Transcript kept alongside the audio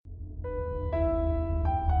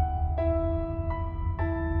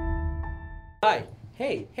Hi.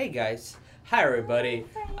 Hey guys. Hi everybody.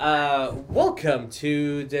 Welcome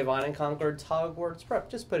to Divine and Conquered Hogwarts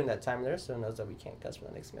Prep. Just putting that time there so it knows that we can't cuss for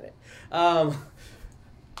the next minute.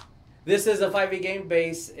 This is a 5e game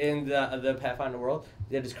based in the Pathfinder world.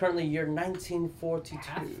 It is currently year 1942.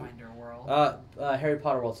 Pathfinder world. Harry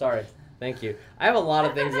Potter world. Sorry. Thank you. I have a lot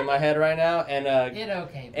of things in my head right now,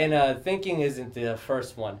 and thinking isn't the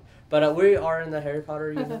first one. But we are in the Harry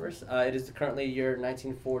Potter universe. It is currently year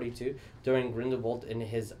 1942 during Grindelwald in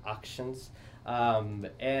his auctions.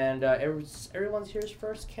 Everyone's here's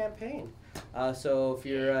first campaign. So if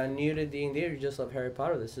you're new to D&D or you just love Harry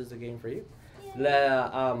Potter, this is the game for you.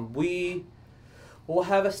 We will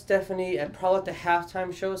have a Stephanie at probably at the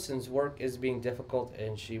halftime show since work is being difficult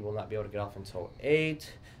and she will not be able to get off until 8.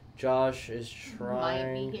 Josh is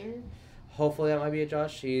trying. Might be here. Hopefully that might be a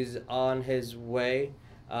Josh. He's on his way.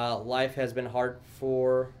 Life has been hard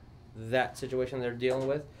for that situation they're dealing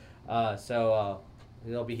with. So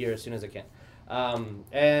they'll be here as soon as they can.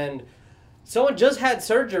 And someone just had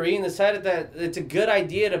surgery and decided that it's a good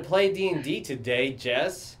idea to play D&D today,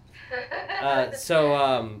 Jess. Hey, I'm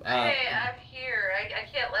here. I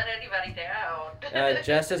can't let anybody down.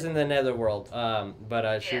 Jess is in the netherworld,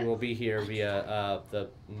 but she will be here via the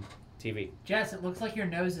TV. Jess, it looks like your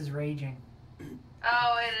nose is raging.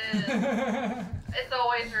 Oh, it is. It's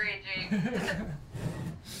always raging.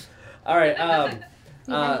 All right.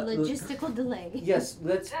 We had a logistical delay. Yes,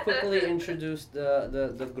 let's quickly introduce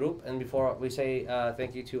the group, and before we say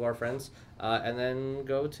thank you to our friends, and then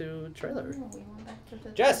go to trailer. Oh, we went back to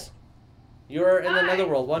the... Jess, you're in the Hi.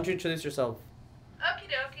 netherworld. Why don't you introduce yourself? Okie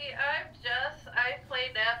dokie, I'm Jess. I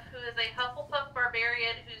play Neff, who is a Hufflepuff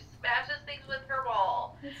barbarian who smashes things with her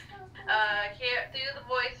wall. Can't do the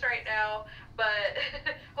voice right now, but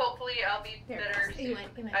hopefully I'll be better soon.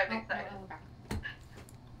 I'm excited.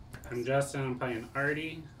 I'm Justin, I'm playing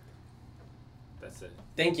Artie. That's it.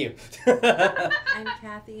 Thank you. I'm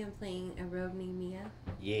Kathy. I'm playing a rogue named Mia.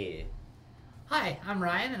 Yeah. Hi, I'm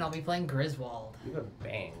Ryan, and I'll be playing Griswold. You have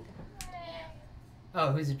bang.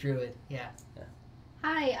 Oh, who's a druid? Yeah.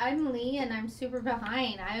 Hi, I'm Lee, and I'm super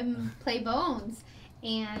behind. I'm play Bones,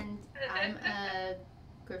 and I'm a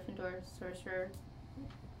Gryffindor sorcerer.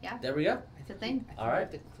 Yeah, There we go. it's a thing. All right.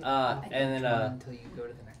 And then until you go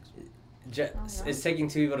to the next one. Jess, it's taking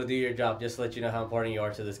 2 people to do your job. Just to let you know how important you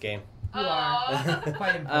are to this game. You are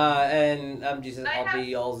quite important. And I'm Jesus. I'll be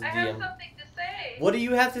y'all's I have DM. something to say. What do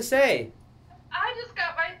you have to say? I just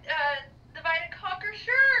got my Divide and Conquer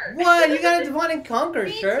shirt. What? You got a Divine and Conquer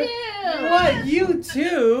Me shirt? too. What? You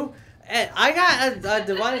too? And I got a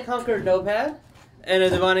Divine and Conquer notepad and a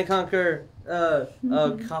Divine and Conquer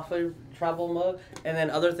coffee travel mug, and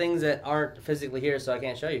then other things that aren't physically here, so I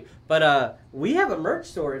can't show you. But we have a merch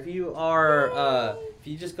store. If you are, if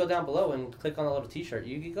you just go down below and click on the little T-shirt,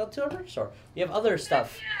 you can go to our merch store. We have other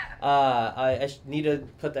stuff. I need to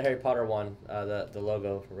put the Harry Potter one, the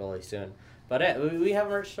logo, really soon. But we have a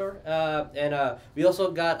merch store, and we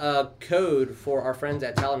also got a code for our friends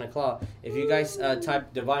at Talon and Claw. If you guys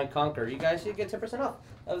type Divine Conquer, you guys should get 10% off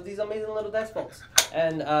of these amazing little dice bolts.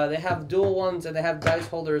 And they have dual ones, and they have dice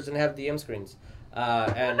holders, and they have DM screens.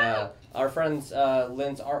 Our friend's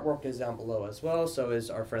Lynn's artwork is down below as well, so is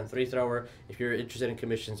our friend Three Thrower. If you're interested in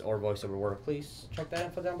commissions or voiceover work, please check that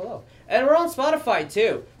info down below. And we're on Spotify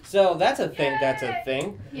too, so that's a thing. That's a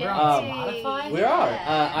thing. We're on Spotify? We are.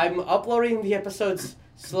 I'm uploading the episodes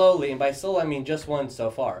slowly, and by slow I mean just one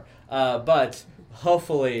so far. But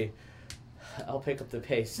hopefully, I'll pick up the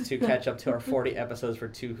pace to catch up to our 40 episodes for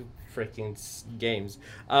 2 freaking games. Just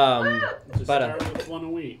But, start with one a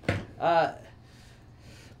week.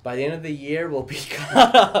 By the end of the year, we'll be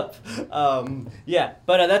caught up. Yeah,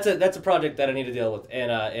 but that's a project that I need to deal with,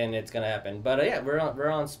 and it's gonna happen. But yeah, we're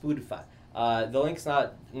on Spotify. The link's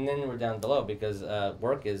not anywhere down below because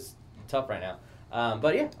work is tough right now.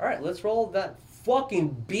 But yeah, all right, let's roll that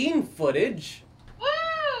fucking bean footage.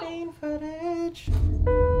 Woo! Bean footage.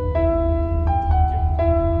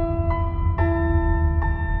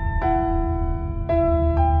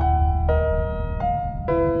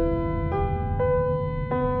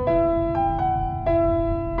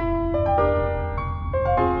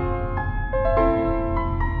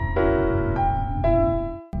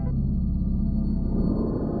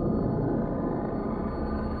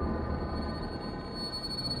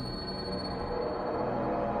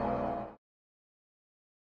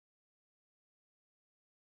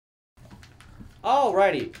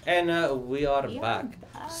 Alrighty, and we are back.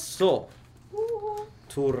 So,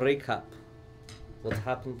 to recap what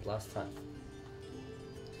happened last time.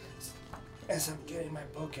 As I'm getting my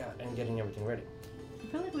book out and getting everything ready. I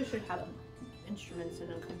feel like we should have instruments in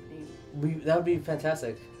a company. That would be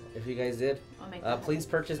fantastic. If you guys did, I'll make that please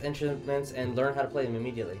purchase instruments and learn how to play them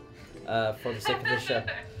immediately for the sake of the show.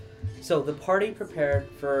 So the party prepared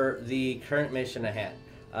for the current mission at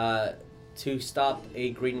hand to stop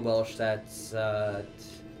a green Welsh that's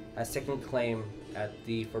has taken claim at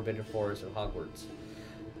the Forbidden Forest of Hogwarts.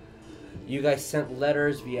 You guys sent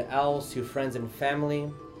letters via owls to friends and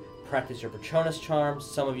family, practiced your Patronus charms.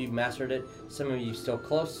 Some of you mastered it, some of you still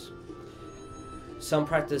close. Some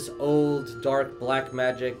practice old, dark, black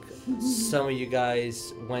magic. Some of you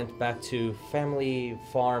guys went back to family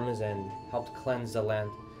farms and helped cleanse the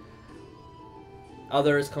land.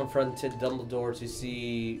 Others confronted Dumbledore to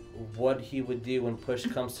see what he would do when push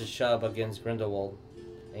comes to shove against Grindelwald,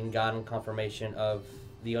 and gotten confirmation of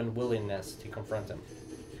the unwillingness to confront him.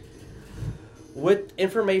 With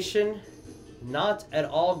information not at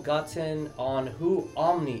all gotten on who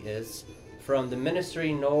Omni is from the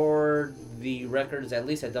Ministry nor the records, at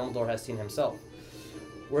least that Dumbledore has seen himself,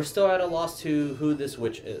 we're still at a loss to who this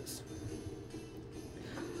witch is.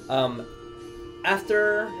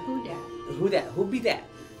 After... Who be that?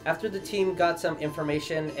 After the team got some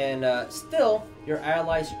information, and still, your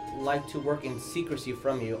allies like to work in secrecy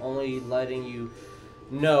from you, only letting you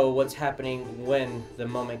know what's happening when the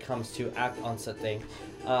moment comes to act on something.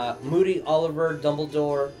 Moody, Oliver,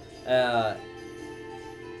 Dumbledore,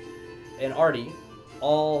 and Artie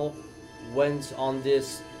all went on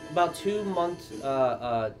this about 2-month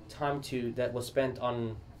time that was spent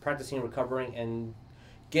on practicing, recovering, and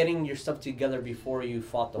getting your stuff together before you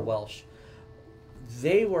fought the Welsh.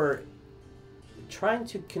 They were trying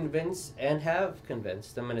to convince and have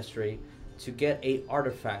convinced the Ministry to get a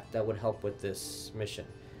artifact that would help with this mission.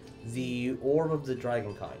 The Orb of the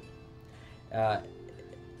Dragon kind.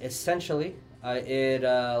 Essentially,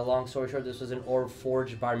 long story short, this was an orb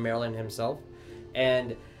forged by Merlin himself,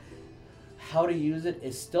 and how to use it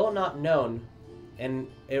is still not known, and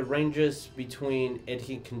it ranges between it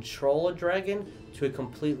can control a dragon to it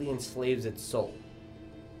completely enslaves its soul.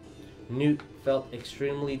 Newt felt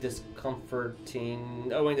extremely discomforting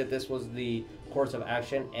knowing that this was the course of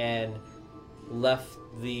action and left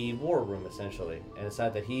the war room essentially and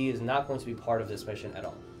decided that he is not going to be part of this mission at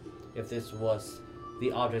all if this was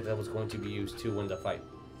the object that was going to be used to win the fight.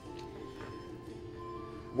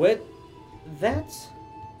 With that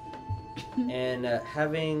and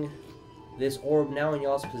having this orb now in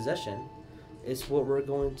y'all's possession is what we're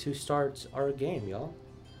going to start our game, y'all.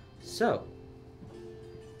 So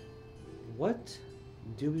what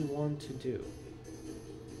do we want to do?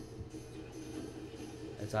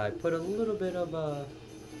 As I put a little bit of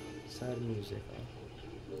sad music on.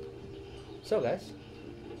 So guys,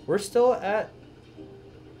 we're still in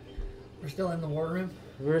the war room.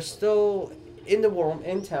 We're still in the war room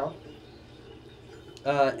in town.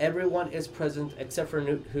 Everyone is present except for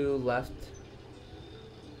Newt, who left.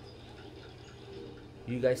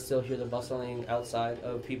 You guys still hear the bustling outside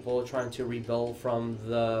of people trying to rebuild from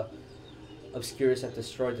the Obscurus that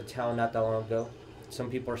destroyed the town not that long ago. Some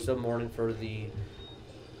people are still mourning for the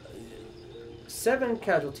 7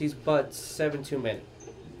 casualties, but 7 too many.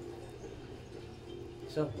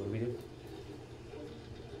 So, what do we do?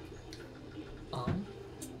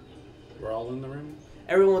 We're all in the room?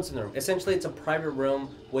 Everyone's in the room. Essentially, it's a private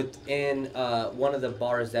room within one of the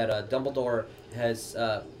bars that Dumbledore has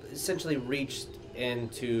essentially reached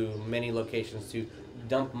into many locations to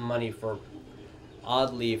dump money for,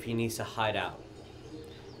 oddly, if he needs to hide out.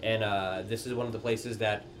 And this is one of the places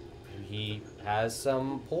that he has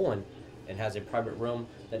some pull in and has a private room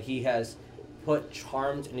that he has put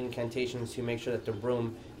charms and incantations to make sure that the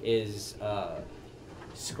room is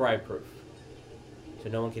scribe proof. So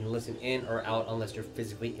no one can listen in or out unless you're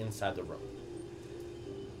physically inside the room.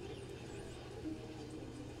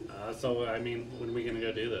 So, I mean, when are we going to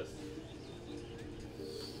go do this?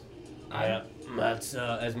 That's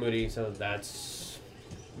as Moody, so that's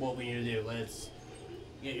what we need to do. Let's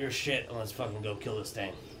get your shit and let's fucking go kill this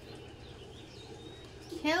thing.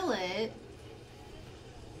 Kill it?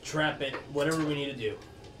 Trap it, whatever we need to do.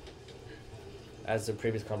 As the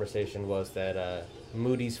previous conversation was that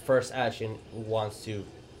Moody's first action wants to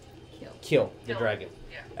kill the dragon.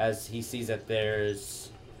 Yeah. As he sees that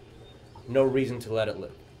there's no reason to let it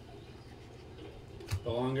live. The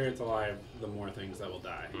longer it's alive, the more things that will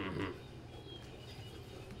die. Mm-hmm.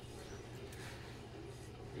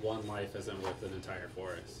 One life isn't worth an entire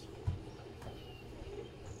forest.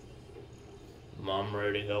 I'm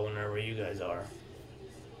ready to go whenever you guys are.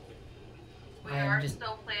 We I am are just-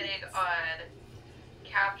 still planning on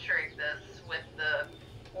capturing this with the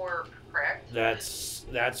orb, correct?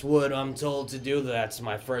 That's what I'm told to do. That's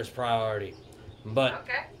my first priority. But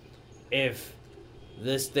Okay. if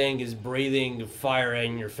this thing is breathing fire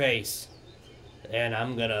in your face, and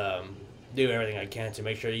I'm gonna do everything I can to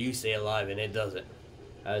make sure you stay alive, and it doesn't.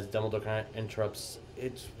 As Dumbledore kind of interrupts,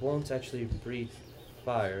 it won't actually breathe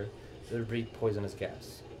fire, it'll breathe poisonous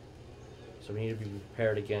gas. So we need to be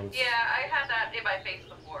prepared against... Yeah, I had that in my face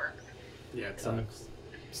before. Yeah, it sucks.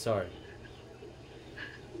 Sorry.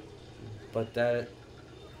 But that...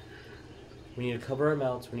 We need to cover our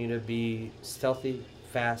mouths, we need to be stealthy,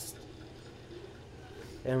 fast,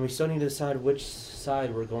 and we still need to decide which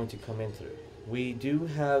side we're going to come in through. We do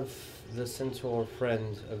have the centaur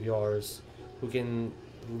friend of yours who can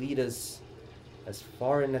lead us as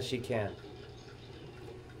far in as she can.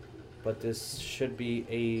 But this should be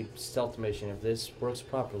a stealth mission. If this works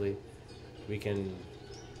properly, we can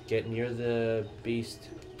get near the beast,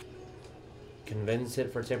 convince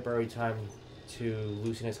it for a temporary time to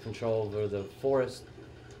loosen its control over the forest,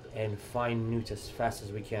 and find Newt as fast as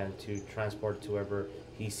we can to transport to wherever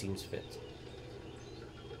he seems fit.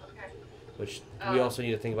 Okay. Which we also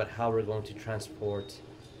need to think about how we're going to transport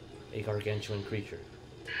a gargantuan creature.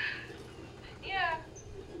 Yeah.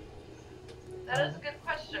 That is a good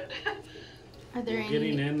question. Are there Well, any?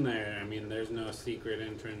 getting in there, I mean, there's no secret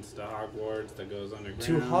entrance to Hogwarts that goes underground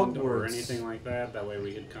To Hogwarts. or anything like that. That way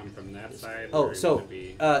we could come from that side. Oh, or so, would it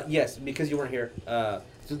be... yes, because you weren't here. So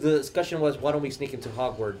the discussion was, why don't we sneak into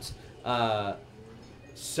Hogwarts?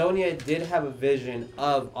 Sonia did have a vision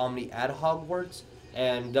of Omni at Hogwarts,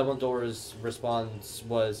 and Dumbledore's response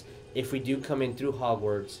was, if we do come in through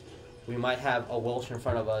Hogwarts, we might have a Welsh in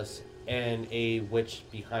front of us and a witch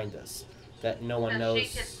behind us that no one And knows she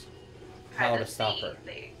can how kinda to stop see her.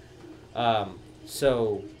 things.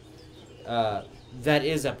 So that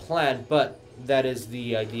is a plan, but that is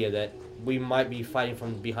the idea that we might be fighting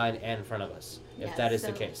from behind and in front of us, if Yes, that is the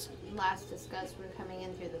so case. Last discussed, we're coming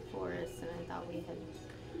in through the forest, and I thought we had.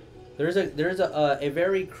 There's a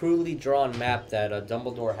very crudely drawn map that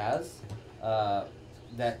Dumbledore has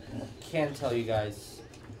that can tell you guys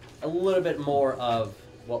a little bit more of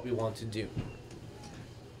what we want to do.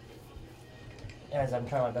 As I'm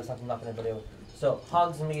trying my best not to knock anybody over. So,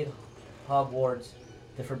 Hogsmeade, Hogwarts,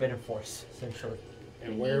 the Forbidden Forest, essentially.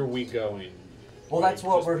 And where are we going? Well, Like, that's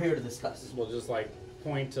what just- we're here to discuss. We'll just, like,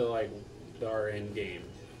 point to, like, our end game.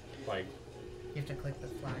 Like, You have to click the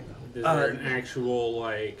flag on. is there an actual,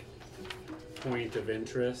 like, point of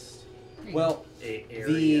interest? Well, A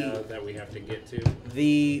area that we have to get to?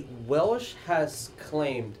 the Welsh has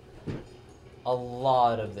claimed a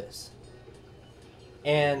lot of this.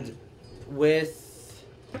 And with...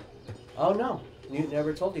 Oh no, Newt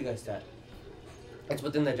never told you guys that. It's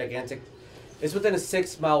within the gigantic... It's within a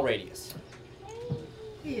 6-mile radius.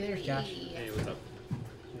 Hey, there's Josh. Hey, what's up?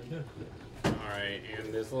 Alright,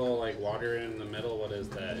 and this little, like, water in the middle, what is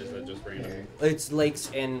that? Is that just random? It's lakes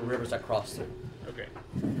and rivers that cross through. Okay.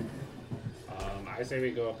 I say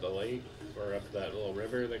we go up the lake, or up that little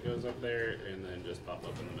river that goes up there, and then just pop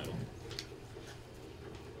up in the middle.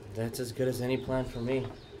 That's as good as any plan for me.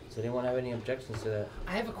 Does anyone have any objections to that?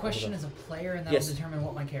 I have a question as a player, and that Yes. will determine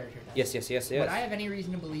what my character does. Yes. Would I have any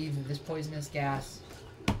reason to believe that this poisonous gas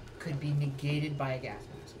could be negated by a gas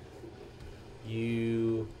mask?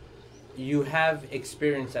 You have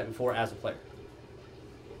experienced that before as a player.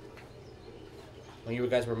 When you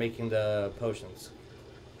guys were making the potions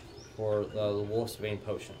for the Wolf's Bane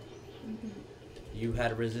potion, you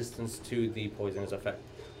had resistance to the poisonous effect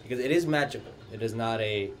because it is magical. It is not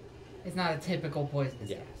a It's not a typical poisonous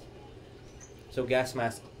Yeah. gas. so gas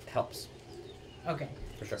mask helps Okay.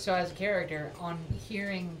 for sure. So as a character, on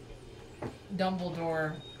hearing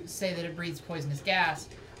Dumbledore say that it breathes poisonous gas,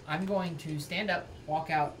 I'm going to stand up, walk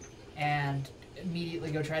out, and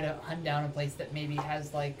immediately go try to hunt down a place that maybe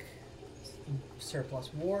has, like,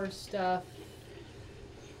 surplus war stuff.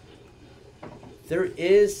 There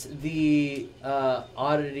is the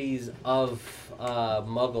oddities of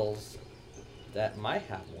Muggles that might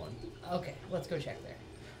have one. Okay, let's go check there.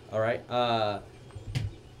 All right.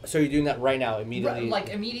 So you're doing that right now, immediately. Like,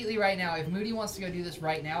 immediately right now. If Moody wants to go do this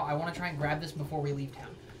right now, I want to try and grab this before we leave town.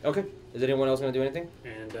 Okay. Is anyone else gonna do anything?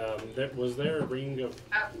 And was there a ring of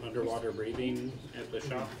underwater breathing at the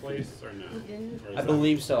shop place, or no? We didn't. Or is I that-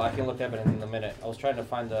 believe so. I can look at it in a minute. I was trying to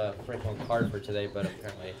find the freaking card for today, but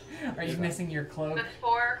apparently. Are you missing your cloak?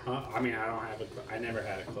 Before, Huh? I mean, I don't have I never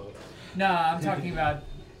had a cloak. No, I'm talking about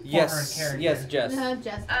Yes. character. Yes, Jess. No,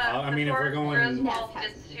 just. I mean, if we're before going- Griswold Yes,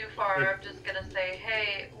 gets too far, I'm just gonna say,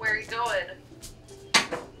 hey, where are you going?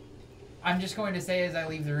 I'm just going to say as I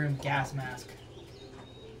leave the room, gas mask.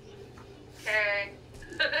 Okay.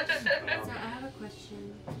 So I have a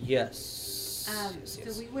question. Yes. Yes, So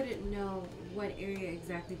yes. we wouldn't know what area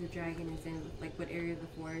exactly the dragon is in, like what area of the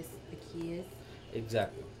forest the key is.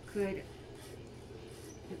 Exactly.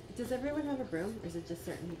 Does everyone have a broom, or is it just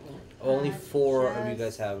certain people? Only 4 of you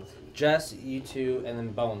Jess. guys have. Jess, you two, and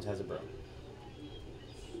then Bones has a broom.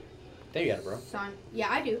 There you got a broom. Yeah,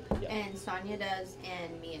 I do. Yeah. And Sonia does,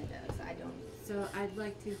 and Mia does. I don't. So I'd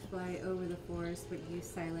like to fly over the forest, but use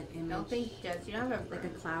silent image. Don't think Jess. You don't have a like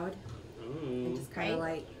broom. a cloud, and Ooh. just kind of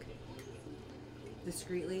Right. like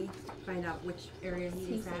discreetly find out which area he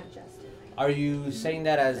He's is at. like Justin. Are you saying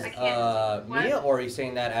that as I can't- what? Mia, or are you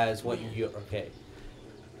saying that as what you? Okay.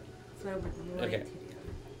 So I would like Okay. to do.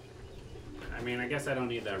 I mean, I guess I don't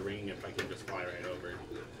need that ring if I can just fly right over.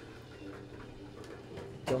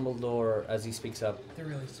 Dumbledore, as he speaks up, They're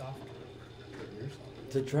really soft.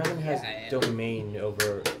 the dragon has Yeah, I am. domain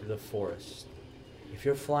over the forest. If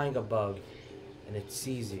you're flying above and it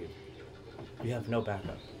sees you, you have no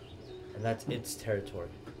backup. And that's its territory.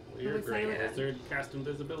 Well, you're a What's great that? wizard. Cast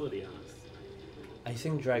invisibility on us. I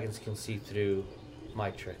think dragons can see through my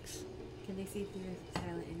tricks. Can they see through your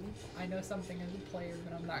silent image? I know something as a player,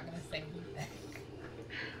 but I'm not gonna say anything.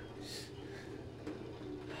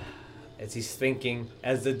 As he's thinking,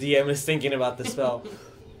 as the DM is thinking about the spell.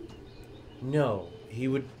 No, he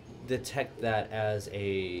would detect that as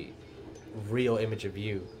a real image of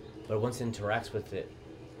you. But once it interacts with it,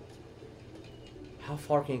 how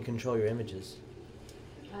far can you control your images?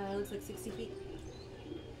 Looks like 60 feet.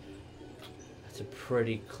 That's a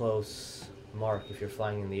pretty close mark if you're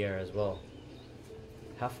flying in the air as well.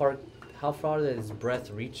 How far does his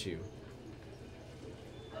breath reach you?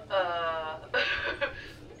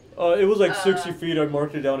 It was like 60 feet. I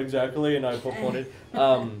marked it down exactly, and I postponed it.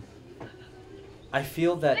 I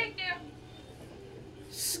feel that Thank you.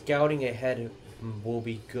 scouting ahead will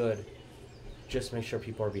be good. Just make sure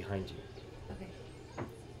people are behind you. Okay.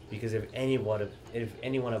 Because if any one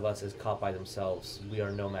of us is caught by themselves, we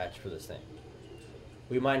are no match for this thing.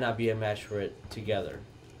 We might not be a match for it together.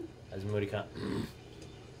 As Moody kind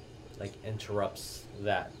of like interrupts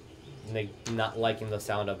that, not liking the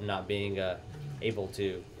sound of not being able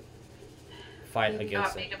to fight Maybe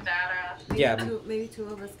against Not it. being a badass. Maybe Yeah. maybe 2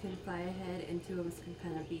 of us can fly ahead, and 2 of us can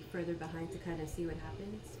kind of be further behind to kind of see what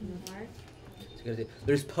happens from afar. It's a good idea.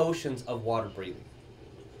 There's potions of water breathing,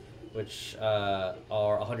 which are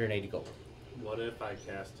 180 gold. What if I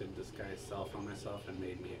casted disguise self on myself and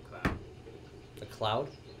made me a cloud? A cloud,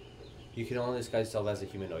 you can only disguise yourself as a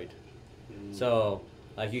humanoid. Mm. So,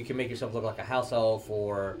 like, you can make yourself look like a house elf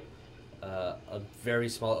or a very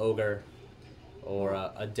small ogre or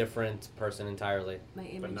a different person entirely. My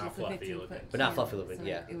image not is a fluffy 15 looking. foot But not cube, fluffy looking, so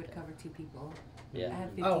yeah. It would cover 2 people. I Yeah. have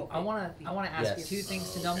 15 Oh, I feet. wanna ask Yes. you 2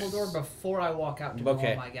 things to Dumbledore before I walk out to Okay.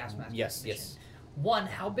 roll my gas mask. Yes, mission. yes. One,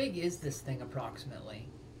 how big is this thing approximately?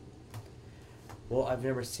 Well, I've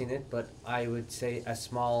never seen it, but I would say as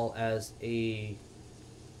small as a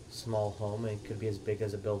small home, and it could be as big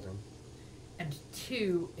as a building. And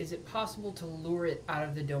 2, is it possible to lure it out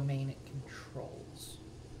of the domain it controls?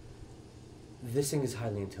 This thing is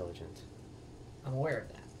highly intelligent. I'm aware of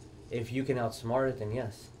that. If you can outsmart it, then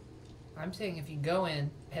yes. I'm saying if you go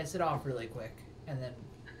in, piss it off really quick, and then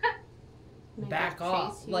Make back it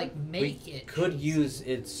off, chase you. like make We it. could chase use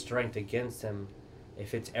its strength against him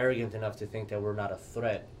if it's arrogant enough to think that we're not a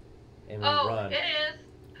threat and we Oh, run. it is.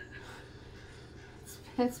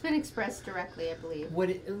 It's been expressed directly, I believe.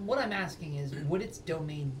 What I'm asking is, would its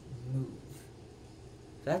domain move?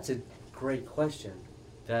 That's a great question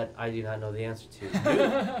that I do not know the answer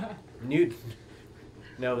to. Newt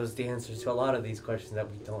knows the answers to a lot of these questions that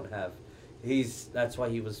we don't have. That's why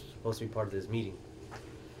he was supposed to be part of this meeting.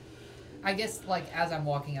 I guess, like, as I'm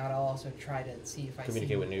walking out, I'll also try to see if I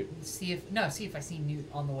Communicate with Newt. See if I see Newt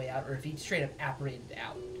on the way out, or if he straight up apparated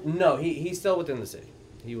out. No, he's still within the city.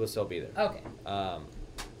 He will still be there. Okay.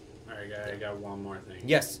 Alright, I got one more thing.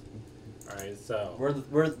 Yes, Alright, so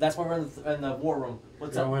that's why we're in the war room.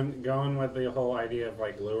 What's up? going with the whole idea of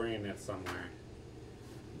like luring it somewhere.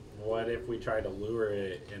 What if we tried to lure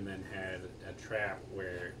it and then had a trap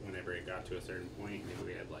where whenever it got to a certain point, maybe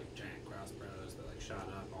we had like giant crossbows that like shot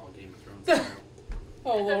up all Game of Thrones style?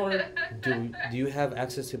 Oh lord. Do you have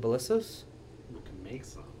access to ballistas? We can make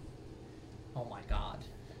some. Oh my god.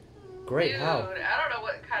 Great, Dude, how? I don't know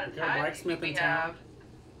what kind of We got a time blacksmith we in town. have.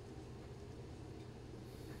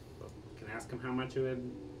 Can ask him how much it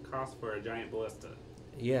would cost for a giant ballista.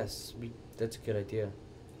 Yes, that's a good idea.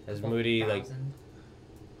 As Couple Moody, like, thousand.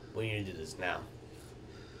 we need to do this now.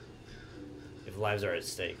 If lives are at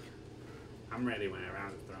stake. I'm ready whenever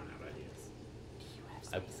I'm throwing out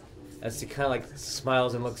ideas. As he kind of like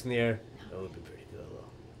smiles and looks in the air. That would be pretty good,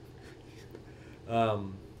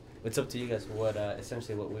 though. It's up to you guys.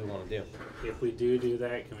 Essentially what we want to do. If we do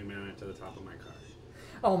that, can we mount it to the top of my car?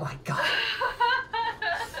 Oh my god.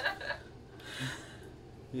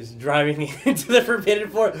 Just driving into the Forbidden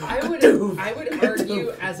Forest. I would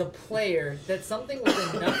argue as a player that something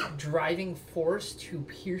with enough driving force to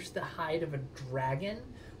pierce the hide of a dragon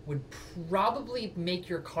would probably make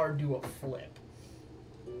your car do a flip.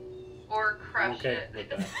 Or crush Okay, it. with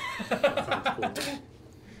that. That sounds cool.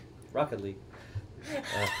 Rocket League.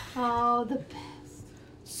 Oh, the best.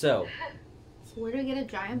 So, So where do we get a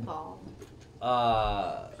giant ball?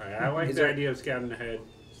 I like Is the there- idea of scouting ahead,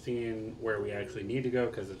 seeing where we actually need to go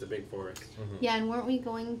because it's a big forest. Yeah, and weren't we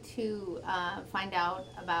going to find out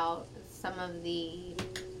about some of the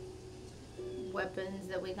weapons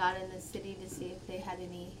that we got in the city to see if they had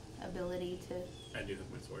any ability to I do have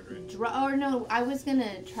my sword right. draw? Or no, I was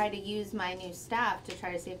gonna try to use my new staff to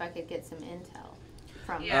try to see if I could get some intel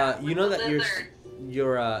from. Yeah. you with know the that lizard.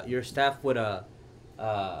 your staff would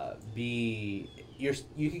be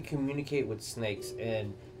you can communicate with snakes,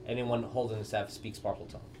 and anyone holding the staff speaks sparkle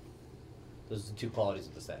tongue. Those are the 2 qualities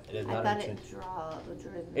of the staff. It is I not thought an it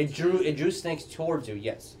drew them. It drew snakes towards you.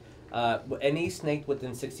 Yes, any snake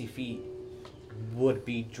within 60 feet would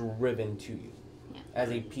be driven to you as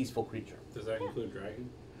a peaceful creature. Does that include dragon?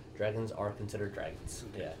 Dragons are considered dragons.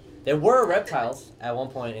 Yeah, there were reptiles at one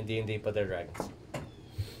point in D&D, but they're dragons.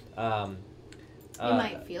 It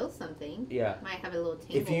might feel something. Yeah. Might have a little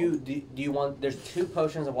tingle. If you do you want? There's 2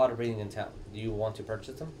 potions of water breathing in town. Do you want to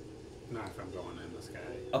purchase them? Not if I'm going in the sky.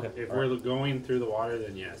 Okay. If all we're right. going through the water,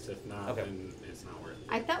 then yes. If not, Okay. then it's not worth it.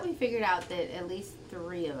 I thought we figured out that at least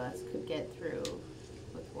 3 of us could get through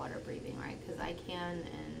with water breathing, right? Because I can,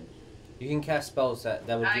 and You can cast spells that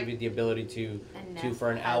would I- give you the ability to Ness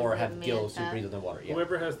for an has hour the have gills to manta. breathe in the water. Yeah.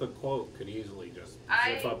 Whoever has the cloak could easily just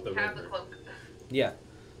I zip up the have river. the cloak. Yeah.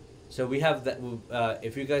 So we have that.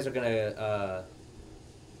 If you guys are gonna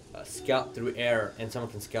scout through air and someone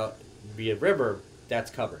can scout via river, that's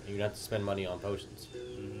covered. You don't have to spend money on potions.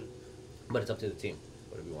 Mhm. But it's up to the team.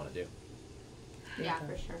 What do we want to do? yeah,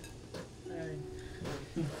 for sure.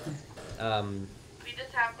 We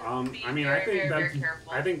just have to be I mean, very, I think very, very that's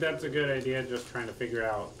careful. I think that's a good idea. Just trying to figure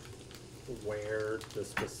out where the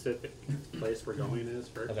specific place we're going is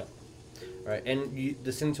first. Okay. All right, and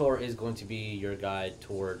the centaur is going to be your guide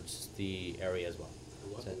towards the area as well.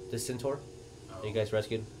 What? So the centaur that you Oh. guys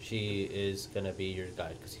rescued, she is gonna be your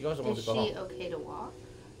guide because you also want Is to she go home. okay to walk?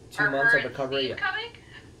 2 Are months her of and recovery. Steve Yeah. coming?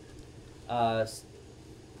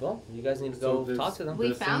 Well, you guys need to So go this- talk to them. We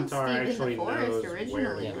The found centaur Steve in the actually forest knows originally,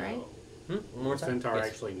 where to right? go. One more The time. centaur Yes.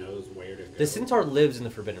 actually knows where to go. The centaur lives in the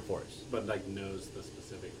Forbidden Forest. but like knows the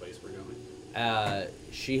specific place we're going.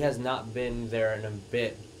 She has not been there in a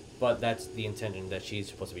bit, but that's the intention that she's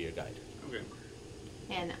supposed to be your guide. Okay.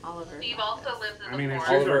 And Oliver. Steve walked also us. lives in I the mean, if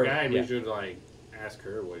forest. she's Oliver, our guide, yeah. we should like ask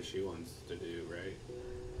her what she wants to do, right?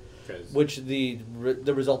 Because Which the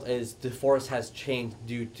result is the forest has changed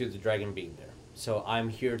due to the dragon being there. So I'm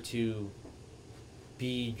here to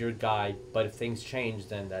be your guide, but if things change,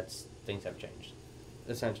 then things have changed,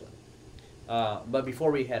 essentially. But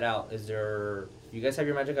before we head out, you guys have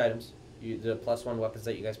your magic items, the +1 weapons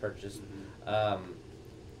that you guys purchased.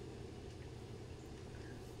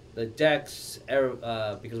 The decks,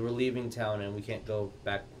 because we're leaving town and we can't go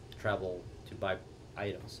back travel to buy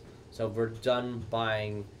items. So if we're done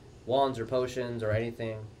buying wands or potions or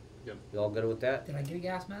anything, Yep. you all good with that? Did I get a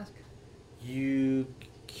gas mask? You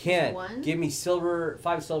can One? give me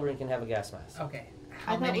 5 silver and you can have a gas mask. Okay. I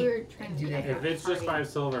How thought many we were trying do to they get have? if it's just Party. 5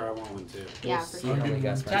 silver, I want one too. Yeah, We'll for see sure. how many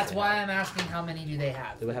gas masks That's they why have. I'm asking how many do they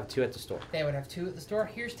have. They would have 2 at the store. They would have 2 at the store.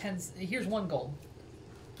 Here's 10. Here's 1 gold.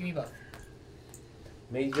 Give me both.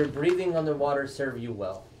 May your breathing underwater serve you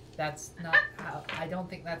well. That's not how. I don't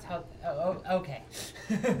think that's how. Oh, okay.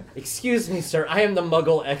 Excuse me, sir. I am the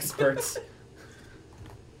Muggle expert.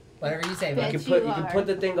 Whatever you say, Bet bud. you You can are. put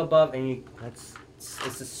the thing above and it's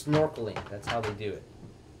a snorkeling. That's how they do it.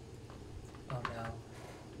 Oh no.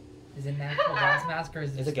 Is it an actual gas mask or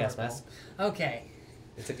is it It's a gas snorkel? mask. Okay.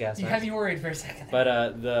 It's a gas You mask. had me worried for a second.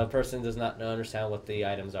 But the person does not understand what the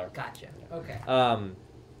items are. Gotcha. Okay.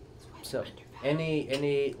 So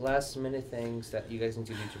any last minute things that you guys need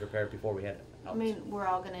to do to prepare before we head out? I mean, we're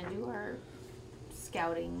all gonna do our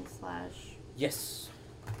scouting / Yes.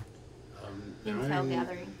 intel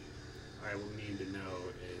gathering. I will need to know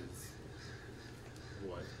is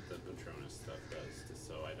what the Patronus stuff does, just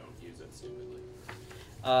so I don't use it stupidly.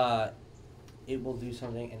 It will do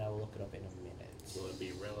something, and I will look it up in a minute. Will it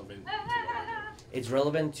be relevant to what I It's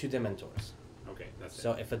relevant to Dementors. do? Okay, that's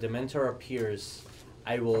So it. if a Dementor appears,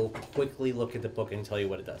 I will quickly look at the book and tell you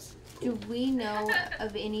what it does. Do we know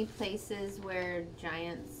of any places where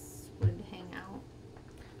giants would hang out?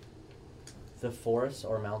 The forests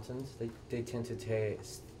or mountains, they tend to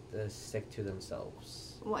stick to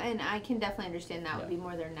themselves. Well, and I can definitely understand that would Yeah. be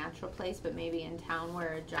more their natural place, but maybe in town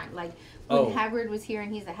where a giant, like when Hagrid was here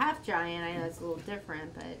and he's a half giant, I know it's a little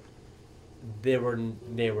different, but They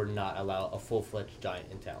were not allowed a full-fledged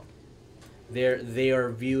giant in town. They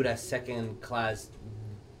are viewed as second-class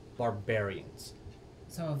barbarians.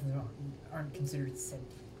 Some of them aren't considered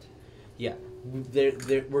sentient. Yeah,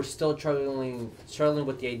 we're still struggling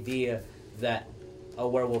with the idea that a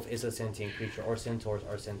werewolf is a sentient creature or centaurs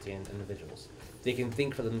are sentient individuals. They can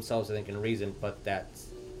think for themselves and they can reason, but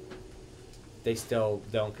they still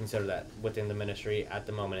don't consider that within the ministry at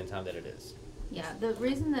the moment in time that it is. yeah, the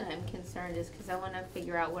reason that I'm concerned is because I want to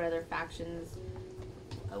figure out what other factions,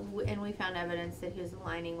 and we found evidence that he was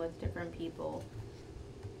aligning with different people.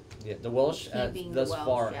 Yeah, the Welsh He being thus the Welsh,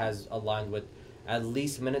 far yeah. has aligned with at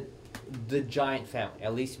least the giant family,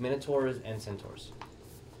 at least minotaurs and centaurs.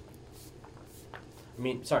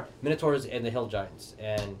 Minotaurs and the hill giants,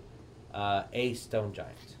 and a stone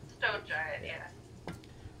giant. Stone giant, yeah.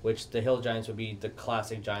 Which the hill giants would be the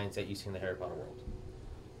classic giants that you see in the Harry Potter world.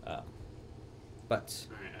 But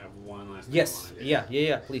Alright, I have one last thing yes, I wanna do.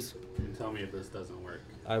 yeah, please. And tell me if this doesn't work.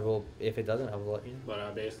 I will. If it doesn't, I will let you know. But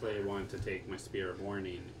I basically want to take my Spear of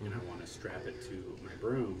Warning and I want to strap it to my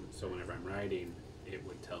broom so whenever I'm riding, it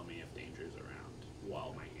would tell me if danger's around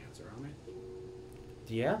while my hands are on it.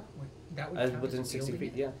 Yeah, That would count within as 60 wielding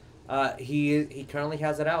feet. it? Yeah. He currently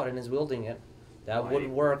has it out and is wielding it. That would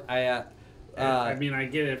Like- work. I mean, I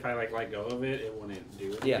get it if I let go of it, it wouldn't do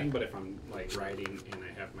anything. Yeah. But if I'm riding and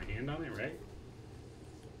I have my hand on it, right?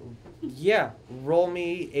 Yeah, roll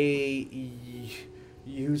me a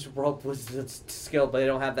use rope was skill, but I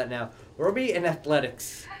don't have that now. Roll me an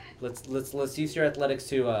athletics. Let's use your athletics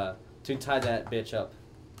to tie that bitch up.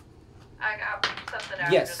 I got something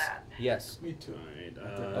after Yes. that. Okay. Me too.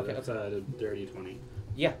 Alright, Okay, that's a dirty 20.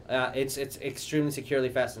 Yeah, it's extremely securely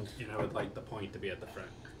fastened. And I would like the point to be at the front,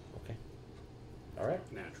 Okay. All right.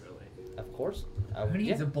 naturally. Of course. Who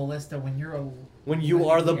needs Yeah. a ballista when you're a... When you with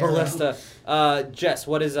are the arrow? ballista. Jess,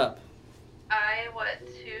 what is up? I want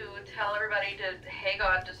to tell everybody to hang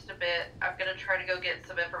on just a bit. I'm going to try to go get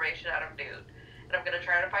some information out of Newt. And I'm going to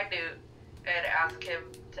try to find Newt and ask him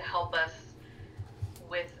to help us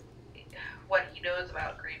with what he knows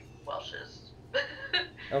about Green Welshes.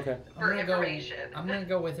 Okay. For information. I'm gonna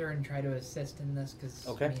go with her and try to assist in this because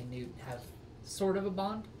Okay. me and Newt have sort of a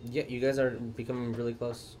bond. Yeah, you guys are becoming really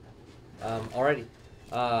close. Alrighty.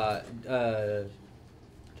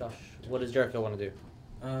 Josh, what does Jericho want to do?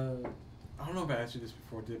 I don't know if I asked you this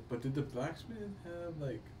before, but did the blacksmith have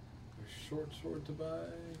like a short sword to buy?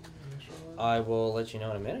 An extra one? I will let you know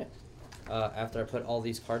in a minute. After I put all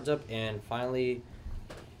these cards up and finally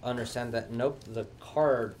understand that nope, the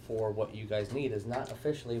card for what you guys need is not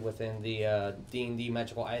officially within the D&D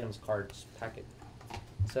magical items cards packet.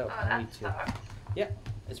 So Oh, I that need to. sucks. Yeah,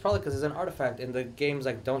 it's probably because it's an artifact and the game's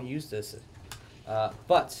like don't use this.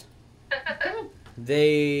 But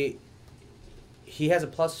he has a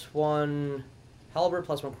 +1 halberd,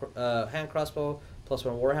 +1 hand crossbow,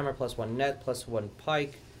 +1 warhammer, +1 net, +1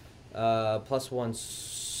 pike, +1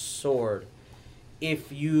 sword.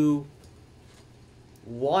 If you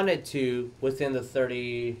wanted to, within the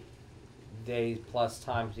 30 days plus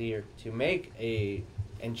time here to make a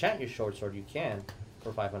enchant your short sword, you can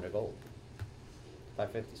for 500 gold.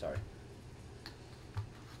 550, sorry.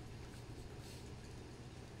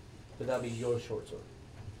 But that'll be your short sword.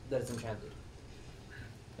 That is enchanted.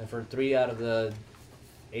 And for 3 out of the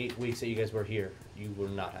 8 weeks that you guys were here, you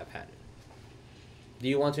would not have had it. Do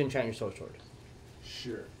you want to enchant your short sword?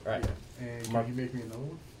 Sure. Alright. Yeah. And Mark- can you make me another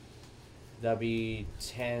one? That'd be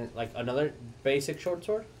 10, like another basic short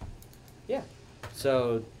sword? Yeah.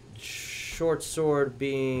 So, short sword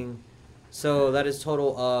being, so that is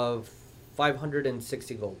total of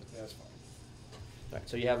 560 gold. Yeah, that's fine. Right,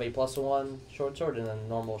 so you have a +1 short sword and a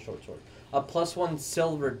normal short sword. A +1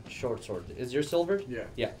 silvered short sword. Is your silvered? Yeah.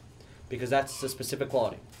 Yeah, because that's a specific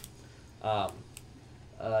quality.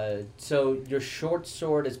 So your short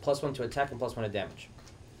sword is +1 to attack and +1 to damage.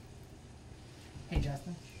 Hey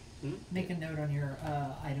Justin, Hmm? make a note on your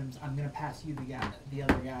items. I'm gonna pass you the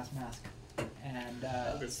other gas mask, and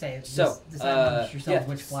say So, decide amongst yourselves yeah,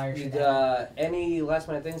 which flyer should have. any last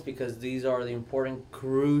minute things, because these are the important,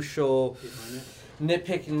 crucial Keep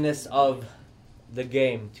nitpickiness of the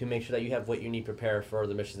game to make sure that you have what you need prepared for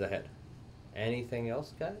the missions ahead. Anything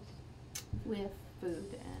else, guys? We have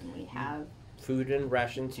food and we have Food and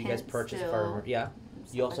rations you guys Tent purchased still, for, yeah.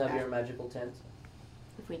 stuff You also like have your that. magical tent.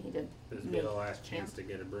 If we need to This would be make the last camp. chance to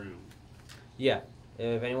get a broom. Yeah,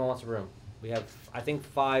 if anyone wants a broom. We have, I think,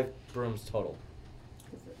 5 brooms total.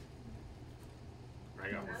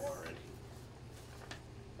 I got one already.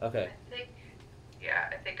 Okay.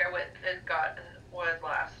 I think I went and got one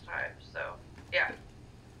last time. So yeah.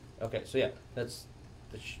 Okay, so yeah, that's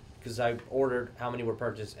because I ordered how many were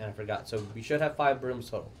purchased and I forgot. So we should have 5 brooms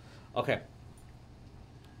total. Okay.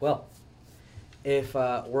 Well, if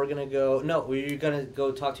we're gonna go, no, you're gonna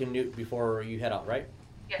go talk to Newt before you head out, right?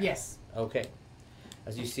 Yes. Okay.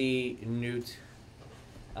 As you see Newt,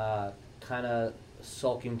 kind of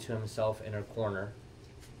sulking to himself in her corner,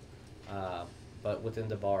 but within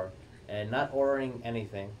the bar, and not ordering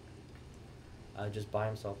anything, just by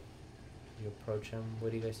himself. You approach him.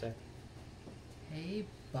 What do you guys say? Hey,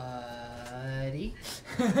 buddy.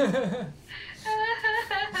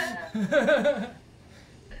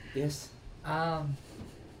 Yes.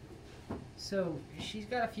 So she's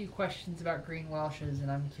got a few questions about green Welshes,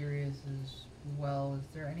 and I'm curious as well. Is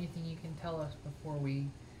there anything you can tell us before we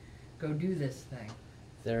go do this thing?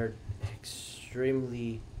 They're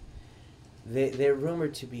extremely. They're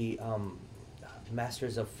rumored to be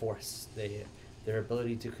masters of force. Their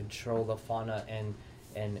ability to control the fauna and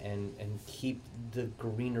keep the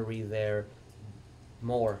greenery there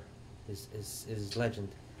more is legend.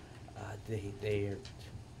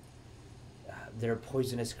 They're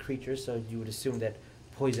poisonous creatures, so you would assume that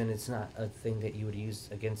poison is not a thing that you would use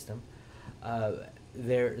against them.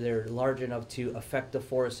 They're large enough to affect the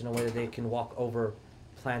forest in a way that they can walk over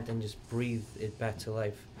plant and just breathe it back to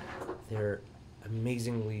life. They're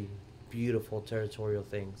amazingly beautiful territorial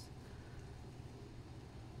things.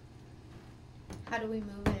 How do we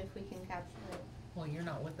move it if we can capture it? Well, you're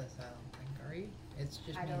not with us, I don't think, are you? It's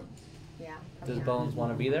just I me. don't. Yeah. Does probably Bones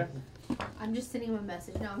want to be there? not. I'm just sending him a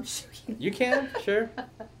message. No, I'm just joking. You can, sure.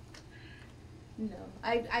 No,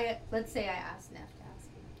 I let's say I asked Neff to ask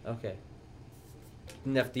him. Okay.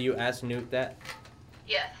 Neff, do you ask Newt that?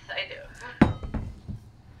 Yes, I do.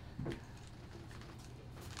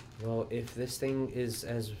 Well, if this thing is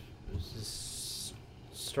as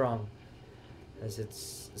strong as it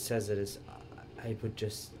says it is, I would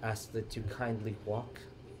just ask it to kindly walk.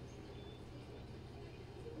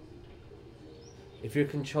 If you're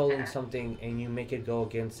controlling something and you make it go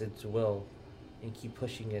against its will and keep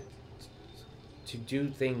pushing it to do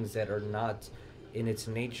things that are not in its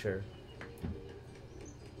nature,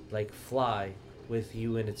 like fly with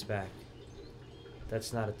you in its back,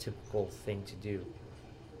 that's not a typical thing to do.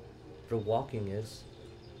 For walking is.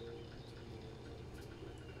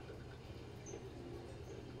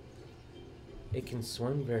 It can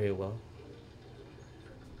swim very well.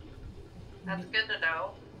 That's good to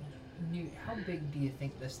know. Newt, how big do you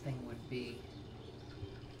think this thing would be?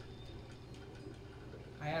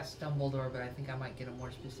 I asked Dumbledore, but I think I might get a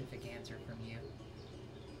more specific answer from you.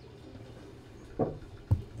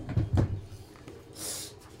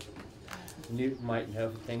 Newt might know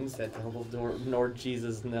things that Dumbledore nor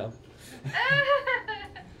Jesus know.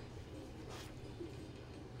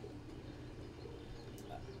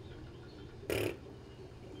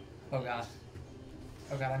 Oh god.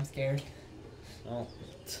 Oh god, I'm scared. Oh,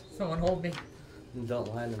 Someone hold me. don't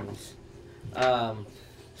lie to me. Oh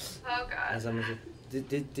God. As I'm,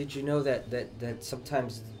 did you know that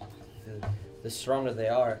sometimes the stronger they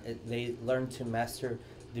are, they learn to master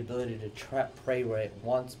the ability to trap prey where it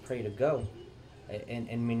wants prey to go,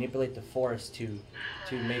 and manipulate the forest to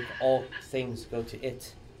make all things go to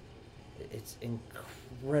it. It's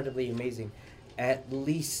incredibly amazing. At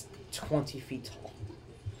least 20 feet tall.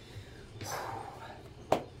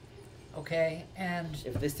 Okay, and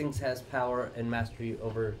If this thing has power and mastery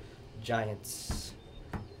over giants,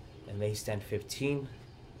 and they stand 15,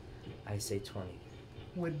 I say 20.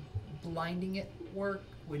 would blinding it work?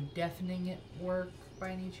 Would deafening it work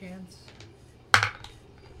by any chance? Of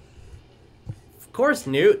course,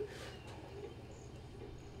 Newt.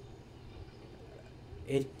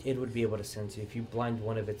 It would be able to sense you. If you blind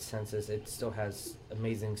one of its senses, it still has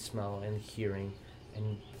amazing smell and hearing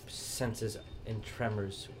and senses and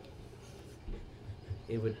tremors.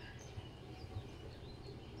 You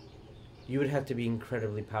would have to be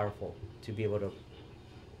incredibly powerful to be able to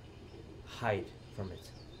hide from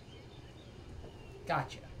it.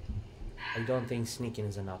 Gotcha. I don't think sneaking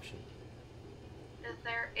is an option. Is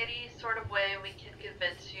there any sort of way we can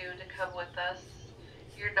convince you to come with us?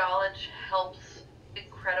 Your knowledge helps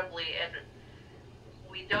incredibly, and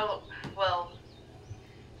we don't, well,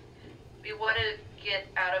 we want to get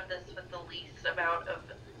out of this with the least amount of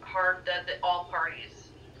harm done to all parties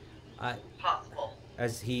possible.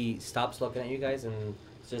 As he stops looking at you guys and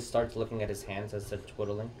just starts looking at his hands as they're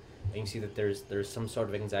twiddling, and you see that there's some sort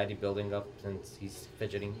of anxiety building up since he's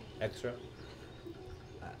fidgeting extra.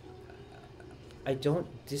 I don't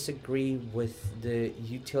disagree with the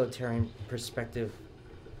utilitarian perspective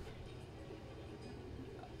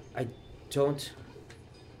I don't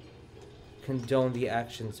condone the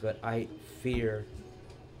actions, but I fear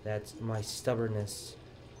that my stubbornness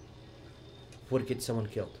would get someone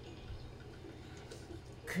killed.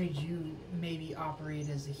 Could you maybe operate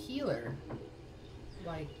as a healer?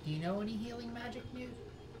 Like, do you know any healing magic, Newt?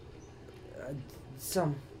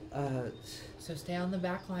 Some, So stay on the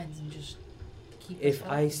back lines and just keep us if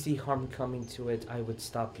I healthy. see harm coming to it, I would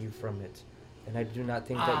stop you from it. And I do not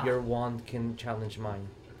think that your wand can challenge mine.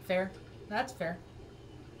 Fair. That's fair.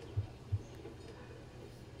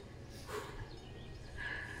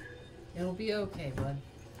 It'll be okay, bud.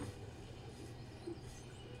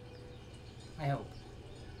 I hope.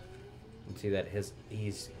 You see that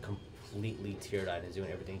he's completely tear-eyed and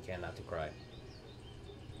doing everything he can not to cry.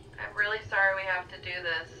 I'm really sorry we have to do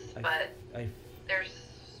this, but there's.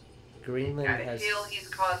 Greenland I has feel he's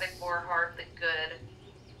causing more harm than good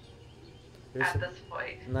there's at some this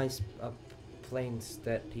point. nice planes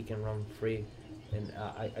that he can roam free, and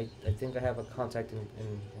I think I have a contact in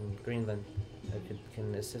Greenland that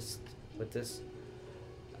can assist with this.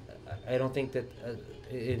 I don't think that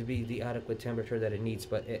it'd be the adequate temperature that it needs,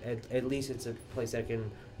 but at least it's a place that can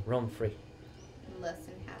roam free. Less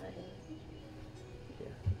inhabited. Yeah.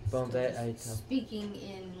 Bones, I Speaking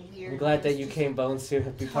in weird. I'm glad that you came, Bones, to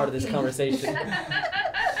be part of this conversation.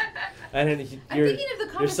 And I'm thinking of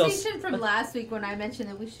the you're so conversation from last week when I mentioned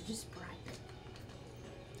that we should just bribe it.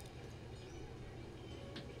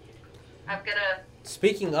 I'm gonna.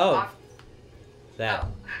 Speaking of that,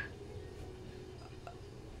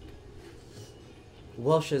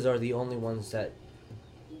 Welshes are the only ones that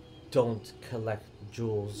don't collect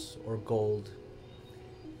jewels or gold.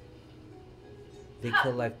 They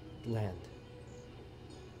collect land.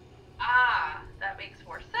 Ah, that makes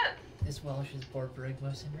more sense. This Welsh is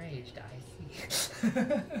Borborygmos enraged, I see.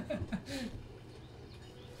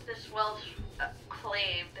 This Welsh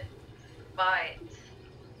claimed mines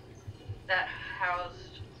that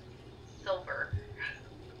housed silver.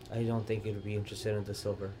 I don't think it would be interested in the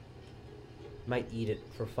silver. Might eat it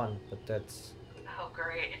for fun, but that's Oh,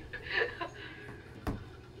 great.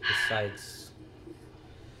 besides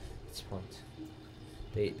its point.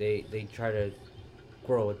 They try to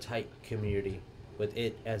grow a tight community with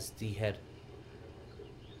it as the head.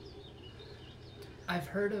 I've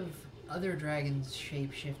heard of other dragons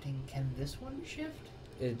shape-shifting. Can this one shift?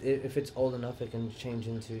 If it's old enough, it can change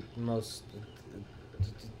into most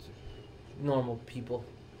normal people.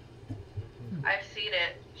 I've seen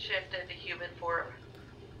it shift into human form.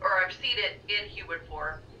 Or I've seen it in human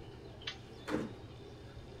form.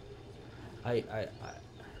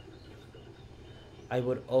 I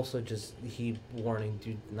would also just heed warning: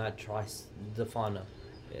 do not try the fauna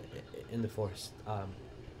in the forest.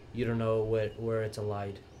 You don't know where it's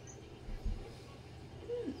allied.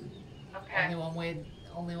 Okay. Only one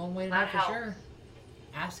way to know That for helps. sure.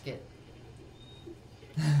 Ask it.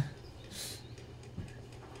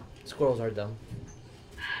 Squirrels are dumb.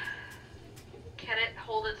 Can it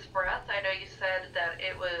hold its breath? I know you said that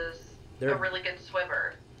it was They're- a really good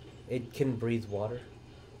swimmer. It can breathe water.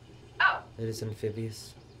 Oh, It is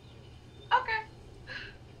amphibious. okay.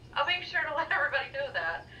 I'll make sure to let everybody know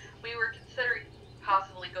that. We were considering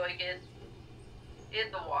possibly going in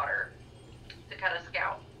the water to kind of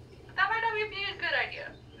scout. But that might not be a good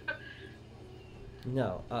idea.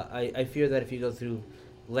 No, I fear that if you go through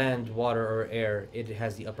land, water, or air, it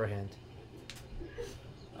has the upper hand.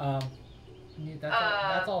 Newt,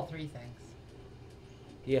 that's all three things.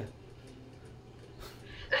 Yeah.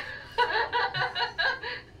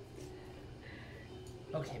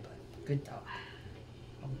 Okay, bud. Good talk.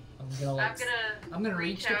 I'm gonna like. I'm gonna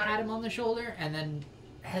reach to out pat him on the shoulder and then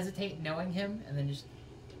hesitate, knowing him, and then just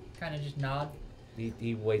kind of just nod.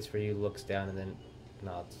 He waits for you, looks down, and then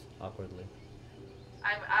nods awkwardly.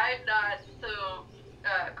 I'm not so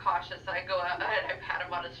cautious. I go out and I pat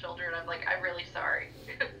him on his shoulder and I'm like, I'm really sorry.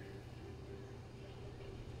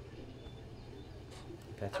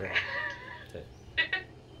 That's Okay. right.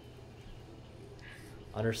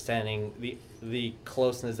 Understanding the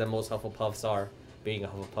closeness that most Hufflepuffs are, being a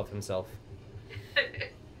Hufflepuff himself.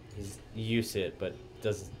 He's used to it, but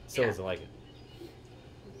still doesn't like it.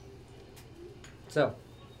 So,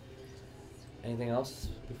 anything else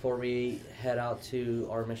before we head out to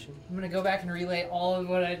our mission? I'm gonna go back and relay all of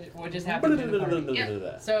what just happened to the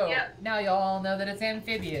party. So Yep. now y'all know that it's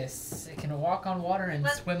amphibious. It can walk on water and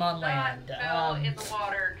Let's swim on not land. go in the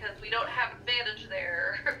water because we don't have advantage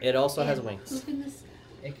there. It also has And wings. poop in the sky.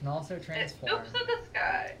 It can also It transform. oops in the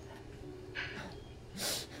sky.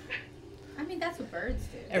 I mean, that's what birds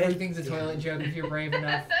do. Everything's a toilet joke if you're brave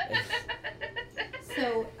enough.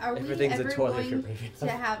 So, are we Everything's a ever toilet if you're going brave to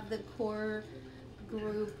enough. have the core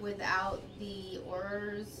group without the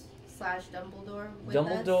Aurors / Dumbledore with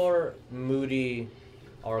Dumbledore, Moody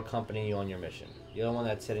are accompanying you on your mission. The only one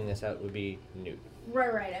that's setting this out would be Newt.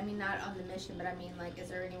 Right. I mean, not on the mission, but I mean, like, is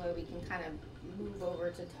there any way we can kind of move over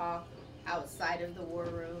to talk outside of the war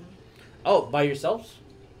room? Oh, by yourselves?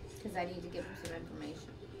 Because I need to give him some information.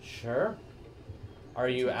 Sure. Are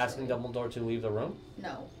you asking Dumbledore to leave the room?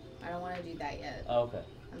 No, I don't want to do that yet. Oh, okay.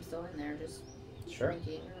 I'm still in there just Sure.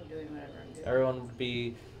 drinking or doing whatever I'm doing. Everyone would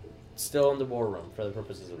be still in the war room for the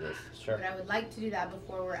purposes of this. Sure. But I would like to do that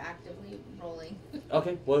before we're actively rolling.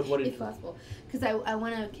 Okay. What did if possible. Because I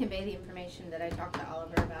want to convey the information that I talked to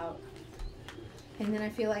Oliver about. And then I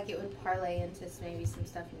feel like it would parlay into maybe some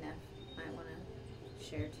stuff Neff might want to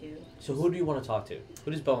share too. So who do you want to talk to?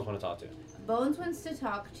 Who does Bones want to talk to? Bones wants to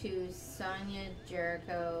talk to Sonia,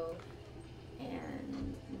 Jericho,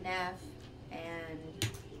 and Neff, and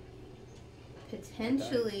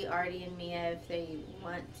potentially Artie and Mia if they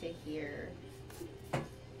want to hear.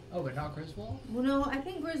 Oh, but not Griswold? Well, no, I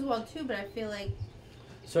think Griswold too, but I feel like,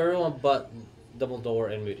 So everyone but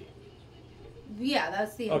Dumbledore and Moody. yeah,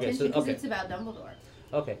 that's the Okay, intention so- because okay. it's about Dumbledore.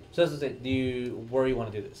 Okay. So this is it. Where you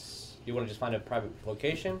want to do this? Do you want to just find a private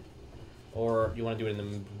location, or you want to do it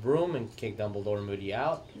in the room and kick Dumbledore and Moody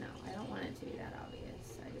out? No, I don't want it to be that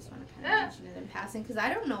obvious. I just want to kind of mention it in passing because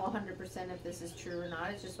I don't know 100% if this is true or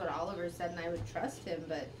not. It's just what Oliver said, and I would trust him,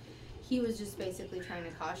 but he was just basically trying to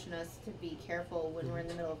caution us to be careful when we're in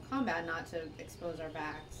the middle of combat, not to expose our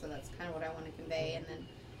backs. So that's kind of what I want to convey, and then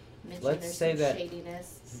mention Let's there's say some that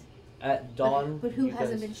shadiness. At dawn. But who you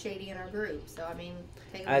hasn't guys- been shady in our group? So I mean,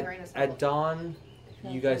 take it with a grain of salt. At dawn,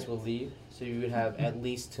 you guys will leave, so you would have at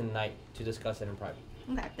least tonight to discuss it in private.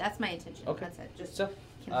 Okay, that's my intention. Okay. That's it. Just So,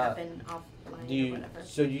 can uh, happen offline do or you? whatever.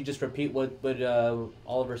 So you just repeat what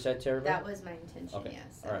Oliver said to everybody? That was my intention. Okay,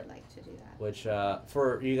 Yes, I alright. would like to do that. Which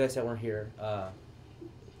for you guys that weren't here,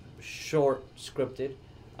 short scripted.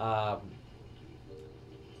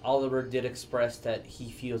 Oliver did express that he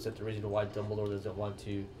feels that the reason why Dumbledore doesn't want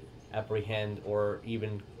to apprehend or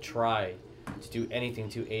even try to do anything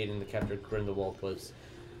to aid in the capture of Grindelwald was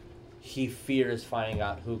he fears finding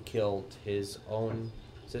out who killed his own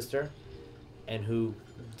sister and who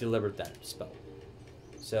delivered that spell.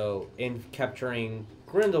 So in capturing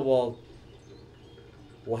Grindelwald,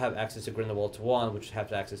 we'll have access to Grindelwald's wand, which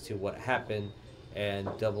have access to what happened, and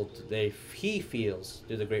he feels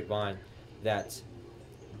through the grapevine that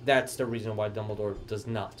that's the reason why Dumbledore does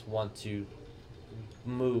not want to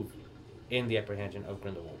move in the apprehension of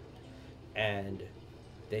Grindelwald, and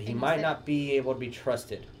that he And might is it- not be able to be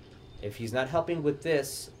trusted. If he's not helping with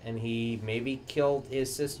this, and he maybe killed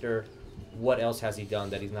his sister, what else has he done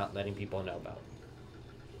that he's not letting people know about?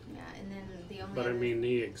 Yeah, and then the only But I other- mean,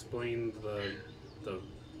 he explained the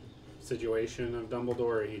situation of Dumbledore.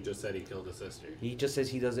 Or he just said he killed his sister. He just says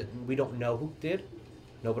he doesn't. We don't know who did.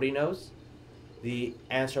 Nobody knows. The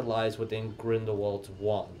answer lies within Grindelwald's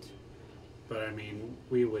wand. But I mean,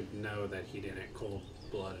 we would know that he didn't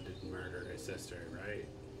cold-blooded murder his sister, right?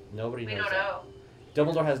 Nobody We knows don't that. know.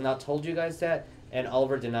 Dumbledore has not told you guys that, and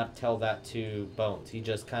Oliver did not tell that to Bones. He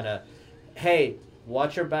just kind of, hey,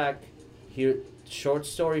 watch your back. Here, long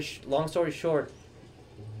story short,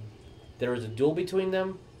 there was a duel between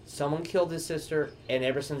them. Someone killed his sister, and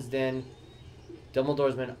ever since then,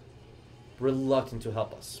 Dumbledore's been reluctant to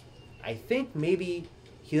help us. I think maybe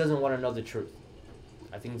he doesn't want to know the truth.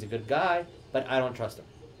 I think he's a good guy, but I don't trust him.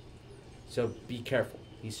 So be careful.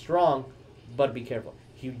 He's strong, but be careful.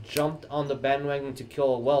 He jumped on the bandwagon to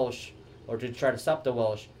kill a Welsh, or to try to stop the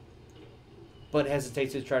Welsh, but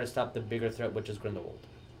hesitates to try to stop the bigger threat, which is Grindelwald.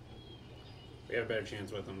 We have a better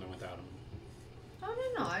chance with him than without him.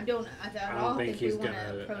 Oh no, I don't. I I don't don't think we he's want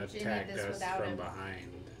gonna to approach any of attack this us without from him.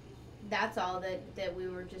 behind. That's all that we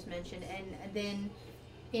were just mentioned, and then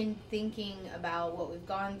in thinking about what we've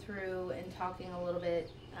gone through and talking a little bit,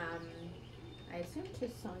 I assume to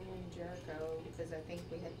Sonia and Jericho because I think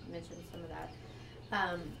we had mentioned some of that.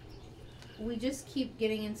 We just keep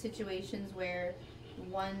getting in situations where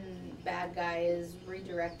one bad guy is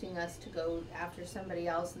redirecting us to go after somebody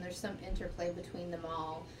else, and there's some interplay between them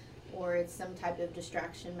all, or it's some type of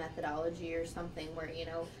distraction methodology or something where, you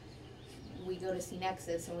know, we go to see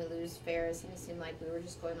Nexus and we lose Ferris, and it seemed like we were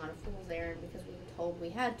just going on a fool's errand because we were told we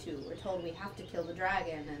had to. We're told we have to kill the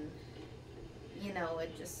dragon, and, you know,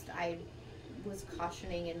 it just, I was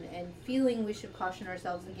cautioning and feeling we should caution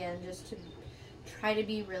ourselves again just to try to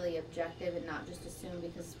be really objective and not just assume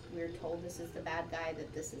because we're told this is the bad guy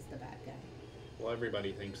that this is the bad guy. Well,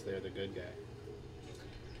 everybody thinks they're the good guy.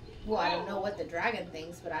 Well, I don't know what the dragon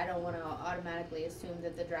thinks, but I don't want to automatically assume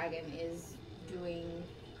that the dragon is doing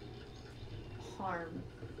harm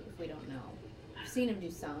if we don't know. seen him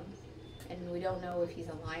do some, and we don't know if he's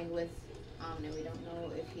aligned with Omni. We don't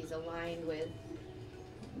know if he's aligned with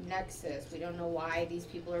Nexus. We don't know why these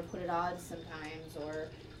people are put at odds sometimes, or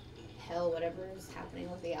hell, whatever is happening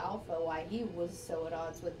with the Alpha, why he was so at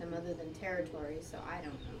odds with them other than territory. So I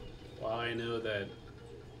don't know. Well, I know that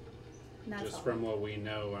And that's just all. from what we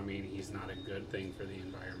know, I mean, he's not a good thing for the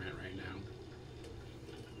environment right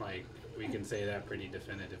now. Like, we can say that pretty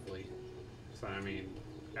definitively. So, I mean,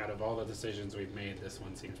 out of all the decisions we've made, this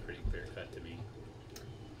one seems pretty clear cut to me.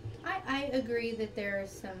 I agree that there are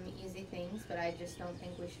some easy things, but I just don't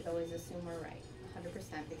think we should always assume we're right 100%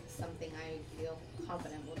 because something I feel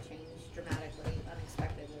confident will change dramatically,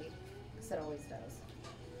 unexpectedly, because it always does.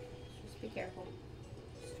 Just be careful.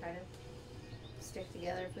 Just try to stick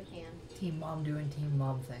together if we can. Team mom doing team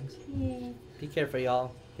mom things. Yeah. Be careful,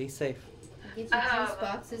 y'all. Be safe. Get you juice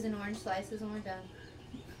boxes and orange slices and we're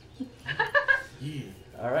done. Yeah.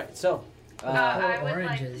 All right. So. I would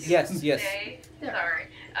oranges. like to Yes. say, There. sorry,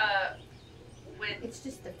 with It's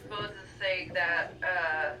just the fruit. Moses saying that,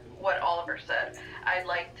 what Oliver said, I'd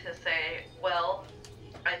like to say, well,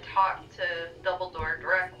 I talked to Dumbledore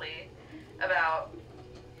directly about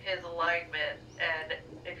his alignment and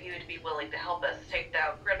if he would be willing to help us take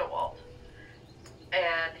down Grindelwald.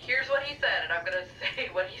 And here's what he said, and I'm going to say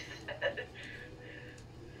what he said.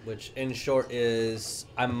 Which, in short, is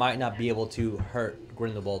I might not be able to hurt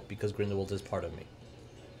Grindelwald because Grindelwald is part of me.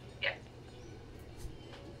 Yeah.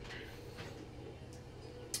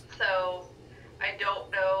 So, I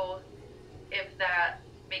don't know if that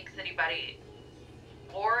makes anybody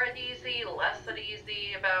more uneasy, less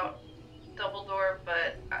uneasy about Dumbledore,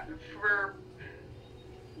 but for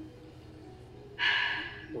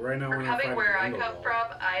Well, right now for we're not coming fighting where I come Grindelwald, from,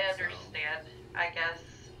 I so- understand, I guess,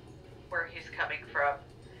 where he's coming from.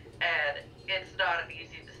 And it's not an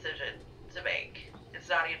easy decision to make. It's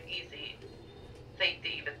not an easy thing to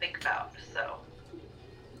even think about, so.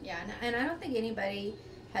 Yeah, and I don't think anybody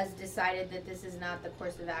has decided that this is not the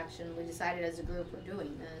course of action. We decided as a group we're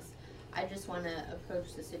doing this. I just want to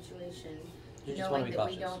approach the situation You just want knowing to be that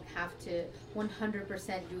we cautious. don't have to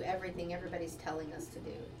 100% do everything everybody's telling us to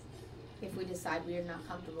do. If we decide we are not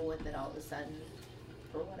comfortable with it all of a sudden,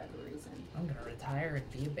 for whatever reason. I'm gonna retire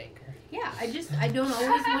and be a baker. Yeah, I don't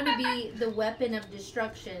always want to be the weapon of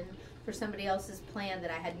destruction for somebody else's plan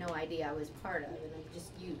that I had no idea I was part of and I've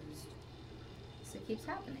just used. So it keeps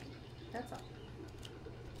happening. That's all.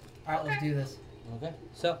 Alright, let's do this. Okay.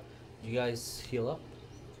 So, you guys heal up.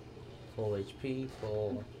 Full HP,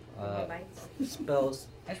 full Bites. spells.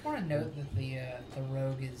 I just want to note that the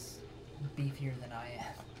rogue is beefier than I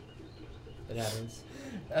It happens.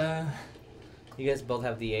 am. You guys both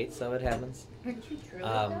have D8, so it happens. Aren't you true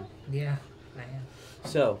Yeah, I am.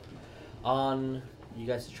 So, on you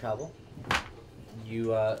guys travel,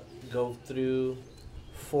 you go through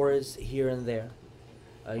forests here and there,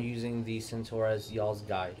 using the centaur as y'all's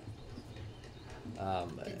guide.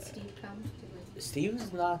 Did Steve come?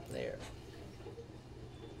 Steve's not there.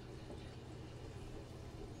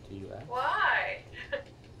 Do you ask? Why?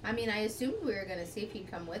 I mean, I assumed we were gonna see if he'd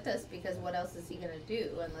come with us because what else is he gonna do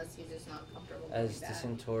unless he's just not comfortable As doing the that?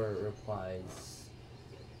 centaur replies,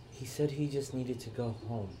 he said he just needed to go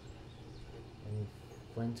home, and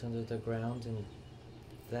went under the ground, and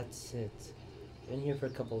that's it. Been here for a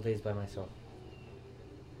couple of days by myself.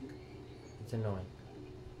 It's annoying.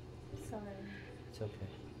 Sorry. It's okay.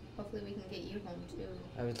 Hopefully we can get you home too.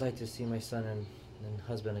 I would like to see my son and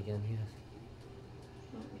husband again. Yes.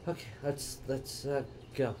 Okay, let's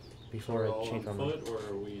go before Are we I all change on my mind. foot,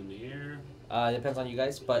 or are we in the air? It depends on you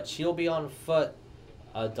guys, but she'll be on foot.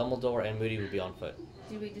 Dumbledore and Moody will be on foot.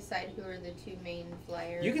 Did we decide who are the two main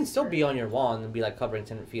flyers? You can still or- be on your wand and be like covering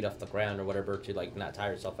 10 feet off the ground or whatever to like not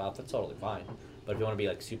tire yourself out. That's totally fine. But if you want to be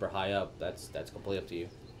like super high up, that's completely up to you.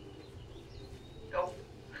 Go.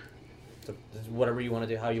 So it's whatever you want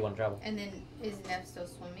to do, how you want to travel. And then is Nev still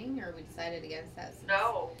swimming, or we decided against that? Since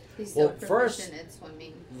No. He's so Well, first- proficient at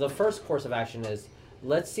swimming. The first course of action is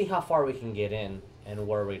let's see how far we can get in and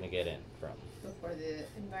where are we going to get in from Before the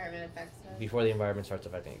environment affects us. before the environment starts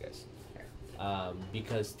affecting you guys. Sure.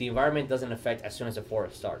 Because the environment doesn't affect as soon as the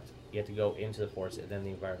forest starts. You have to go into the forest and then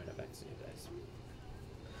the environment affects you guys.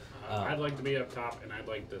 I'd like to be up top, and I'd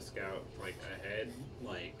like to scout like ahead,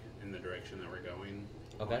 like in the direction that we're going.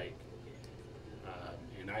 Okay. Like,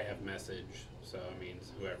 and I have message, so it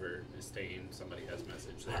means whoever is staying, somebody has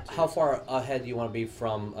message there too. How far ahead do you want to be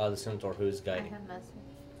from the centaur who's I guiding? have message.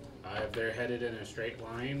 If they're headed in a straight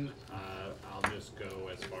line, I'll just go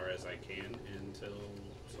as far as I can until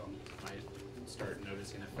I start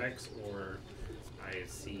noticing effects or I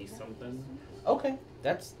see something. Okay,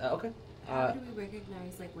 that's okay. How do we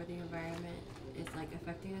recognize like where the environment is like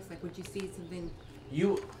affecting us? Like, would you see something?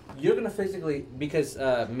 You're gonna physically, because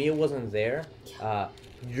Mia wasn't there.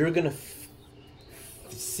 You're gonna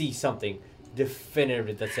see something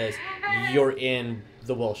definitive that says you're in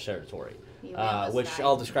the Welsh territory, which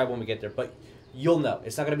I'll describe when we get there. But you'll know.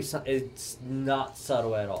 It's not gonna be. It's not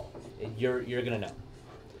subtle at all. You're gonna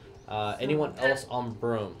know. Anyone else on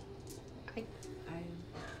broom?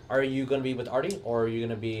 Are you gonna be with Artie, or are you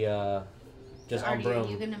gonna be just on Artie, broom? are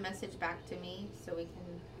you gonna message back to me so we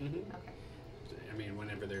can? Mm-hmm. Okay. I mean,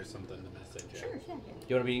 whenever there's something to message. Sure. Yeah.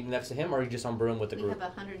 You want to be next to him, or are you just on broom with the We group?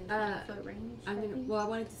 have 120-foot range. I'm I gonna. think. Well, I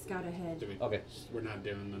wanted to scout ahead. Do we, Okay. We're not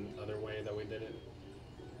doing the other way that we did it.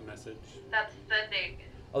 A message. That's sending.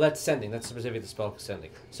 Oh, that's sending. That's specific to spell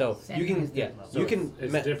sending. So Sending you is can, yeah, different. So you can.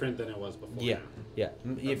 It's different than it was before. Yeah, now. yeah.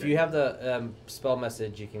 If Okay. you have the spell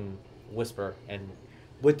message, you can whisper, and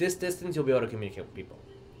with this distance, you'll be able to communicate with people.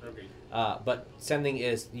 Okay. But sending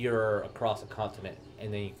is you're across a continent,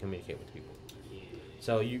 and then you communicate with people.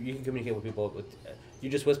 So you can communicate with people with. You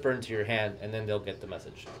just whisper into your hand, and then they'll get the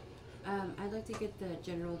message. I'd like to get the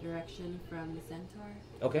general direction from the centaur.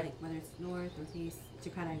 Okay. Like whether it's north or east, to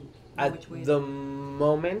kind of know which way. At the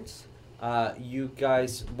moment, you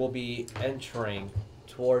guys will be entering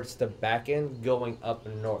towards the back end, going up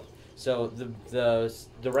north. So the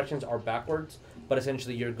directions are backwards, but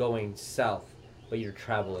essentially you're going south, but you're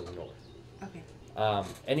traveling north. Okay.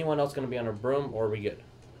 Anyone else going to be on a broom, or are we good?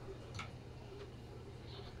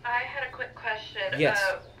 I had a quick question. Yes.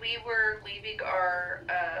 We were leaving our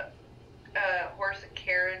horse and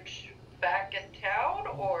carriage back in town,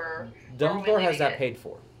 or Dumbledore has leaving that it? paid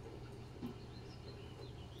for.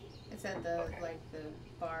 It's at the Okay. like the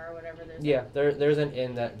bar or whatever. There's Yeah, there's an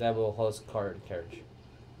inn that will host car and carriage.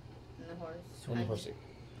 in the horse. On the I- horse seat.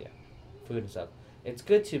 Yeah, food and stuff. It's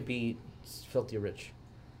good to be filthy rich.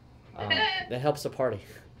 That helps the party.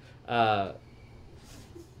 But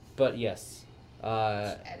yes.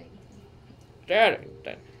 Adding.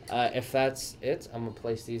 If that's it, I'm gonna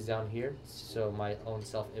place these down here, so my own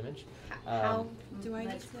self-image. How do I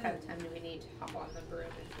much need to- prep time do we need to hop on the broom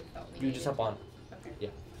if we felt we You just needed hop on. to?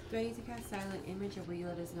 Okay. Do I need to cast silent image, or will you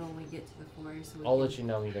let us know when we get to the forest? So I'll let you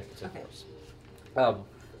know when you get to the Okay. course.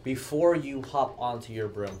 Before you hop onto your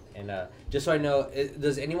broom, and just so I know,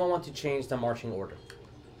 does anyone want to change the marching order?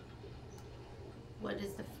 What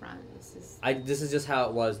is the front? This is just how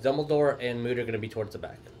it was. Dumbledore and Moody are gonna be towards the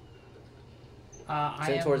back.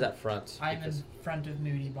 Centaur's at front. I'm in because- front of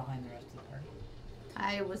Moody, behind the rest of the party.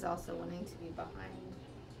 I was also wanting to be behind.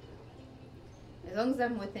 As long as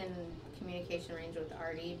I'm within communication range with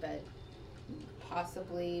Artie, but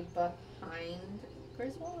possibly behind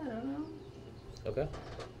Griswold. I don't know. Okay.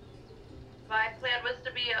 My plan was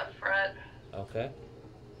to be up front. Okay.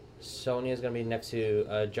 Sonia's gonna be next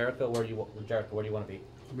to Jericho. Where do you want to be?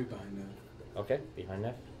 I'll be behind that. Okay, behind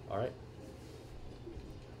Neff. All right.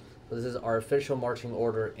 So this is our official marching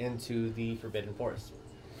order into the Forbidden Forest.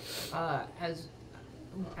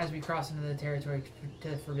 As we cross into the territory to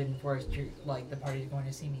the Forbidden Forest, the party's going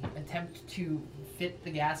to see me attempt to fit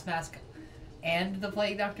the gas mask and the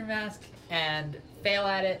Plague Doctor mask, and fail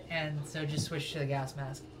at it, and so just switch to the gas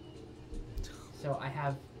mask. So I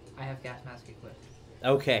have gas mask equipped.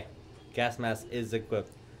 Okay, gas mask is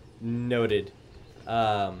equipped. Noted. Show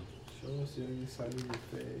us the other side of your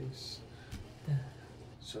face.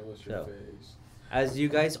 Show us your So, face. As you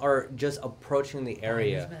guys are just approaching the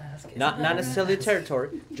area, not necessarily the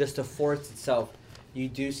territory, just the forest itself, you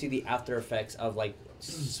do see the after effects of like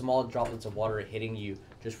small droplets of water hitting you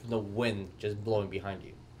just from the wind just blowing behind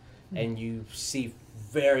you. And you see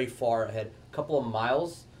very far ahead, a couple of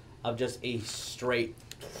miles of just a straight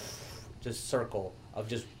just circle of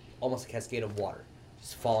just almost a cascade of water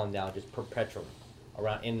just falling down just perpetually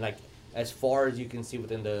around, and like as far as you can see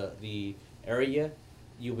within the area,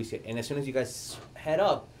 you'll be seeing. And as soon as you guys head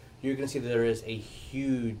up, you're gonna see that there is a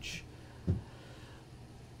huge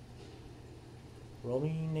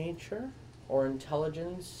rolling nature or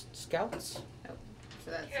intelligence scouts.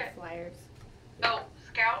 So that's Okay. the flyers. Oh,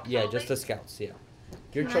 scout. Yeah, building? just the scouts. Yeah,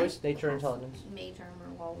 your Can choice, I nature, cast intelligence. Mage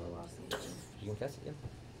armor while we're lost in the You can cast it.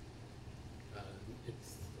 Yeah,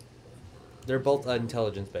 It's they're both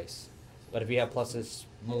intelligence based, but if you have pluses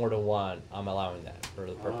more than one, I'm allowing that for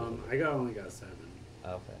the purpose. I only got 7.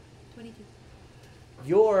 Okay. 22.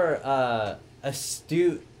 Your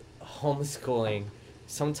astute homeschooling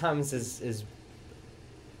sometimes is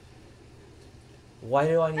why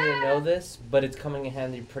do I need to know this? But it's coming in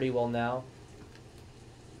handy pretty well now.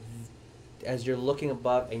 As you're looking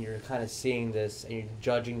above and you're kind of seeing this and you're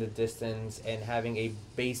judging the distance and having a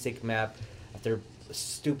basic map after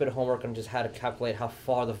stupid homework on just how to calculate how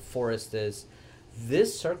far the forest is,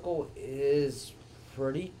 This circle is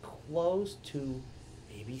pretty close to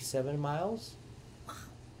maybe 7 miles.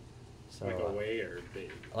 So Like away or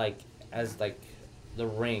big? like as like the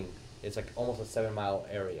ring, it's like almost a 7 mile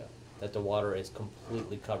area that the water is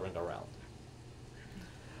completely covering around.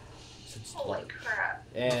 So it's Holy large. crap.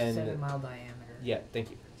 And 7-mile diameter. yeah,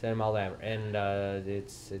 thank you. 7 mile diameter, and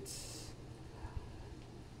it's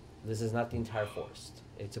this is not the entire forest.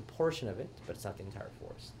 It's a portion of it, but it's not the entire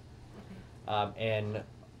forest. And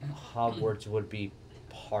Hogwarts would be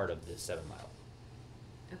part of this 7 mile.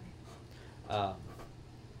 Okay.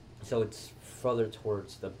 So it's further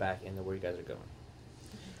towards the back end of where you guys are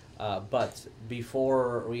going. But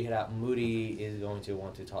before we head out, Moody is going to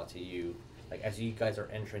want to talk to you. Like as you guys are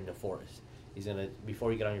entering the forest, he's gonna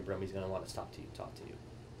before you get on your broom, he's gonna want to talk to you.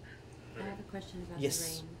 I have a question about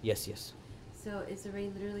Yes. the rain. Yes. So is the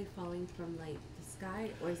rain literally falling from like the sky,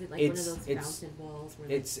 or is it like one of those fountain walls?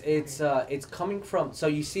 Where It's coming from. So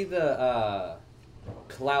you see the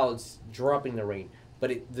clouds dropping the rain,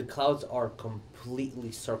 but the clouds are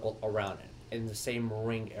completely circled around it in the same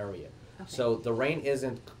ring area. Okay. So the rain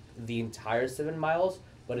isn't the entire 7 miles,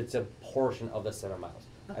 but it's a portion of the 7 miles.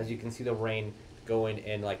 Okay. As you can see, the rain going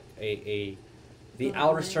in like the Little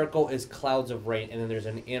outer rain. circle is clouds of rain, and then there's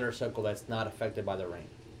an inner circle that's not affected by the rain.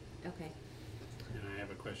 Okay. And I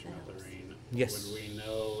have a question about the rain. Yes. Would we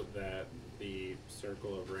know that the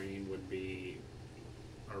circle of rain would be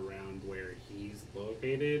around where he's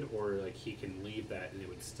located, or like he can leave that and it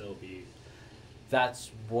would still be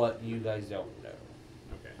That's what you guys don't know.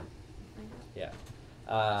 okay? Yeah.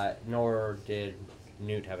 Nor did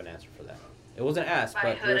Newt have an answer for that. It wasn't asked, My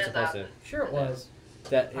but hood we were is supposed up. to. Sure it was.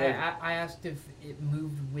 That I asked if it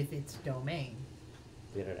moved with its domain.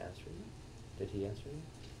 did it answer you? Did he answer you?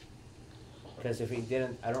 Because if he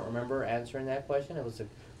didn't, I don't remember answering that question. It was a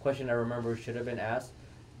question I remember should have been asked,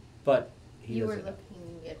 but he You were doesn't know.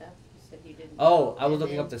 looking it up. You said you didn't. Oh, know, I was and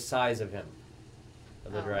looking then- up the size of him,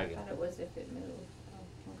 of the Oh, dragon. I thought it was if it moved.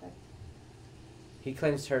 Oh, okay. He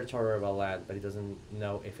claims territory of a land, but he doesn't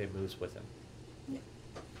know if it moves with him. Yeah.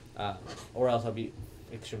 Or else it'll be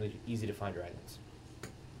extremely easy to find dragons.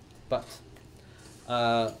 But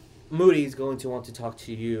Moody's going to want to talk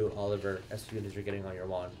to you, Oliver, as soon as you're getting on your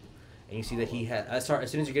wand. And you see that he has,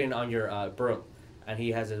 as soon as you're getting on your broom, and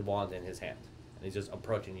he has his wand in his hand. And he's just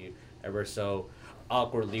approaching you ever so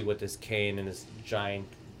awkwardly with his cane and his giant,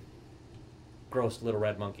 gross little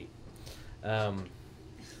red monkey.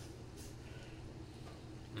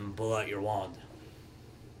 Pull out your wand.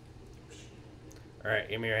 Alright,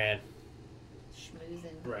 give me your hand.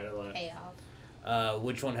 Schmoozing. Right or left? Payoff.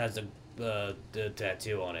 Which one has the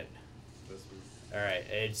tattoo on it? This one. Alright,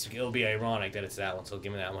 it'll be ironic that it's that one, so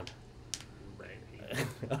give me that one. Right.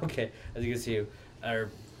 Okay, as you can see, and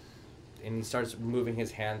he starts moving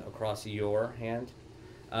his hand across your hand.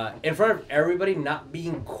 In front of everybody, not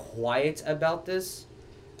being quiet about this.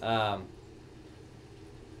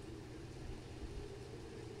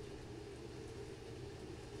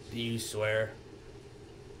 Do you swear?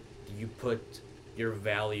 Do you put your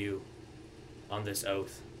value on this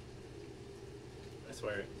oath? I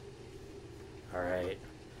swear it. Alright.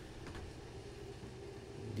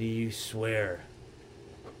 Do you swear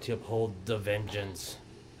to uphold the vengeance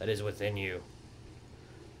that is within you?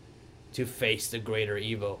 To face the greater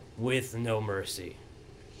evil with no mercy?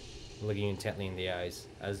 Looking intently in the eyes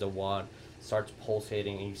as the wand starts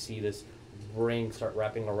pulsating, and you see this ring start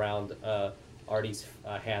wrapping around Artie's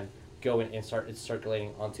hand, going and it's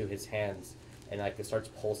circulating onto his hands, and like it starts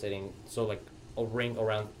pulsating, so like a ring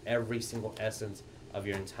around every single essence of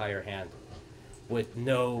your entire hand, with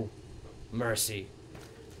no mercy,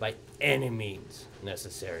 by any means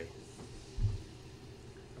necessary.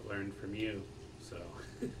 I learned from you, so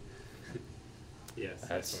yes, I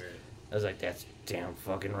That's- swear it. I was like, that's damn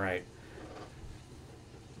fucking right.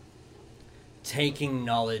 Taking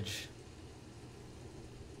knowledge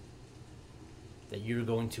that you're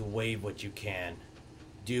going to waive what you can,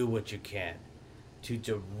 do what you can, to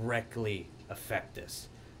directly affect this,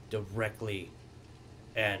 directly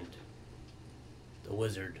end the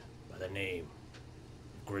wizard by the name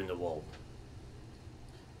of Grindelwald.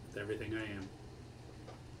 It's everything I am.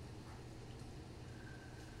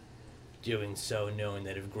 Doing so knowing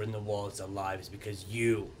that if Grindelwald is alive, it's because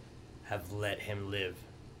you have let him live,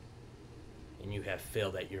 and you have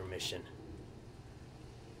failed at your mission.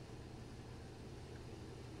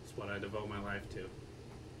 It's what I devote my life to.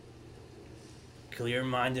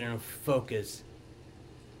 Clear-minded and focused,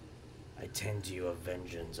 I tend to you a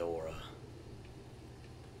vengeance aura.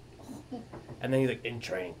 And then he's like, in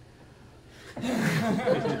training.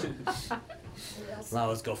 Now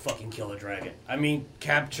let's go fucking kill a dragon. I mean,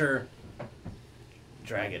 capture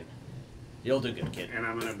dragon. You'll do good, kid. And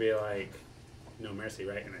I'm gonna be like, no mercy,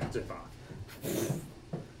 right? And I zip off.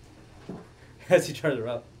 As he turns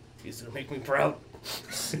around, he's gonna make me proud.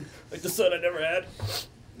 Like the son I never had.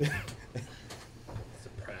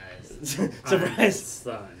 Surprise. Surprise.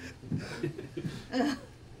 Son.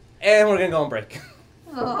 And we're gonna go on break.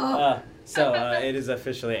 Oh. So it is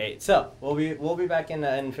officially 8. So we'll be back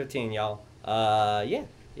in 15, y'all. Yeah.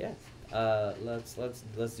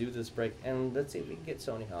 Let's do this break and let's see if we can get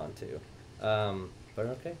Sony on too. But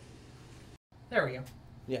okay. There we go.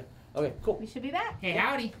 Yeah. Okay. Cool. We should be back. Hey,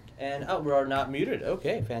 howdy. And we're not muted.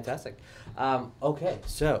 Okay. Fantastic. Okay.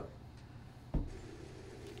 So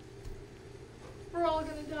We're all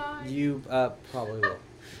gonna die. you probably will.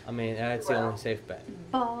 I mean, that's the only safe bet.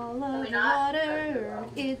 Ball of we not? water.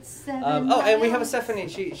 It's 7 And we have a miles. Stephanie.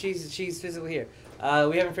 She's physically here.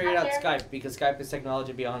 We haven't figured out Skype because Skype is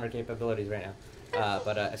technology beyond our capabilities right now.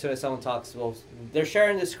 But as soon as someone talks, well, they're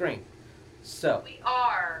sharing the screen. So We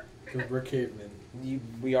are. We're cavemen.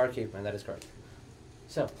 we are cavemen. That is correct.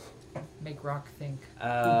 So Make Rock think.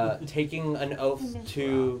 taking an oath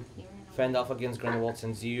to fend off against Grindelwald,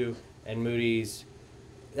 since you and Moody's,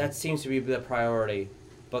 that seems to be the priority.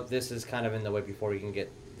 But this is kind of in the way before we can get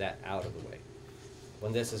that out of the way.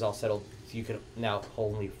 When this is all settled, you can now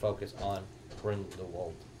wholly focus on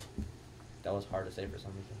Grindelwald. That was hard to say for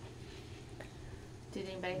some reason. Did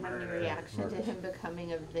anybody have any Murder. reaction to him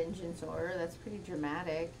becoming a vengeance aura? That's pretty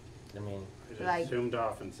dramatic. I mean, I just Like- zoomed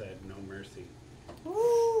off and said, no mercy.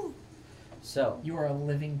 so You are a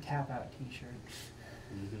living tap out T-shirt.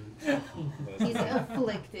 He's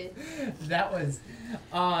afflicted. That was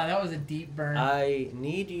a deep burn. I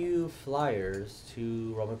need you flyers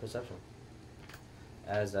to roll my perception.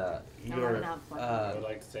 As I'm you're not flying. I would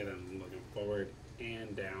like to say that I'm looking forward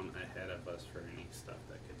and down ahead of us for any stuff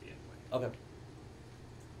that could be in the way. okay.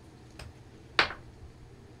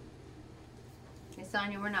 Hey,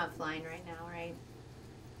 Sonya, we're not flying right now, right?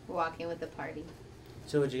 We're walking with the party.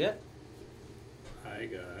 So what'd you get? I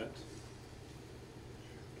got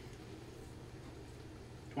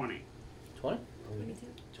 20. 20? 22.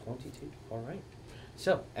 22. All right.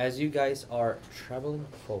 So as you guys are traveling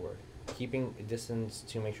forward, keeping distance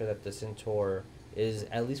to make sure that the centaur is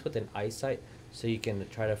at least within eyesight, so you can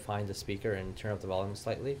try to find the speaker and turn up the volume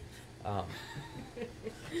slightly.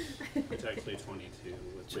 It's actually 22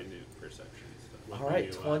 with my new perception stuff. with All my right,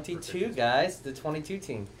 new, 22 proficiency. guys, the 22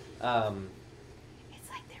 team. It's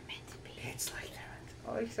like they're meant to be. It's like that.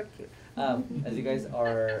 Oh, you're so cute. As you guys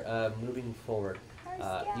are moving forward,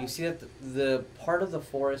 you see that the part of the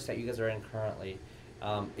forest that you guys are in currently,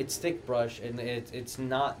 it's thick brush and it's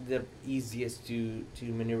not the easiest to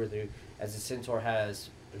maneuver through, as the centaur has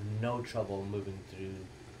no trouble moving through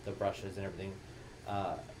the brushes and everything.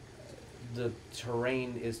 The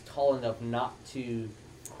terrain is tall enough not to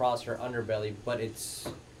cross her underbelly, but it's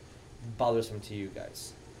bothersome to you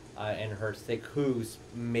guys. And her thick hooves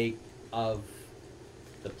make of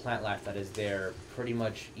the plant life that is there pretty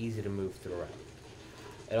much easy to move through around.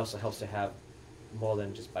 It also helps to have more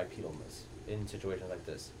than just bipedalness in situations like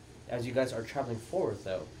this. As you guys are traveling forward,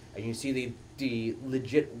 though, and you see the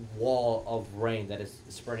legit wall of rain that is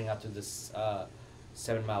spreading out to this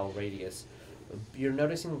 7-mile radius, you're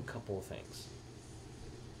noticing a couple of things.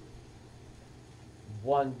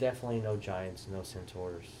 One, definitely no giants, no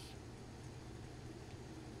centaurs,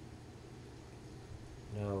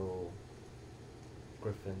 no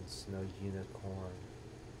griffins, no unicorn,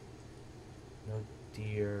 no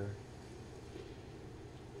deer,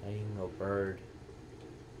 not even no bird,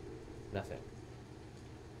 nothing.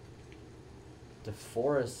 The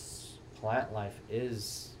forest's plant life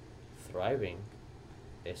is thriving.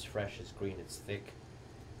 It's fresh, it's green, it's thick,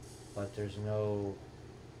 but there's no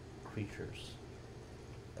creatures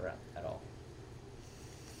around at all.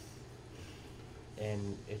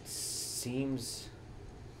 And it seems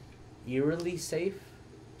eerily safe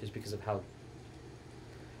just because of how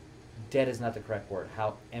dead is not the correct word,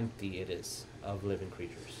 how empty it is of living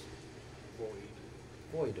creatures.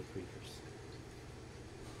 Void of creatures.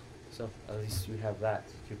 So at least you have that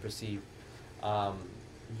to perceive.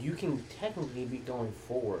 You can technically be going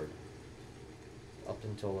forward up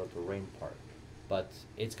until the rain part, but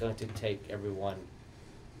it's going to take everyone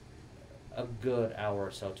a good hour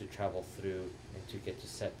or so to travel through and to get to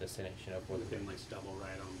set destination of where We the can like double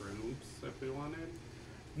ride on brooms if we wanted.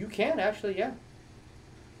 You can actually, yeah.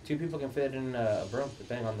 2 people can fit in a broom,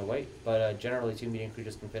 depending on the weight, but generally 2 medium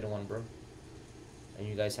creatures can fit in 1 broom. And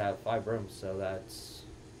you guys have 5 brooms, so that's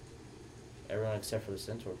everyone except for the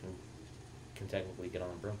centaur can technically get on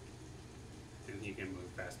a broom. And he can move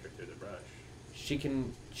faster through the brush. She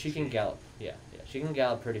can gallop, yeah, she can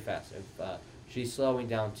gallop pretty fast. If She's slowing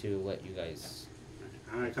down to let you guys.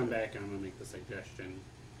 I'm gonna come back and I'm gonna make the suggestion.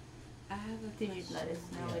 I have a Did you question. let us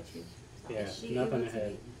know what you? Yeah, Is she nothing able to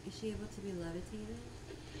ahead. be? Is she able to be levitated?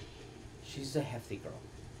 She's a hefty girl,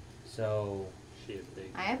 so She is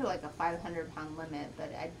big. I have like a 500-pound limit,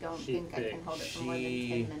 but I don't She's think I big. can hold it for more than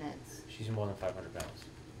She- 10 minutes. she's more than 500 pounds,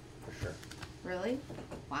 for sure. Really?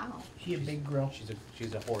 Wow. She a big girl.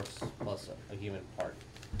 She's a horse plus a human part.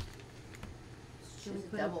 Should we She's a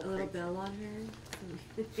put a double little creature. bell on her?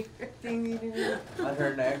 On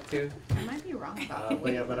her neck too. I might be wrong about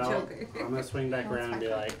But yeah, but I'll, Joker. I'm gonna swing back No, it's around and be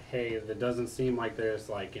fine. like, hey, it doesn't seem like there's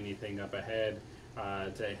like anything up ahead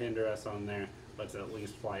to hinder us on there. Let's at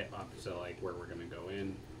least fly up to like where we're gonna go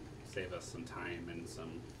in, save us some time and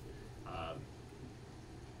some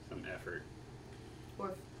effort.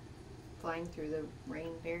 Or flying through the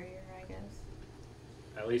rain barrier, I guess.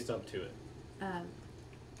 At least up to it.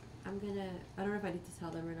 I'm gonna. I don't know if I need to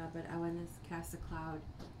tell them or not, but I want to cast a cloud,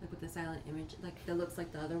 like with a silent image, like that looks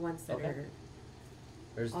like the other ones that Okay. are.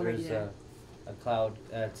 There's Already a cloud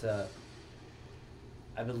that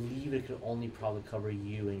I believe it could only probably cover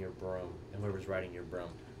you and your broom and whoever's riding your broom,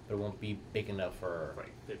 but it won't be big enough for.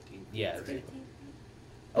 Like 15. Yeah. feet. 15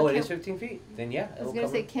 Oh, it Okay. is 15 feet. Then yeah, I was it'll gonna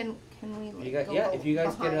cover. say, can we? Like, You guys, go yeah, if you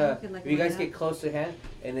guys behind? get Like if you guys line get up. close to hand,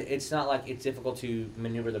 and it's not like it's difficult to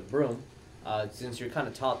maneuver the broom, since you're kind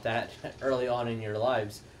of taught that early on in your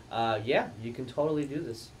lives. Yeah, you can totally do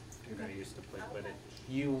this. Dude, I used to play Quidditch.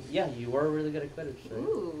 You were really good at Quidditch. So.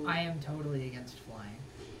 Ooh. I am totally against flying.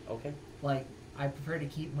 Okay. Like, I prefer to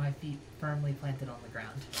keep my feet firmly planted on the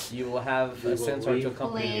ground. You will have We a will centaur to leave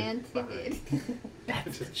accompany you. Planted.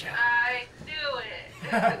 That's the joke. I knew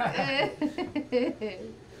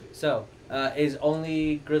it. So, is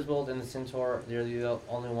only Griswold and the centaur? They're the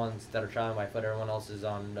only ones that are traveling by foot. Everyone else is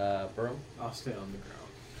on broom. I'll stay on the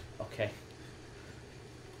ground. Okay.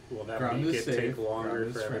 Will that Ground make is it take safe, longer ground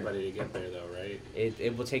is for safe. everybody to get there though, right?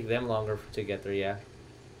 It will take them longer to get there. Yeah.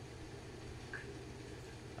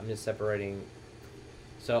 I'm just separating.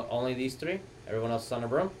 So only these three. Everyone else is on a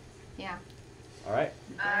broom. Yeah. All right.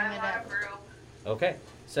 I'm it on a up. broom. Okay.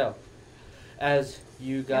 So, as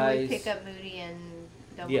you And guys. we pick up Moody and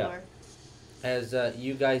Dumbledore. Yeah. As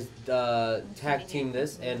you guys tag team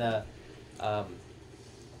this and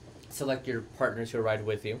select your partners who ride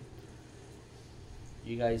with you.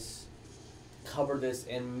 You guys cover this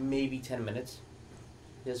in maybe 10 minutes.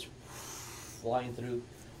 Just flying through.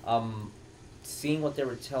 Seeing what they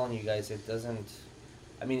were telling you guys, it doesn't.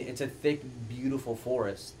 I mean, it's a thick, beautiful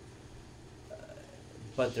forest,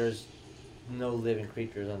 but there's no living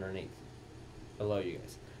creatures underneath, below you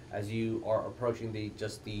guys. As you are approaching the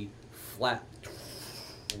flat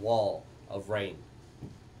wall of rain,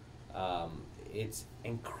 it's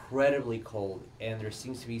incredibly cold, and there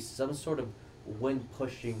seems to be some sort of wind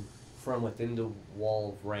pushing from within the wall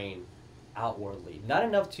of rain outwardly. Not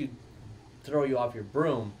enough to throw you off your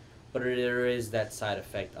broom, but there is that side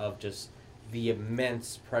effect of just the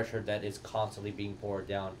immense pressure that is constantly being poured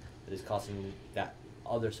down that is causing that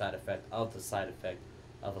other side effect of the side effect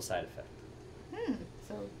of a side effect.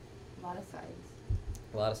 So, a lot of sides.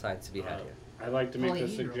 A lot of sides to be had here. I'd like to make the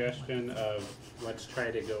Polyhedral. suggestion of let's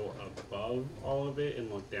try to go above all of it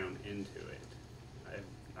and look down into it.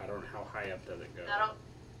 I don't know how high up does it go.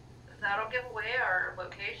 That'll give away our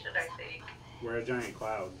location, I think. We're a giant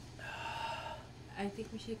cloud. I think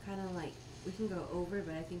we should kind of like we can go over,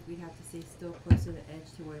 but I think we'd have to stay still close to the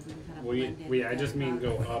edge to where we can kind of blend in. I with just that mean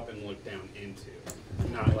cloud. go up and look down into,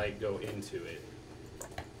 not like go into it.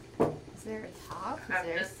 Is there a top? Is I'm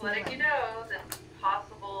there a just letting you ceiling? know that it's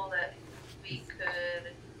possible that we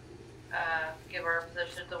could give our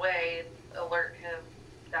positions away and alert him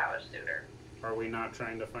that much sooner. Are we not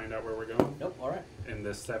trying to find out where we're going Nope, alright. in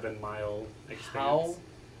this 7-mile How expanse?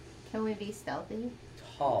 Can we be stealthy?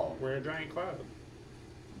 tall? We're a giant cloud.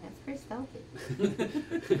 That's pretty stealthy.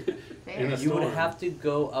 In a You would storm. have to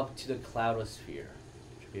go up to the cloudosphere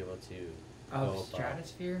to be able to go Of above.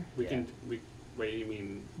 stratosphere? We Yeah. can. Wait, you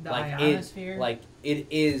mean? The Like ionosphere? it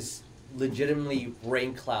is legitimately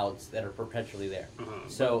rain clouds that are perpetually there. Uh-huh.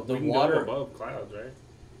 So But the we can water- go above clouds, right?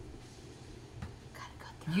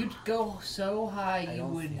 You'd go so high I you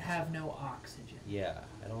don't would think have no oxygen. Yeah,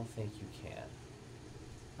 I don't think you can.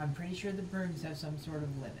 I'm pretty sure the brooms have some sort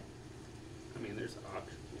of limit. I mean, there's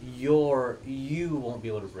oxygen. You won't be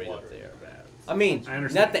able to breathe Water up there. bad. I mean, I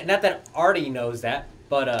understand. not that Artie knows that,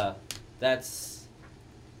 but that's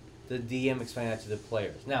the DM explaining that to the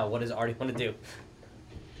players. Now, what does Artie want to do?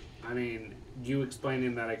 I mean, you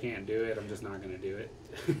explaining that I can't do it, I'm just not gonna do it.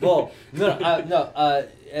 Well, no.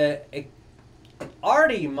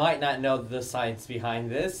 Artie might not know the science behind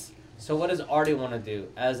this. So what does Artie want to do?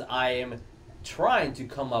 As I am trying to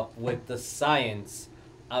come up with the science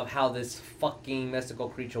of how this fucking mystical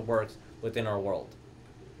creature works within our world.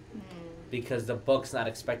 Because the book's not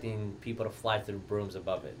expecting people to fly through brooms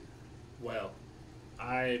above it. Well,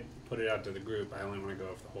 I put it out to the group. I only want to go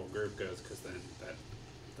if the whole group goes, because then that's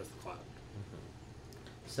the cloud.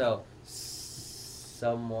 So,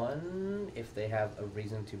 someone, if they have a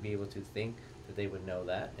reason to be able to think that they would know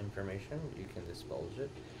that information, you can divulge it.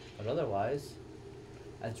 But otherwise,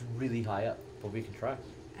 that's really high up, but we can try.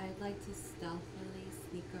 I'd like to stealthily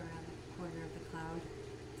sneak around the corner of the cloud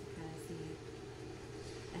to kind of see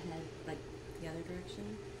ahead, like the other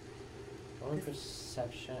direction. Roll me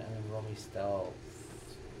perception and then roll me stealth.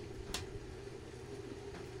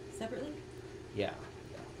 Separately? Yeah.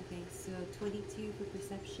 Okay, so 22 for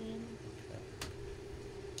perception, Okay.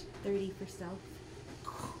 30 for stealth.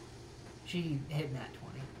 She hit nat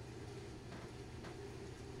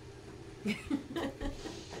 20.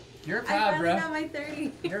 You're a I cloud, finally bro. got my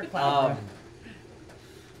 30. You're a cloud,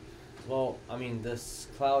 Well, I mean, this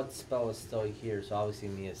cloud spell is still here, so obviously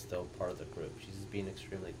Mia's still part of the group. She's just being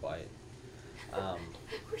extremely quiet.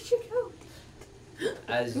 Where'd you go?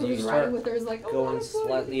 As Who you was start riding with her is like, oh, going I'm floating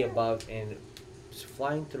slightly here. above and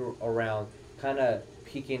flying through around, kind of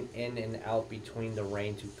peeking in and out between the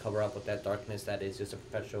rain to cover up with that darkness that is just a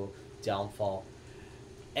perpetual downfall,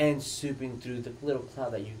 and swooping through the little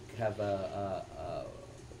cloud that you have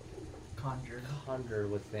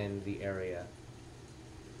conjured within the area.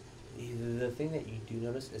 The thing that you do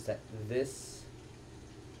notice is that this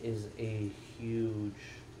is a huge,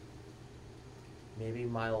 maybe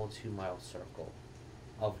 2-mile circle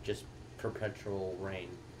of just perpetual rain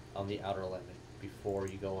on the outer limit before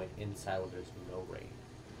you go inside where there's no rain.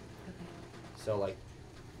 Okay. So like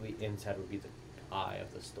the inside would be the eye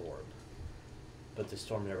of the storm, but the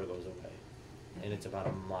storm never goes away, and it's about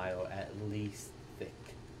 1 mile at least thick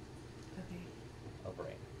Okay. of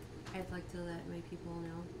rain. I'd like to let my people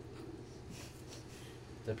know.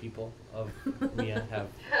 The people of Mia have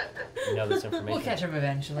know this information. We'll catch up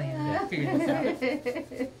eventually and Yeah. figure this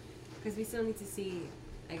out. Because we still need to see,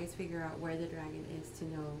 I guess, figure out where the dragon is to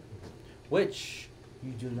know. Which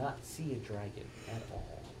you do not see a dragon at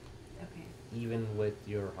all, Okay. even with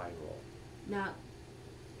your high roll. Now,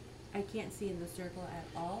 I can't see in the circle at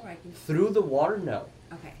all, or I can. Through the water, no.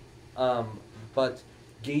 Okay. But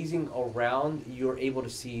gazing around, you're able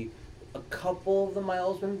to see a couple of the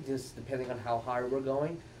miles, just depending on how high we're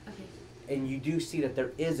going. Okay. And you do see that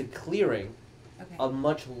there is a clearing, Okay.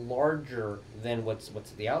 much larger than what's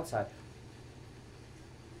at the outside.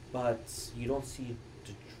 But you don't see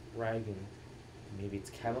the dragon. Maybe it's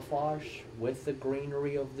camouflage with the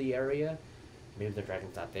greenery of the area. Maybe the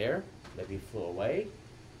dragon's not there. Maybe it flew away.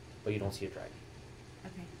 But you don't see a dragon.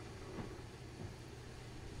 Okay.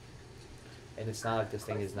 And it's not like this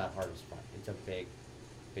thing is not hard to spot. It's a big,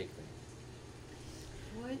 big thing.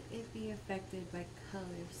 Would it be affected by color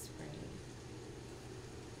spray?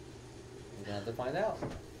 We're gonna have to find out.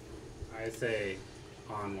 I say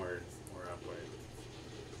onwards or upwards.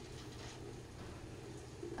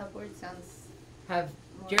 Upward sounds Have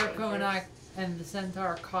more Jericho and I dangerous. and the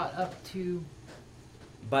centaur caught up to.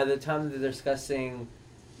 By the time that they're discussing,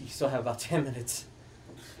 you still have about 10 minutes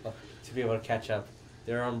to be able to catch up.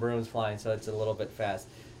 They're on brooms flying, so it's a little bit fast.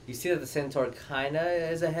 You see that the centaur kind of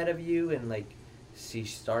is ahead of you, and like she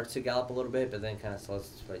starts to gallop a little bit, but then kind of slows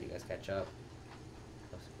to let you guys catch up.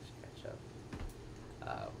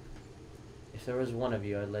 If there was one of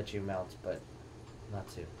you, I'd let you mount, but not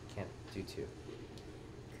two. Can't do two.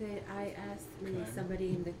 Could I ask maybe Okay. somebody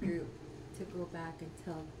in the group to go back and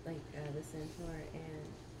tell, like, the centaur and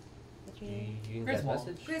what's your You, name? you can cast Griswold.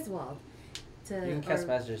 message. Griswold. To You can cast or-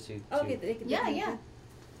 messages to. Okay, they can. Yeah, they can- yeah. You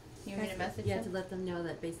want me to cast- message Yeah, them? to let them know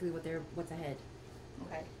that basically what's ahead.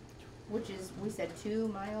 Okay. Which is, we said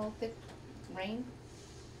 2-mile thick rain?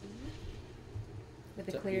 With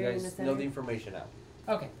the So clearing you in the guys center. know the information now.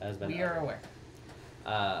 Okay, Has been we are added.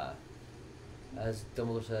 aware. As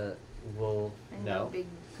Dumbledore said, we'll And know. no big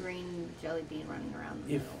green jelly bean running around in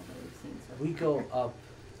the If middle that we've seen so We far. go up,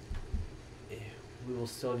 we will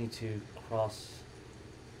still need to cross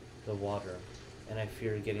the water, and I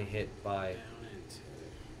fear getting hit by. Down into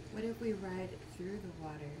What if we ride through the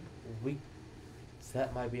water, We.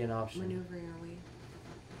 That might be an option. maneuvering our way?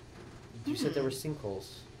 You said there were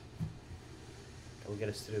sinkholes that will get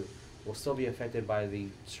us through. We'll still be affected by the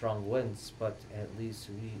strong winds, but at least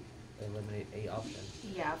we eliminate a option.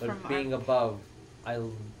 Yeah, But from being our above,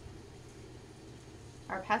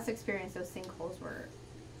 past experience, those sinkholes were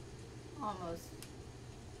almost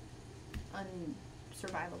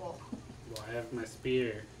unsurvivable. Well, I have my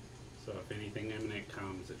spear, so if anything imminent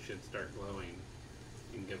comes, it should start glowing.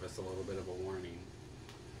 and give us a little bit of a warning.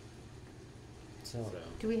 So,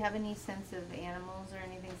 Do we have any sense of animals or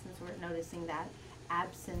anything, since we're noticing that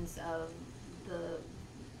absence of the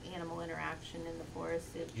animal interaction in the forest?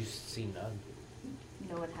 If you see none.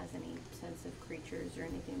 no one has any sense of creatures or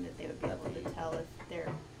anything that they would be able to tell if they're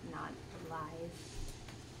not alive.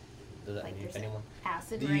 Does that Like mean there's anyone?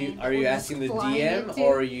 Acid Do rain. you, that are we're you just asking the flying DM into.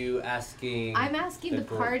 or are you asking? I'm asking the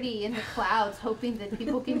group? party in the clouds, hoping that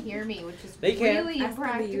people can hear me, which is They can. really Ask the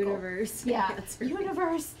impractical. universe. Yeah, Answer.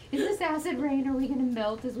 universe. Is this acid rain? Are we gonna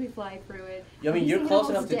melt as we fly through it? I mean, Are you're these close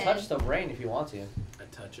enough animals to dead? touch the rain if you want to. I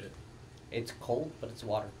touch it. It's cold, but it's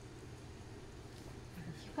water.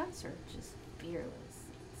 You guys are just fearless,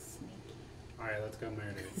 sneaky, Alright, let's go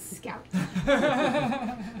murder. scout.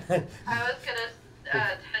 I was gonna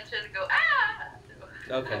touch it and go, ah!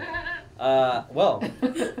 Okay. Well,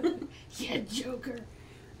 Yeah, Joker.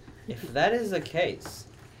 if that is the case,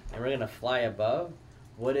 and we're gonna fly above,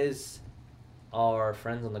 what is our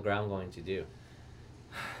friends on the ground going to do?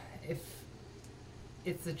 If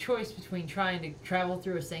it's the choice between trying to travel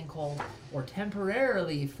through a sinkhole or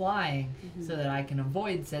temporarily flying so that I can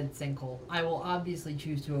avoid said sinkhole, I will obviously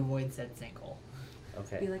choose to avoid said sinkhole.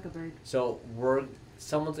 Okay. Be like a bird. So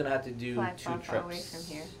someone's gonna have to do Fly 2 far, trips far away from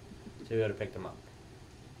here. to be able to pick them up.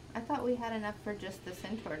 I thought we had enough for just the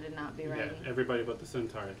centaur to not be Yeah, riding. everybody but the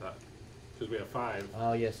centaur, I thought. Because we have 5.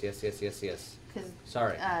 Oh yes. Because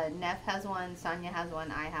Sorry. Neff has one, Sonia has one,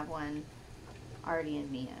 I have one, Artie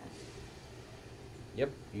and Mia. Yep.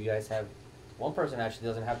 You guys have. One person actually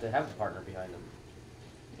doesn't have to have a partner behind them.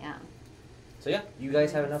 Yeah. So yeah, you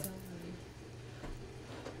guys have enough.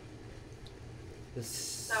 This.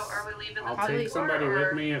 So are we leaving the I'll Probably- take somebody or-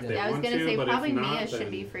 with me if they Yeah, I was want gonna to, say but probably if not, Mia should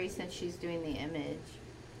then be free since she's doing the image.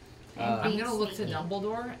 I'm I'm being gonna look to sneaky.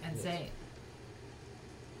 Dumbledore and Yes. say,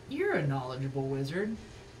 "You're a knowledgeable wizard.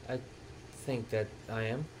 I think that I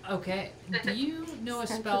am. Okay, do you know a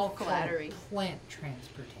Starts spell with flattery. called plant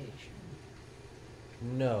transportation?"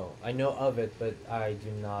 No, I know of it, but I do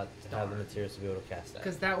not have the materials to be able to cast that.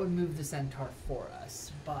 Because that would move the centaur for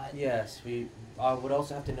us. But Yes, we would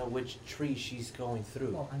also have to know which tree she's going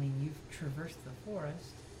through. well, I mean, you've traversed the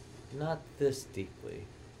forest. Not this deeply.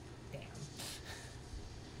 Damn,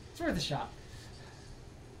 it's worth a shot.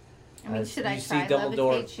 I mean, As should I you see try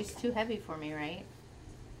Dumbledore- levitate? She's too heavy for me, right?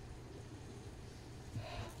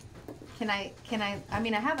 Can I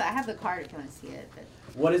mean, I have the card if you want to see it, but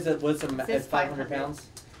What is it? What's It a says 500 500. pounds?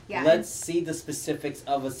 yeah. Let's see the specifics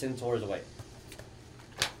of a centaur's weight.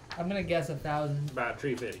 I'm gonna guess 1,000. about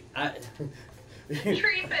 350.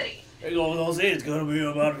 Tree fitty. They're gonna say it's gonna be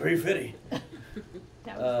about 350.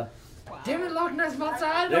 That was, Damn it, Loch Ness monster!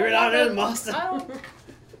 I don't Damn it, want Loch Ness it. monster. I don't.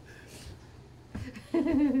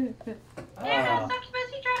 Yeah, stop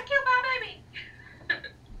Spencer trying to kill my baby.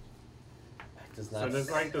 Does So not. does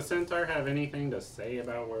like the centaur have anything to say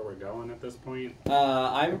about where we're going at this point?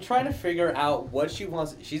 I'm trying to figure out what she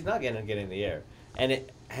wants. She's not gonna get in the air, and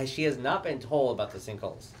she has not been told about the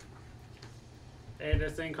sinkholes. Hey,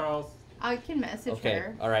 this thing calls. I can message Okay.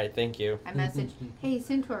 her. All right. Thank you. I message, hey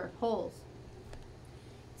centaur, holes.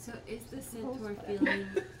 So is the centaur feeling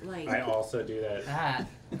like I also do that. That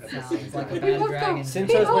At the sounds same like a time. bad Let's go. dragon.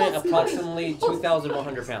 Centaurs Hey, weigh Holes. approximately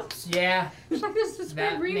 2,100 pounds. Yeah, This is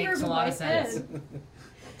that my makes reverb a in lot my of sense. head.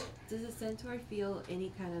 does the centaur feel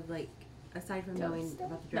any kind of like aside from Don't knowing stop.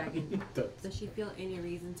 about the dragon, does she feel any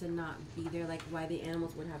reason to not be there, like why the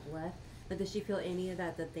animals would have left? Like does she feel any of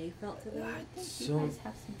that they felt to them? I think So- you guys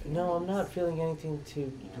have some No, I'm feelings. not feeling anything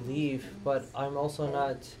to leave, but I'm also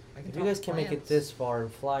not. I If you talk guys can make it plants, this far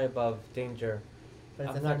and fly above danger, but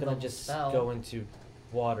it's a I'm not third gonna level just spell. go into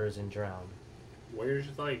waters and drown. Where's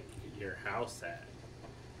like your house at?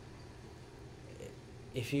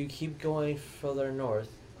 If you keep going further north,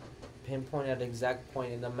 pinpoint at the exact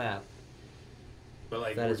point in the map. But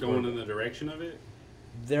like That we're is going where- in the direction of it.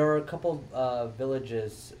 There are a couple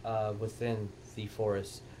villages within the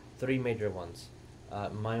forest, 3 major ones.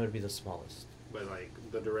 Mine would be the smallest. But like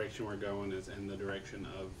the direction we're going is in the direction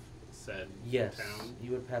of said Yes, town,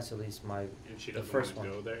 you would pass at least my. and she the doesn't first want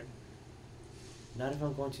to one. go there. Not if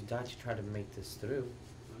I'm going to die to try to make this through.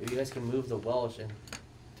 If you guys can move the Welsh and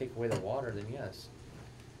take away the water, then yes.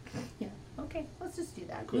 Yeah. Okay, let's just do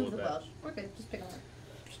that. I'm cool Move the with that. Welsh. We're good. Just pick on it.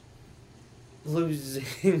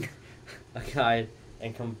 Losing a guide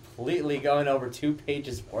and completely going over 2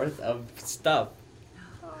 pages worth of stuff.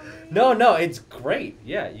 No, it's great.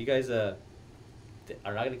 Yeah, you guys are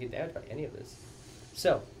not gonna get damaged by any of this.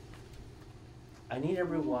 So, I need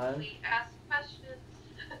everyone. We ask questions.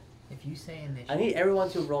 If you say initiative, I need everyone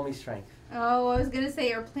to roll me strength. Oh, I was gonna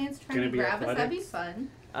say, are plants trying Gonna to be grab us? That'd be athletics?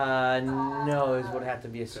 fun. No, it would have to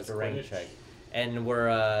be a That's strength Quidditch. check. and we're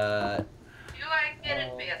Do I get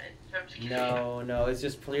advantage? I'm just kidding. no, it's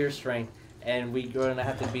just pure strength, and we're gonna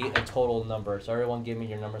have to beat a total number. So everyone, give me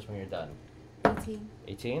your numbers when you're done. 18.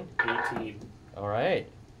 18. 18. All right.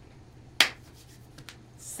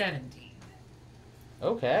 17.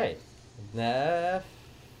 Okay. Neff.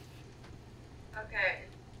 Okay.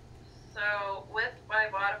 So with my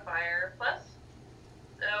modifier plus,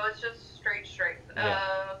 no, it's just straight strength. Yeah.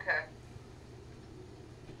 Okay.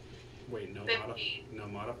 Wait, no 15. no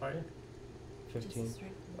modifier? 15. Just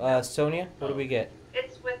strength. Sonia, what do we get?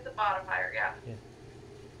 It's with the modifier, yeah.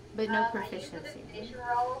 But no I used the proficiency. dictation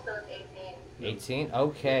roll, so it's 18. 18.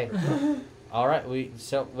 Okay. All right. We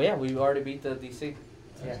already beat the DC.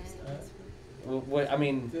 Yeah. I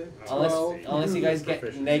mean, unless you guys get Proficiency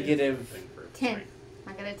is negative. something for 10. strength.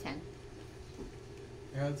 I got a 10.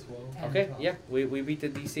 Yeah, it's well. 10, Okay. 12. Yeah. We beat the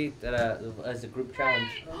DC as a group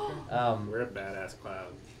challenge. We're a badass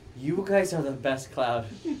cloud. You guys are the best cloud.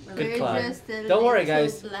 We're Good cloud. just a Don't worry, little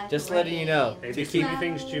guys. black Just letting you know. If To you see keep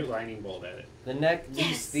anything, Cloud. shoot lightning bolt at it. the neck.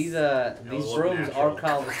 Yes. These look rooms natural. are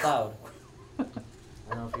called the cloud. I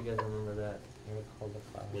don't know if you guys remember that. They're called the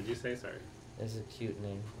cloud. What'd you say? Sorry. It's a cute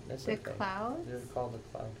name. That's The okay. clouds? They're called the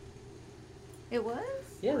cloud. It was?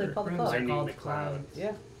 Yeah, they're called the Rooms cloud. are Lightning called McCloud.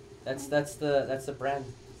 Yeah, that's the brand.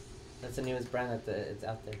 That's the newest brand it's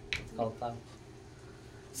out there. It's called Cloud.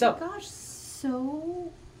 So Gosh,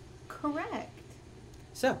 so correct.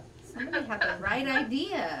 so Somebody had the right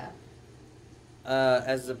idea.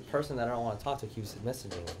 as the person that I don't want to talk to keeps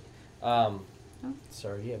messaging me.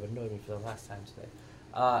 Sorry, you have annoyed me for the last time today.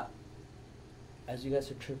 As you guys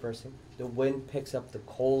are traversing, the wind picks up, the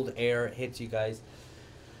cold air hits you guys,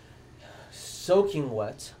 soaking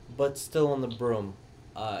wet, but still on the broom.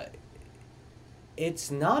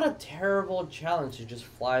 It's not a terrible challenge to just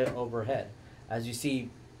fly overhead, as you see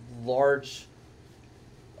large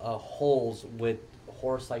holes with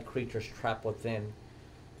horse-like creatures trapped within.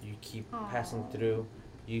 You keep passing Aw. through.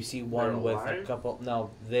 You see They're one with a alive? couple. No,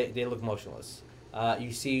 they look motionless.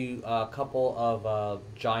 You see a couple of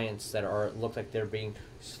giants that look like they're being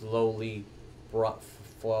slowly brought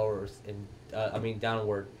forward and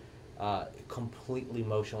downward, completely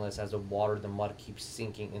motionless as the mud keeps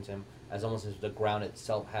sinking into them, as almost as the ground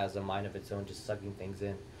itself has a mind of its own, just sucking things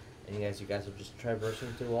in. And you guys are just traversing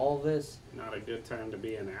through all of this. Not a good time to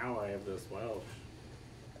be an ally of this Welsh.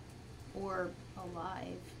 Or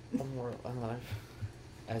alive. More alive.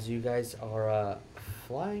 As you guys are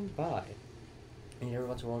flying by, and you're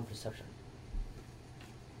about to roll in perception.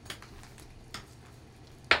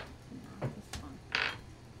 Not this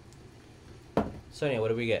one. Sonia, what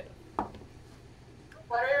do we get?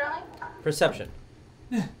 What are you rolling? Perception.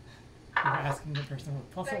 You're asking the person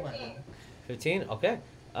with plus 11. 15. Okay.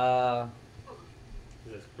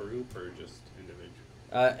 Is this group or just individual?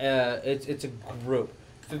 It's a group.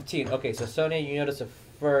 15. Okay, so Sonia, you notice the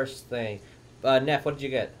first thing. Neff, what did you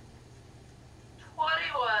get?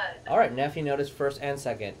 21. All right, Neff, you noticed first and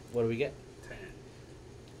second. What do we get? 10.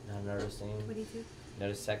 Not noticing. 22.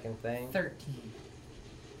 Notice second thing. 13.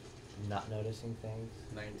 Not noticing things.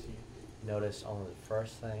 19. Notice only the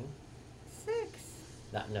first thing. 6.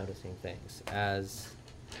 Not noticing things. As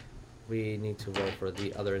we need to roll for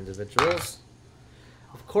the other individuals.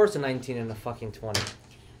 Of course, a 19 and a fucking 20.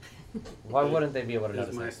 Why wouldn't they be able to Is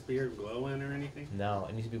notice my it? spear glowing or anything? No,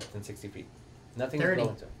 it needs to be within 60 feet. Nothing 30. is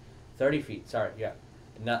glowing to it. 30 feet, sorry, yeah.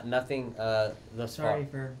 Nothing thus Sorry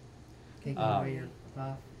far. for taking Um, away your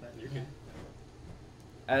buff, but You're good.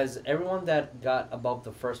 As everyone that got above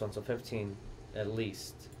the first one, so 15 at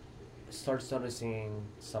least, starts noticing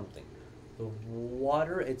something. The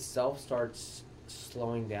water itself starts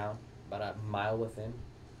slowing down about a mile within.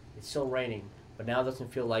 It's still raining, but now it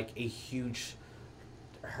doesn't feel like a huge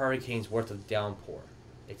hurricane's worth of downpour.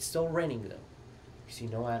 It's still raining though. You see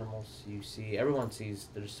no animals. Everyone sees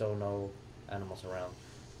there's still no animals around.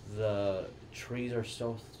 The trees are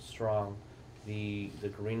so strong. The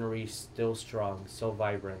greenery is still strong, so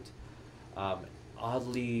vibrant.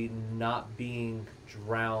 Oddly not being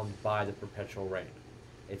drowned by the perpetual rain.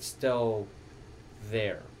 It's still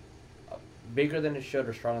there. Bigger than it should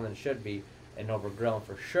or stronger than it should be, and overgrown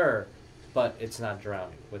for sure, but it's not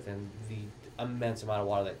drowning within the immense amount of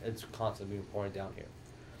water that it's constantly being pouring down here.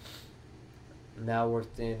 Now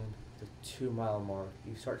within the 2 mile mark,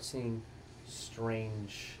 you start seeing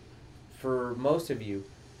strange, for most of you,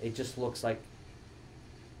 it just looks like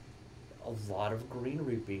a lot of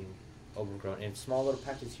greenery being overgrown in small little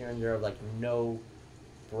patches here and there, like no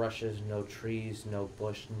brushes, no trees, no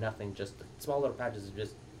bush, nothing, just small little patches of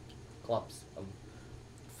just clumps of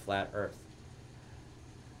flat earth.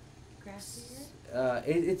 grassy?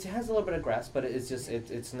 It has a little bit of grass, but it's just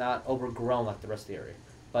it's not overgrown like the rest of the area.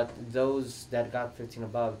 But those that got 15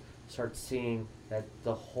 above start seeing that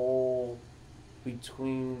the whole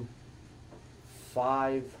between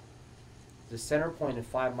the center point and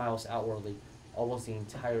 5 miles outwardly, almost the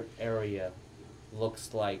entire area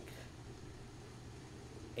looks like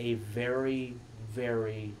a very,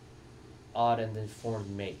 very odd and deformed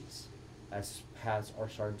maze as paths are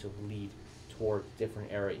starting to lead toward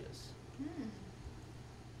different areas.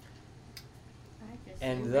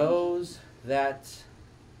 And those that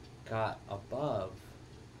got above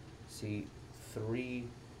see 3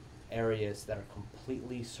 areas that are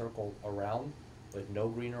completely circled around with no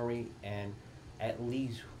greenery and at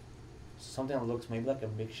least something that looks maybe like a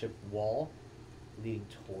makeshift wall leading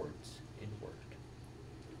towards inward.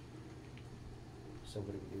 So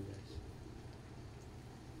what do we do, guys?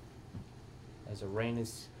 As the rain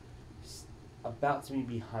is about to be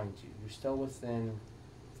behind you, you're still within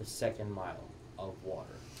the 2nd mile of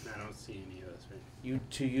water. I don't see any of this, right?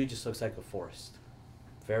 To you just looks like a forest.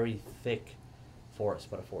 Very thick forest,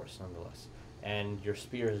 but a forest nonetheless. And your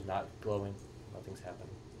spear is not glowing. Nothing's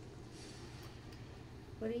happening.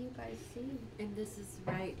 What do you guys see? And this is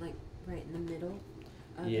right in the middle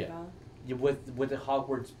of Yeah. it all? With the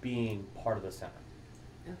Hogwarts being part of the center.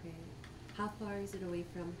 Okay. How far is it away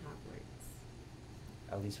from Hogwarts?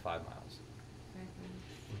 At least 5 miles. 5 miles.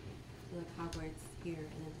 So like Hogwarts here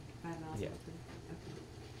and then 5 miles Yeah. away from. Okay.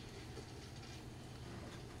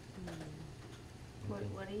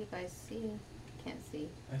 What do you guys see? Can't see.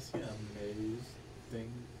 I see a maze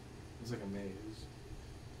thing. It's like a maze.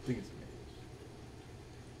 I think it's a maze.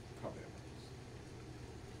 Probably a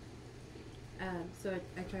maze. So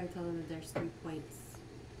I try to tell them that there's 3 points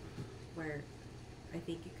where I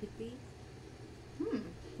think it could be.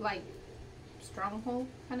 Like stronghold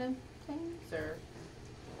kind of things, or?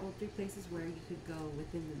 Well, 3 places where you could go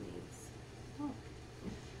within the maze. Oh.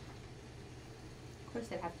 Of course,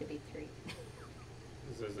 it'd have to be 3.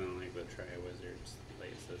 This isn't like the Tri-Wizards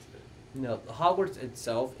place, is it? No, Hogwarts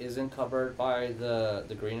itself isn't covered by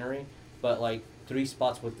the greenery, but like 3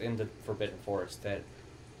 spots within the Forbidden Forest that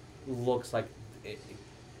looks like it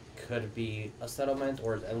could be a settlement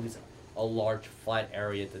or at least a large flat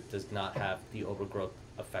area that does not have the overgrowth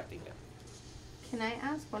affecting it. Can I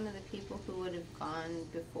ask one of the people who would have gone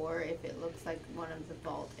before if it looks like one of the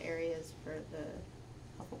vault areas for the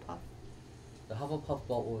Hufflepuff? The Hufflepuff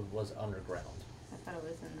vault was underground. I thought it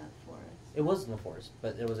was in the forest. It was in the forest,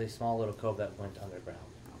 but it was a small little cove that went underground.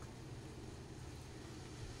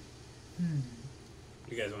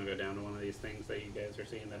 You guys want to go down to one of these things that you guys are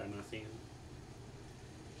seeing that I'm not seeing?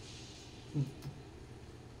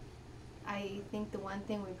 I think the one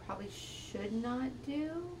thing we probably should not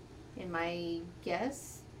do, in my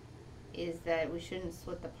guess, is that we shouldn't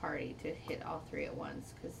split the party to hit all 3 at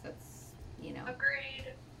once, because that's, Agreed.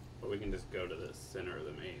 But we can just go to the center of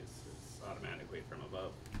the maze. It's automatically from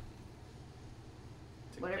above.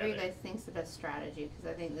 whatever you Together. guys think's the best strategy, because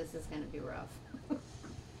I think this is going to be rough.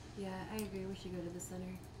 Yeah, I agree. We should go to the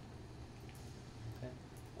center. Okay.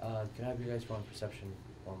 Can I have you guys roll perception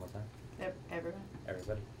one more time? Everyone,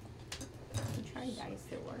 Everybody. you try dice,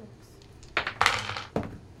 it works.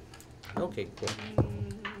 Okay, cool.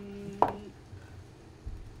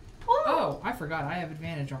 Oh, I forgot. I have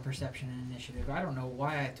advantage on perception and initiative. I don't know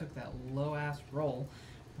why I took that low ass roll.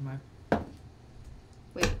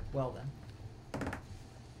 Wait, Well then.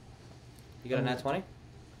 You got a nat 20?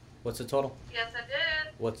 What's the total? Yes, I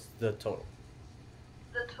did. What's the total?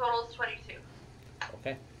 The total's 22.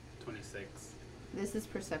 Okay. 26. this is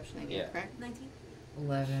perception again, Yeah. correct? 19.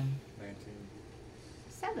 11. 19.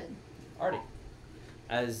 7. Artie.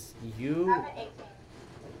 As you... I'm at 18.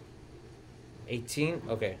 18?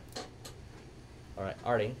 Okay. Alright,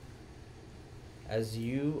 Artie. As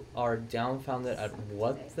you are dumbfounded at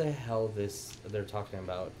what the hell they're talking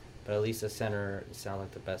about, but at least the center sounds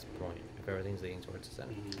like the best point if everything's leading towards the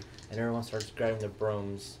center. And everyone starts grabbing their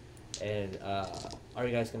brooms, and are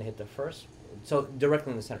you guys going to hit the first? So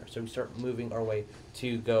directly in the center. So we start moving our way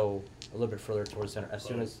to go a little bit further towards the center. As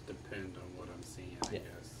soon as Depend on what I'm seeing, I Yeah. guess.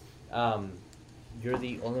 you're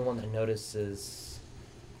the only one that notices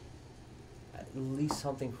at least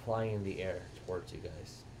something flying in the air towards you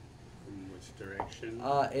guys. From which direction?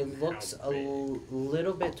 It And looks how a big?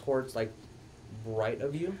 little bit towards like right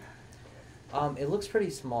of you. It looks pretty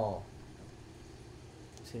small.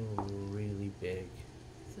 It's getting really big,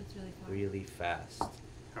 So it's really far. really fast.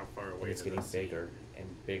 How far And away it's does getting it seem? bigger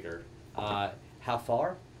and bigger. How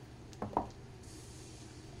far?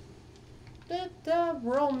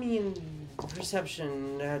 Roll me in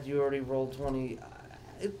perception. Had you already rolled 20?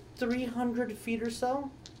 300 feet or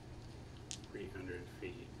so?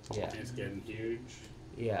 Yeah. It's getting huge.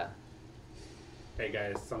 Yeah. Hey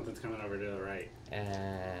guys, something's coming over to the right. And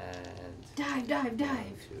Dive. 1, 2,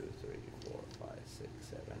 3, 4, 5, 6,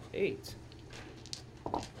 7, 8.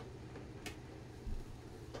 1,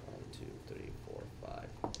 2, 3, 4,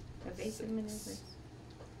 5. Evasive 6. maneuvers.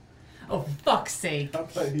 Oh, fuck's sake. I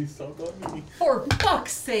thought he sucked on me. For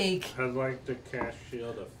fuck's sake. I'd like to cast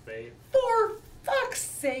Shield of Faith. For fuck's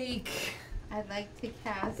sake. I'd like to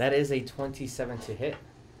cast. That is a 27 to hit.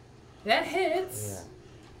 That hits.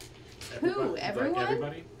 Yeah. Who? Everybody- like Everyone?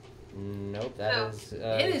 everybody? Nope, that No. is.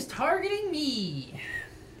 It is targeting me.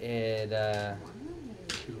 It,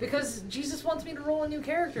 Because Jesus wants me to roll a new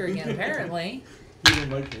character again, apparently. He didn't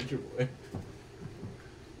like Nature Boy.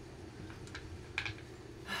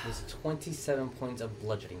 There's 27 points of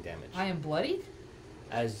bludgeoning damage. I am bloodied?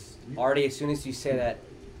 As already, as soon as you say that,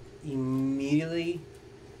 immediately,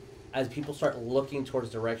 as people start looking towards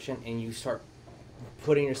direction and you start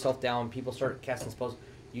putting yourself down, people start casting spells,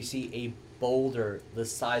 you see a boulder the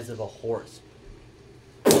size of a horse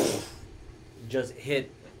just hit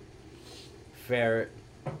Ferret.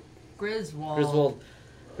 Griswold.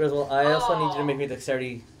 Griswold, I also need you to make me a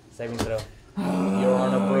dexterity saving throw. You're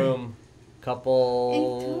on a broom. And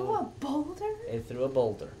through a boulder? It threw a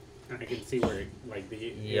boulder. I can see where, like, the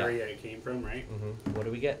Yeah. area it came from, right? What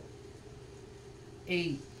do we get?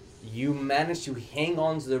 8. You managed to hang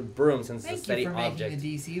on to the broom since it's a Thank steady you for object. making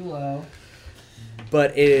the DC low.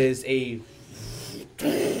 But it is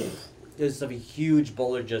there's a huge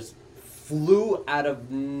boulder just flew out of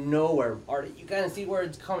nowhere. Artie, you kind of see where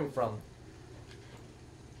it's coming from.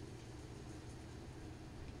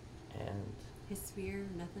 And His sphere,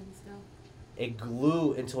 nothing still. it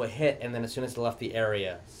glue into a hit, and then as soon as it left the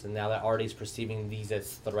area, so now that Artie's perceiving these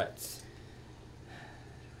as threats.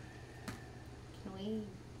 Can we?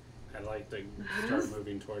 I'd like to start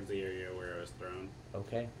moving towards the area where I was thrown.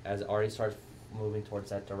 Okay, as Artie starts moving towards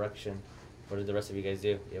that direction, what did the rest of you guys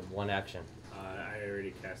do? You have one action. I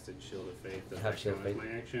already casted Shield of Faith. Does Have that Shield count of as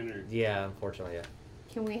Faith? my action, or? Yeah, unfortunately, yeah.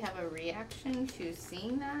 Can we have a reaction to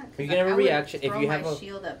seeing that? 'Cause You can have a I would reaction if throw you have my a-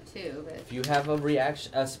 shield up too, but If you have a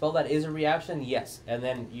reaction, a spell that is a reaction, yes, and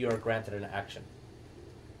then you are granted an action.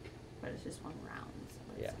 it's just one round. So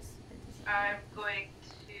it's Yeah. just I'm going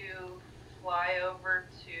to fly over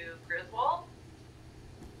to Griswold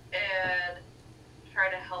and try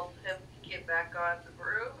to help him get back on the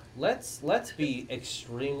broom. Let's be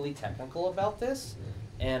extremely technical about this,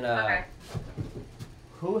 and Okay.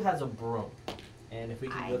 who has a broom? And if we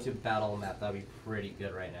can go I- to battle map, that'd be pretty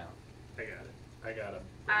good right now. I got it. I got a.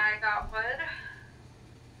 I got one.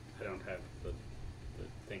 I don't have the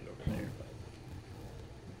thing over there, but.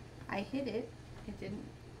 I hit it. It didn't.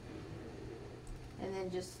 And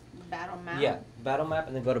then just battle map. Yeah, battle map,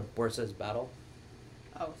 and then go to where it says battle.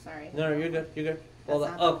 Oh, sorry. No, you're good. You're good. Well,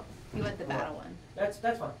 That's not oh, You went the battle one. that's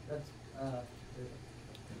fine. That's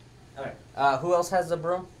all right. Who else has the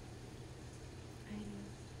broom?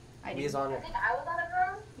 I Mia's did. on it. think I was on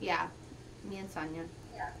a broom. Yeah. Me and Sonia.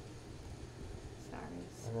 Yeah.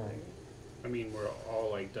 Sorry. Alright. I mean, we're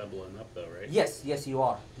all like doubling up though, right? Yes, you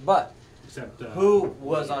are. But Except who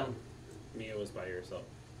was on? Mia was by herself.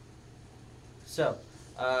 So,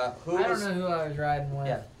 who I don't was? know who I was riding with.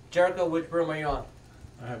 Yeah, Jericho. Which broom are you on?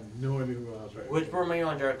 I have no idea who else right Which broom are you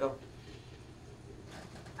on, Jericho?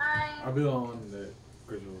 I'll be on the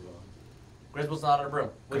Griswold's on. Griswold's not on a broom.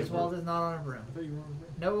 Which Griswold is not on a broom. I thought you were on the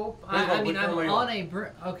broom. Nope. Griswold, I mean, which I'm broom are you on on? a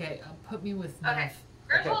broom. Okay, put me with Okay. Neff.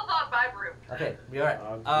 Griswold's on my broom. Okay, be alright.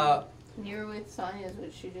 I'll You're with Sonia is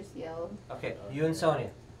what she just yelled. Okay, you and Sonia.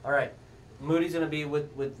 All right. Moody's gonna be with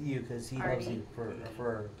you because he loves Artie. you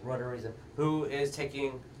for whatever reason. Who is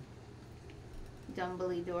taking?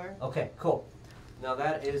 Dumbledore. Okay, cool. Now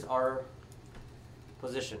that is our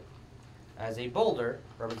position as a boulder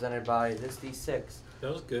represented by this D6.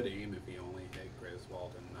 That was good aim if he only hit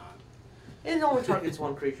Griswold and not. It only targets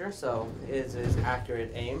one creature, so it is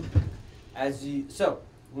accurate aim. As you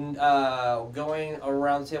going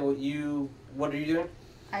around the table, what are you doing?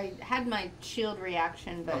 I had my shield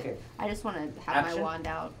reaction, but Okay. I just want to have Action? my wand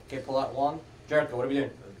out. Okay, pull out wand. Jericho, what are we doing?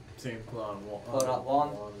 Same pull out wall. Pull out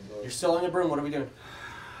wand. You're still in the broom. What are we doing?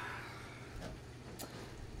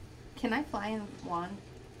 Can I fly in wand?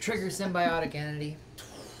 Trigger symbiotic entity.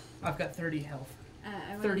 I've got 30 health.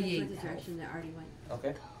 I went 38 in the direction that already went.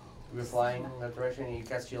 Okay. We're flying in that direction and you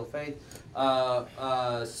cast Shield of Faith.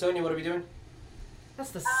 Sonia, what are we doing?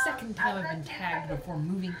 That's the second time I've been tagged before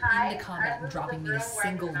moving into combat and dropping me to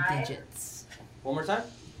single digits. One more time?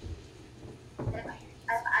 If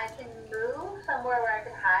I can move somewhere where I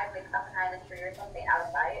can hide, like up behind a tree or something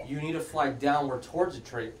outside. You need to fly downward towards a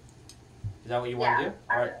tree. Is that what you want to Yeah. do?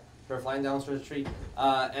 Alright. Her flying down towards the tree.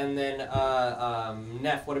 And then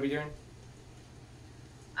Neff, what are we doing?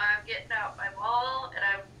 I'm getting out my maul and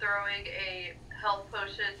I'm throwing a health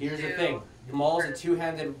potion. Here's to the thing. The maul is a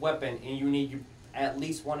two-handed weapon, and you need at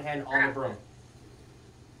least one hand on the broom.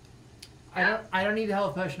 I don't need a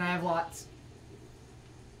health potion. I have lots.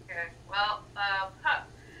 Okay. Well,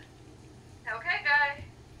 Okay, guy.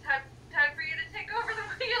 Time for you to take over the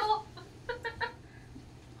wheel.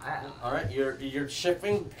 All right, you're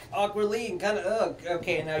shifting awkwardly and kind of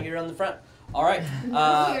okay. Now you're on the front. All right.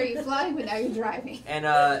 Not only are you flying, but now you're driving. And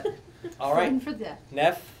all right, Flying for death.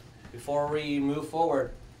 Neff. Before we move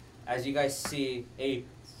forward, as you guys see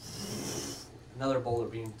another boulder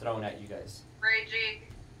being thrown at you guys. Raging.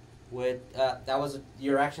 With that was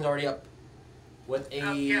your action's already up. With a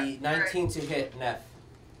 19 right. to hit, Neff.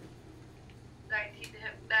 19 to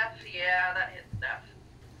hit Neff. Yeah, that hits Neff.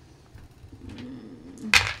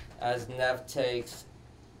 As Neff takes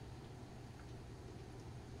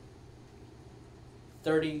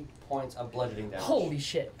 30 points of bludgeoning damage. Holy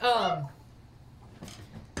shit.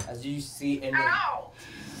 As you see in the Ow!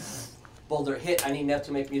 boulder hit, I need Neff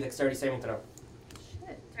to make me a dexterity saving throw.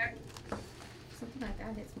 Shit. Okay. Something like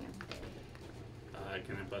that hits me on the day.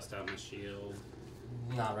 Can I bust out my shield?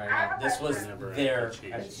 Not right now. This was Whenever I their.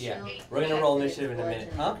 change. Yeah. Shield We're gonna roll protects initiative in a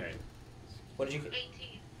minute. bludgeoning. Huh? Okay. What did you get?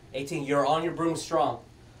 18. 18. You're on your broom strong.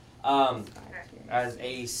 As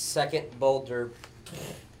a second boulder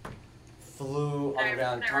flew on the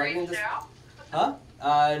ground, Can I targeting reach this. now?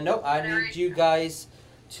 Huh? Nope. I Can I need reach you now? guys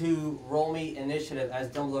to roll me initiative. As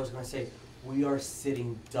Dumbledore's gonna say, we are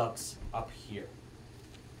sitting ducks up here.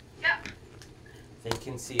 Yep. They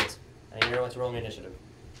can see it. I need everyone to roll me initiative.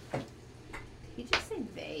 Did you just say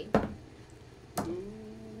they?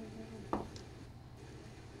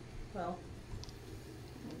 Well,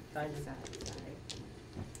 kind of. Sorry.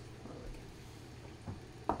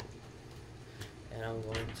 And I'm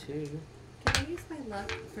going to. Can I use my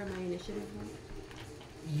luck for my initiative one?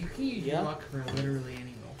 You can use Yeah. your luck for literally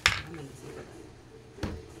any roll.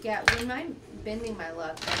 Amazing. Yeah, when I'm bending my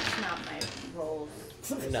luck, that's not my rolls.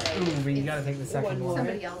 per No. se. Ooh, but you It's gotta take the second one.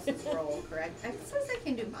 somebody else's roll, correct? It says I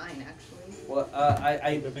can do mine, actually. Well,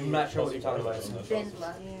 I'm not sure what you're talking about. Bend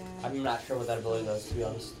luck. Yeah. I'm not sure what that ability does, to be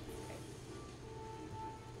honest.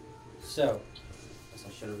 So, I guess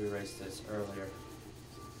I should have erased this earlier.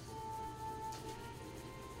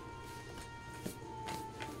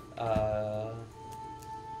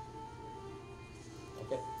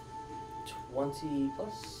 Okay. 20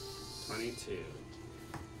 plus? 22.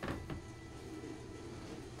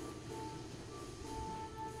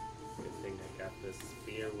 Good thing I got this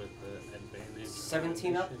spear with the advantage.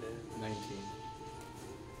 17 up? Initiative. 19.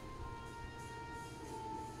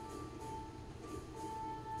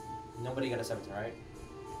 Nobody got a 17, right?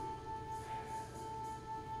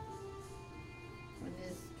 When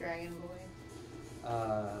this dragon boy.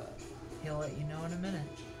 He'll let you know in a minute.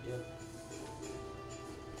 Yeah.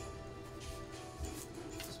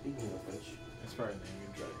 Speaking of which. That's probably the name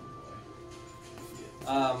of Dragon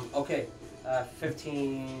Boy. Okay.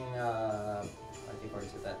 15, I think I already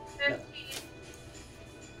said that. No, 15.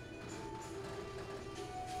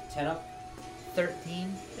 10 up?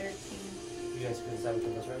 13. 13. You guys can decide which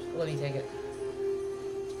one goes first. Let me take it.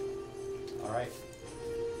 Alright.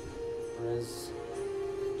 Riz.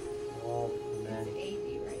 Wall, and It's then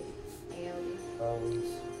 80, right? AOE. bones.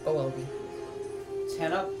 OLB.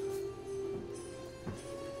 10 up.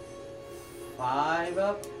 5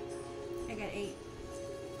 up. I got 8.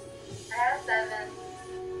 I have 7.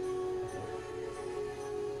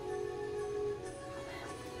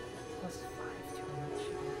 Plus 5 to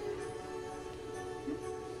initiative. I'm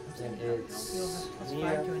Then saying, it's you'll have plus Mia.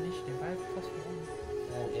 5 to initiative. I have plus 1.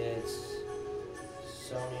 Then it's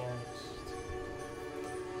Sonia.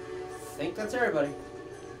 I think that's everybody.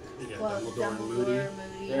 You got Well, Dumbledore and Moody.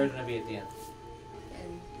 Moody, They're gonna be at the end.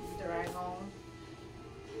 and Dragon.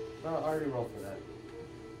 Well, I already rolled for that.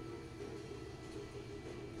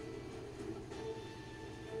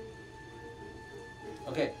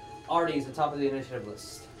 Okay, Artie is the top of the initiative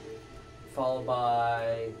list, followed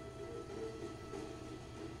by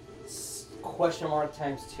question mark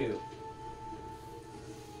times 2. That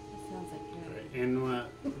sounds like good. And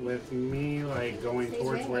with me, like going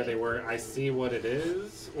towards where they were, I see what it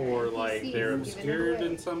is, or like NPCs, they're give it obscured away.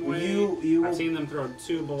 in some way. You I've will, seen them throw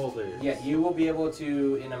 2 boulders. yeah, you will be able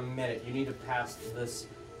to in a minute. You need to pass this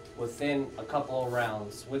within a couple of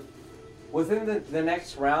rounds. Within the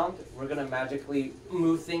next round, we're gonna magically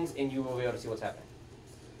move things, and you will be able to see what's happening.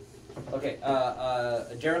 Okay,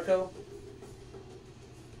 Jericho.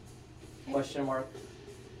 Question mark.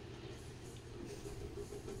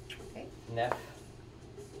 Okay. Neff.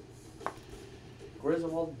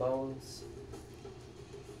 Griswold bones.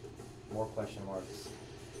 More question marks.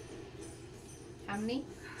 How many?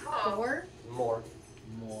 Oh. 4? More.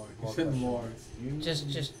 More. You More said question more. marks. You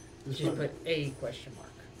Just put a question mark.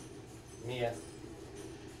 Mia.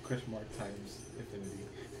 question mark times infinity.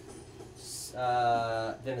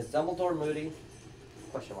 Then it's Dumbledore, Moody.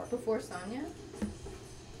 Question mark. Before Sonya?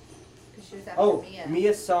 Because she was after Oh, Mia.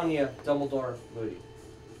 Mia, Sonia, Dumbledore, Moody.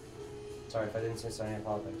 Sorry if I didn't say Sonia, I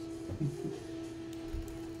apologize.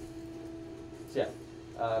 So yeah,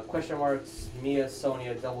 question marks, Mia,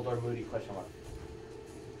 Sonia, Dumbledore, Moody, question mark.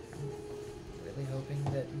 Really hoping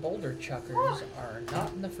that boulder chuckers are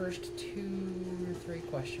not in the first 2 or 3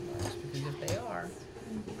 question marks, because if they are,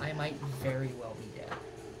 I might very well be dead.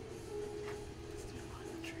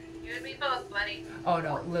 You and me both, buddy. Oh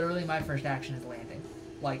no, literally my first action is landing.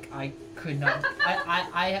 Like, I could not.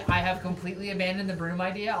 I have completely abandoned the broom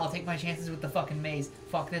idea. I'll take my chances with the fucking maze.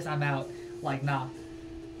 Fuck this, I'm out. Like, nah.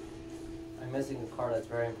 I'm missing a card that's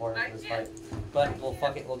very important for this I fight. But we'll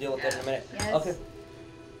fuck it, we'll deal with that in a minute. Yes. Okay.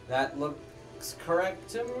 That looks correct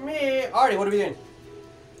to me. Artie, what are we doing?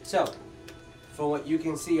 So, from what you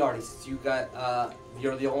can see, Artie, since you got,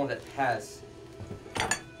 you're the only one that has.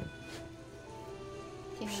 Can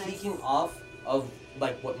you Peeking off of,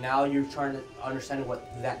 like, what now you're trying to understand what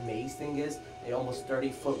that maze thing is, an almost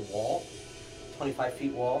 30-foot wall, 25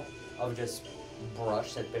 feet wall of just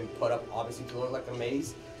brush that's been put up, obviously, to look like a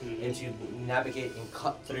maze. And to navigate and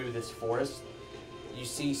cut through this forest, you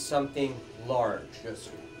see something large just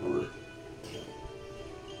and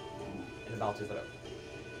about to throw. So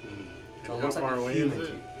it How looks like far a away human is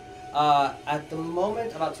to it? you. At the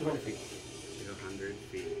moment, about 200 feet. 200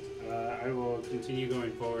 feet. I will continue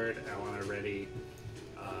going forward. I want to ready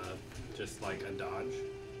just like a dodge.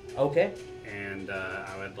 Okay. And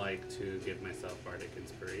I would like to give myself Bardic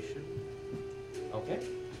Inspiration. Okay.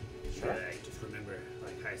 Sure. I just remember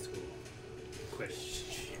like high school. Quiz.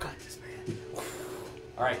 You got this, man.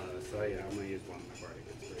 All right. So yeah, I'm gonna use one of my Bardic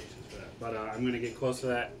Inspirations for that. But I'm gonna get close to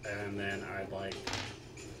that, and then I'd like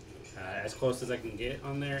as close as I can get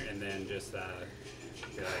on there, and then just be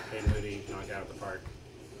like, hey Moody, knock it out of the park.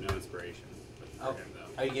 No inspiration for Oh. him though.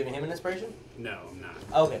 Are you giving him an inspiration? No, I'm not.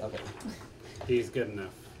 Okay. Okay. He's good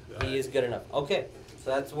enough. He is good enough. Okay.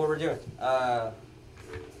 So that's what we're doing.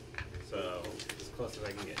 So as close as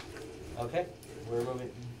I can get. Okay. We're moving.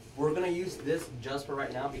 We're gonna use this just for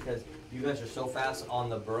right now because you guys are so fast on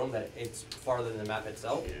the broom that it's farther than the map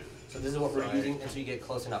itself. Yeah. So this is what we're Sorry. using until you get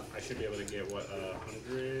close enough. I should be able to get what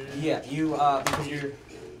 100. Yeah, you because you're. Are you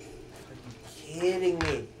kidding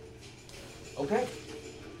me? Okay.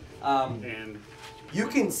 And You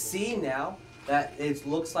can see now that it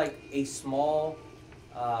looks like a small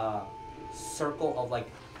circle of like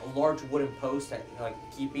a large wooden post that like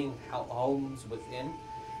keeping homes within,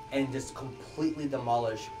 and just completely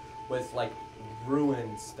demolished with like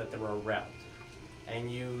ruins that there were around.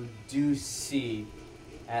 And you do see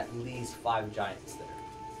at least 5 giants there.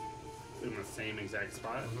 in the same exact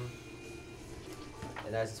spot.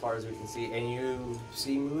 And that's as far as we can see. And you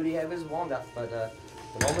see Moody have his wand out, but the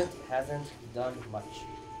moment hasn't done much.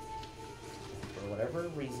 For whatever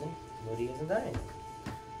reason, Moody isn't done anything.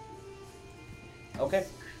 Okay.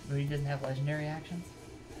 Moody doesn't have legendary actions?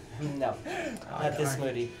 No. Oh, Not this darn.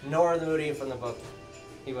 Moody. Nor the Moody from the book.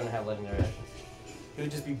 He wouldn't have legendary actions. He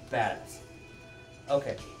would just be badass.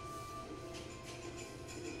 Okay.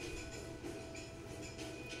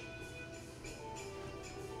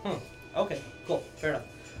 Okay, cool. Fair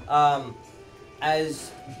enough.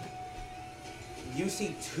 As you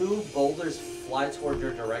see 2 boulders fly toward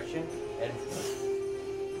your direction, and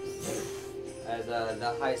as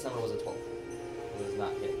the highest number was a 12. It was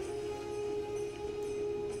not hit.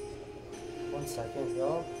 1 second,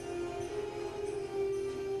 y'all.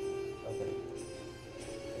 Okay.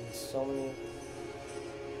 And so many.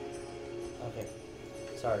 Okay.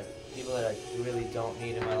 Sorry. People that I really don't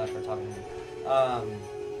need in my life are talking to me.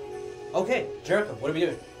 Okay, Jericho, what are we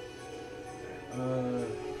doing?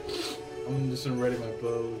 I'm just gonna ready my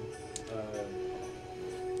bow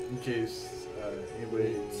in case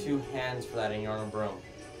anybody. 2 hands for that, and you're on a broom.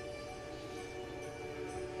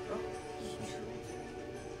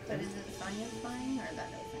 But is it Sonya flying, or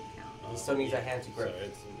that doesn't count? He still needs a hand to grip.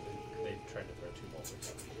 So they tried to throw 2 bolts at me,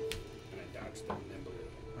 and I dodged them nimbly.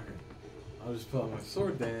 Okay. I'll just pull out my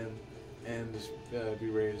sword then, and just be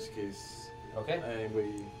ready just in case Okay.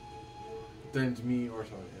 anybody threatens me or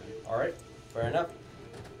something. All right. Fair enough.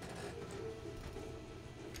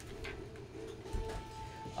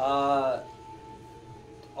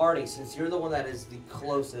 Artie, since you're the one that is the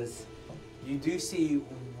closest, you do see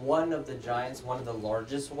one of the giants, one of the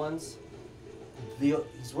largest ones,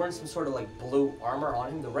 he's wearing some sort of like blue armor on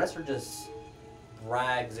him. The rest are just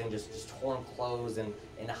rags and just torn clothes and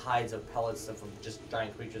hides of pellets of just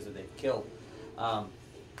giant creatures that they've killed.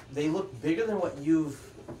 They look bigger than what you've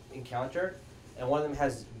encountered, and one of them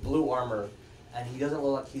has blue armor, and he doesn't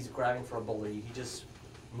look like he's grabbing for a bullet. He just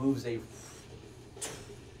moves a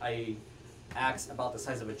axe about the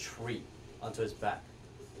size of a tree onto his back,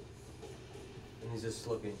 and he's just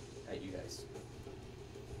looking at you guys.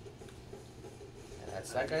 And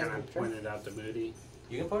that's that guy's Can I turn. point it out to Moody?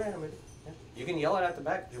 You can point it at him. Yeah. You can yell it at the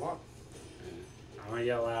back if you want. I'm gonna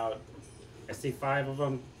yell out. I see 5 of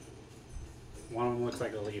them. One of them looks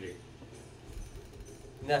like a leader.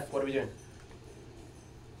 Neff, what are we doing?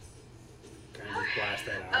 Can I just blast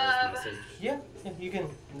that out as a message? Yeah, you can.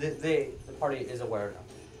 The party is aware now.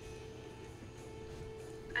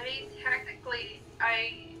 I mean, technically,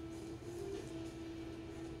 I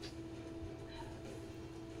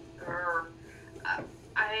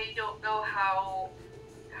don't know how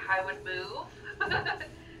I would move,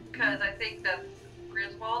 because I think that's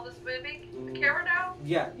Griswold is moving the camera now.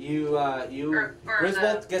 Yeah, you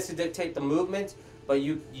Griswold gets to dictate the movement, but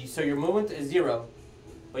so your movement is 0,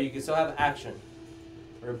 but you can still have action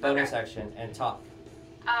or a bonus action and talk.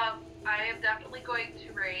 I am definitely going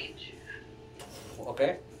to rage.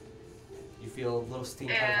 Okay. You feel a little steam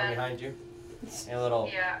coming from behind you, and a little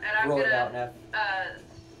Yeah, and I'm roll it gonna out, Neff.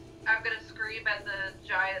 I'm gonna scream at the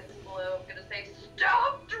giants below. I'm gonna say,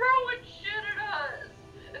 "Stop throwing shit at us!"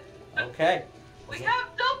 Okay. We have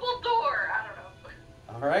Dumbledore. I don't know.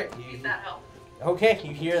 All right. Need that help. Okay,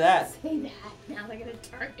 you hear that. Say that. Now they're gonna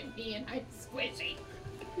target me and I'm squishy.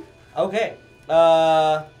 Okay.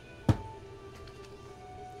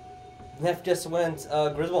 Neff just went.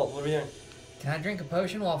 Griswold, what are we doing? Can I drink a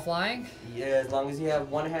potion while flying? Yeah, as long as you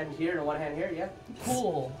have one hand here and one hand here, yeah.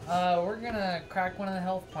 Cool. We're gonna crack one of the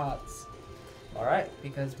health pots All right.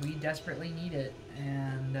 because we desperately need it.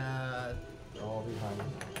 And All behind.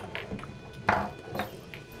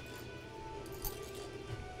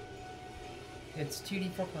 it's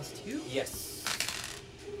 2d4 plus 2. Yes.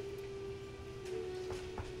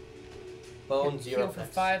 Bone 0 Heal for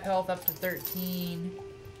 5 health up to 13.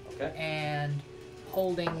 Okay. And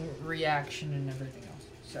holding reaction and everything else.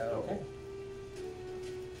 So Okay.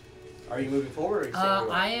 Are you moving forward or are you staying where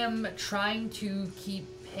you are? I am trying to keep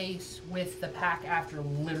pace with the pack after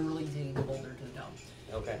literally taking the boulder to the dome.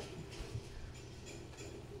 Okay.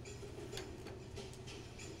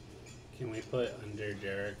 Can we put under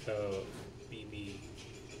Jericho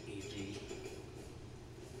BBEG?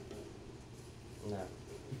 No.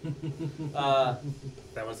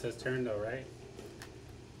 That was his turn though, right?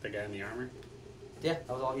 The guy in the armor? Yeah, that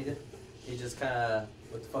was all he did. He just kind of,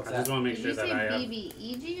 what the fuck's I that? just want to make Did sure you that say I have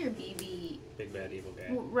BBEG or BB? big bad evil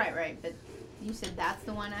guy. Well, right, but you said that's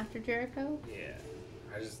the one after Jericho? Yeah.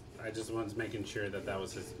 I just was making sure that that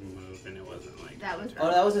was his move and it wasn't like That was-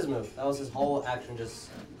 Oh, that was his move. That was his whole action, just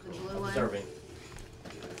The blue observing.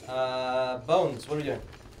 Bones, what are we doing?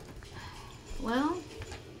 one?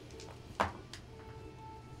 Well,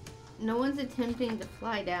 no one's attempting to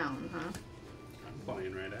fly down, huh? I'm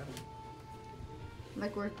flying right at him.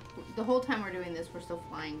 Like the whole time we're doing this, we're still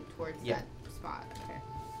flying towards Yeah. that spot. Okay.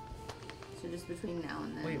 So just between now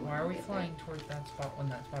and then. Wait, why we'll are we get flying towards that spot when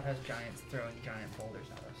that spot has giants throwing giant boulders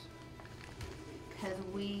at us? Because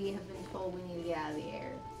we have been told we need to get out of the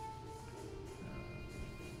air.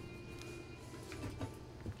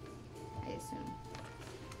 I assume.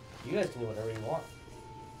 You guys can do whatever you want.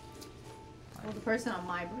 Well, the person on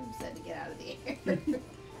my broom said to get out of the air. And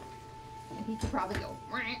he could probably go.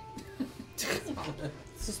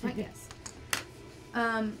 It's just my guess.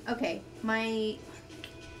 Okay, my. I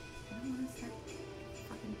don't want to start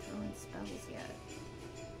fucking throwing spells yet.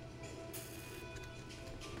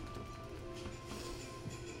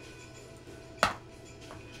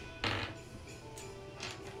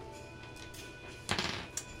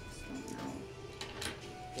 Just don't know.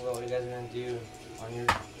 Well, what you guys are going to do on your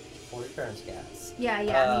 4 turn scats? Yeah, I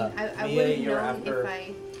mean, I Mia, wouldn't you're know after-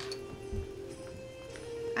 if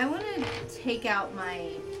I want to take out my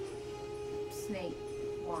snake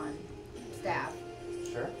wand staff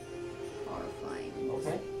Sure. while we're flying. And just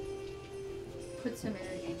Okay. put some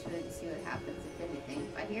energy to it and see what happens, if anything.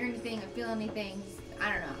 If I hear anything, I feel anything, just,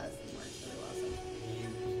 I don't know how this thing works really well. So You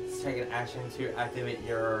take an action to activate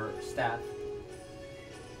your staff.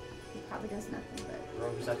 it probably does nothing, but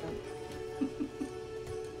Roll perception.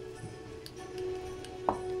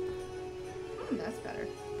 that's better.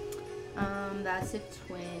 That's a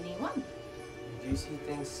 21. You do see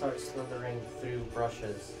things start slithering through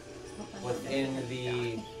brushes within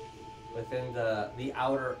the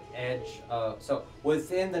outer edge of, so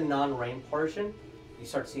within the non-rain portion, you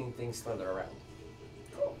start seeing things slither around.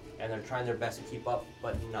 Cool. And they're trying their best to keep up,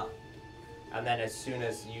 but not. And then as soon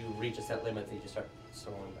as you reach a set limit, they just start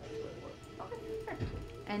slowing back to where they were. Okay, sure.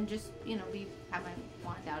 And just, have my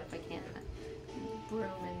wand out if I can. Broom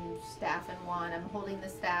and staff and wand. I'm holding the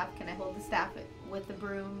staff. Can I hold the staff with the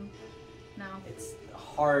broom? No? It's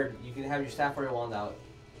hard. You can have your staff or your wand out.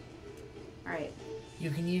 Alright. You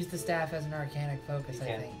can use the staff as an arcanic focus, You I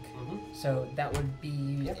can. think. Mm-hmm. So that would be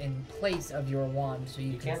used Yep. in place of your wand, so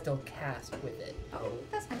you can can. still cast with it. Oh,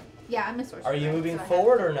 that's fine. Yeah, I'm a sorcerer. Are you right? moving So I have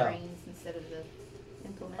forward or no? brains instead of the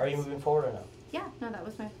implements. Are you moving forward or no? Yeah, no, that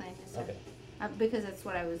was my plan. Yes, sir. Okay. Because that's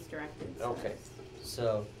what I was directed. So. Okay.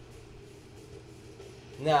 So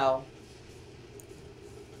now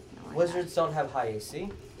No, I wizards don't have high AC,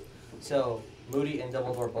 so Moody and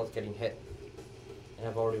Dumbledore are both getting hit, and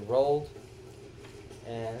I've already rolled,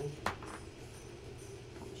 and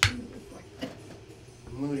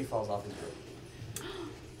Moody falls off his roof.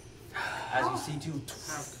 As you see two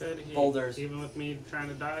How could he? boulders. Even with me trying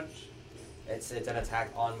to dodge? It's an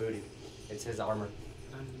attack on Moody. It's his armor.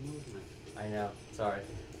 I'm movement. I know. Sorry.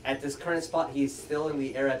 At this current spot, he's still in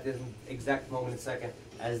the air at this exact moment in second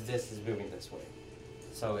as this is moving this way.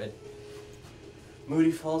 So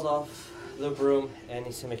Moody falls off the broom and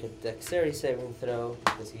needs to make a dexterity saving throw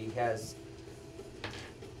because he has.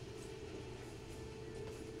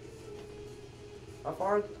 How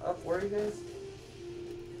far up were you guys?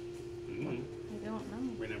 Mm-hmm. I don't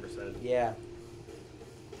know. We never said. Yeah.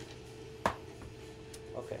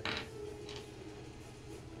 Okay.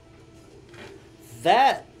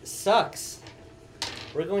 That sucks.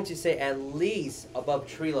 We're going to say at least above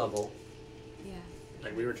tree level. Yeah.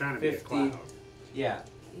 Like we were trying to be a 50. cloud. Yeah.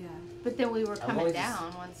 Yeah. But then we were I'm coming going to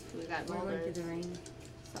down once we got We're going boulders. through the rain.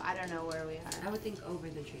 So I don't know where we I are. would think over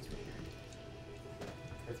the trees with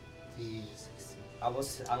her. 50, 60.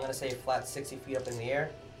 I'm gonna say flat 60 feet up in the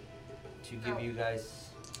air to give you guys.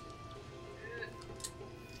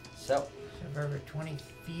 So So for every 20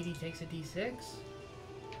 feet, he takes a d6.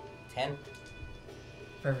 10.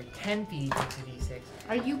 For every 10 feet, he takes a d6.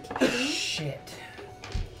 Are you kidding? Shit.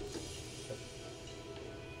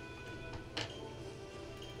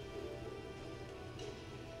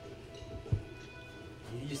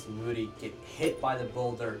 You just Moody get hit by the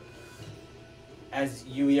boulder as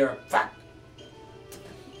you hear "Fuck!"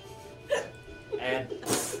 and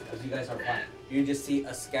as you guys are fine, you just see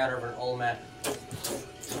a scatter of an old man as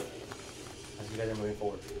you guys are moving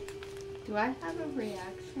forward. Do I have a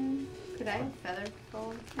reaction? Could I have feather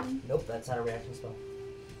fall him? Nope, that's not a reaction spell.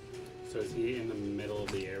 So is he in the middle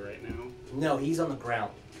of the air right now? No, he's on the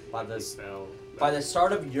ground. By He the fell. by the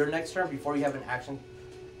start of your next turn, before you have an action,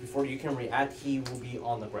 before you can react, he will be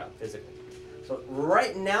on the ground physically. So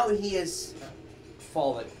right now he is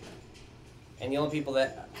falling, and the only people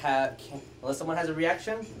that unless someone has a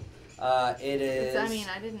reaction, it is. I mean,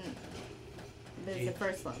 I didn't. There's You- the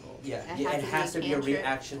first level. Yeah, it has to be a cantrip.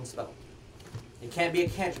 reaction spell. It can't be a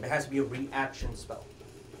cantrip. It has to be a reaction spell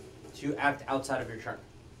to act outside of your turn.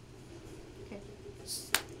 Okay.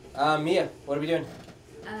 Mia, what are we doing?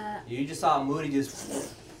 You just saw Moody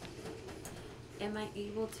just. Am I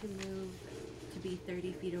able to move to be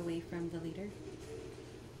 30 feet away from the leader?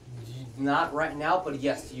 Not right now, but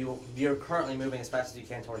yes, you're currently moving as fast as you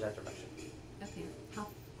can towards that direction. Okay. How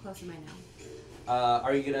close am I now?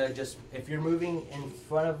 Are you gonna just, if you're moving in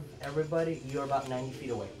front of everybody, you're about 90 feet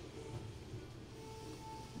away.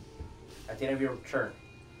 At the end of your turn,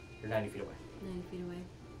 you're 90 feet away. 90 feet away.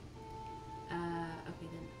 Okay,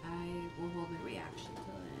 then I will hold my reaction till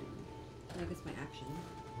then. I guess my action.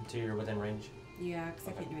 Until you're within range. Yeah, because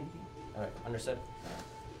I Okay. can't do anything. Alright, understood.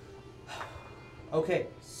 Okay,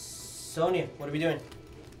 Sonia, what are we doing?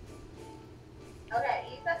 Okay,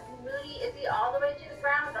 you said Moody, is he all the way to the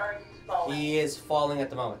ground or is he falling? He is falling at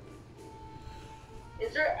the moment.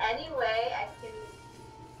 Is there any way I can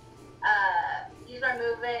use my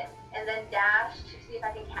movement and then dash to see if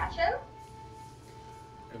I can catch him?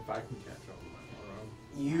 If I can catch up with my arm.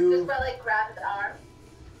 You, Just by like grab his arm?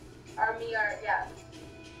 Or me or, yeah.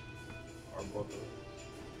 Or both of them.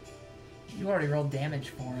 You already rolled damage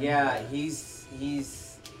for him. yeah, he's,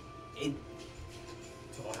 it,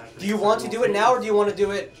 So I'll have do you want to do it now or do you want to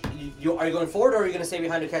do it, are you going forward or are you going to stay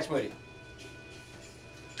behind to catch Moody?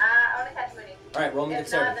 I want to catch Moody. Alright, roll me If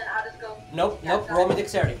not, dexterity. then I'll just go. Nope, Yeah, nope, go roll me ahead.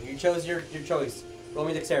 dexterity. You chose your choice. Roll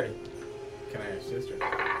me dexterity. Can I assist her?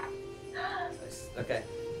 Okay,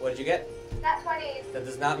 what did you get? Not 20. That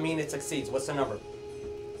does not mean it succeeds. What's the number?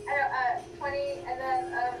 I know, 20, and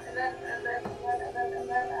then,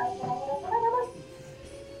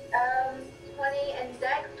 20 and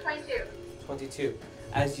dex, 22. 22.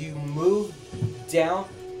 As you move down,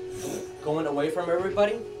 going away from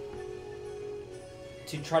everybody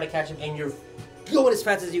to try to catch him, and you're going as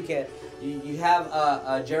fast as you can. You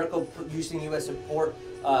have Jericho using you as support,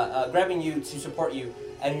 grabbing you to support you,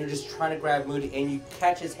 and you're just trying to grab Moody, and you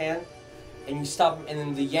catch his hand, and you stop him, and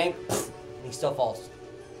then the yank, and he still falls.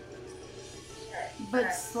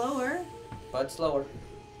 But slower. But slower.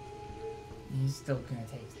 He's still gonna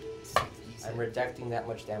take 60. I'm rejecting that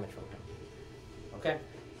much damage from him. Okay.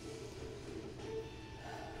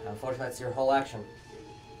 Unfortunately, that's your whole action.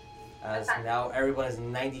 As now everyone is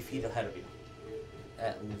 90 feet ahead of you.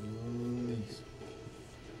 At least.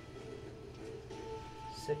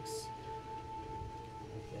 6.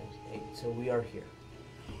 8. So we are here.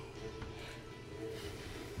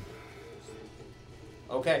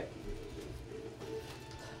 Okay.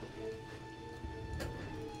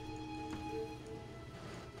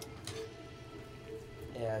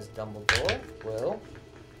 As Dumbledore will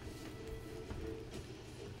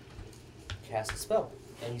cast a spell.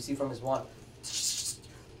 And you see from his wand, he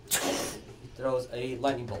throws a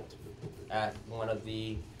lightning bolt at one of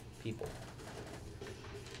the people.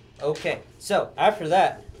 Okay, so after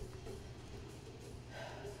that,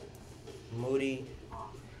 Moody,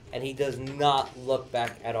 and he does not look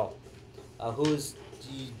back at all. Who's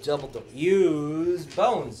Dumbledore? Use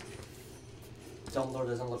Bones. Dumbledore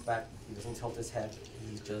doesn't look back. He doesn't tilt his head.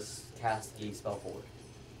 He just casts a spell forward.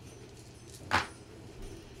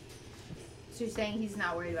 So you're saying he's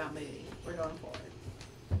not worried about Moody. We're going forward.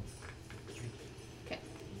 Okay.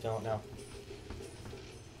 Don't know.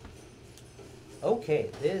 Okay,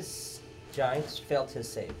 this giant failed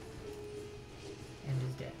his save. And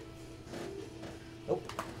is dead.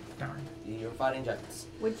 Nope. Darn. You're fighting giants.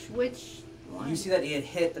 Which one? You see that he had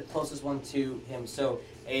hit the closest one to him. So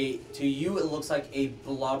to you, it looks like a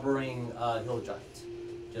blubbering hill giant.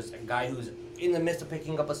 Just a guy who's in the midst of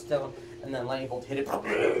picking up a stone, and then lightning bolt hit it,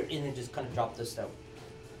 and then just kind of dropped the stone.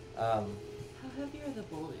 How heavy are the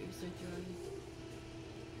boulders they're throwing?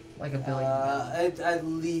 Like a billion. At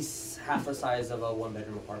least half the size of a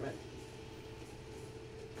one-bedroom apartment.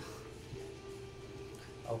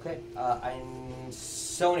 Okay, I'm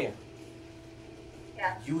Sonia.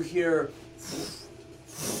 Yeah. You hear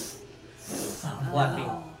flapping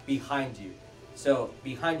behind you. So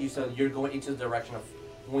behind you, so you're going into the direction of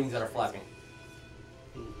wings that are flapping.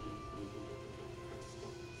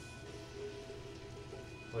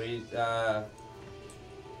 What do you,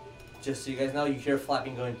 just so you guys know, you hear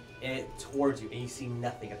flapping going towards you, and you see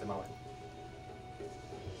nothing at the moment.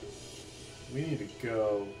 We need to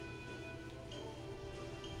go.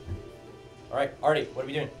 All right, Artie, what are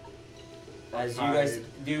we doing? As you guys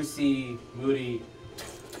Hide. do see Moody.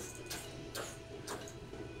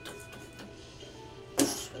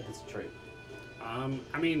 It's a tree.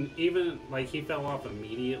 I mean, even like he fell off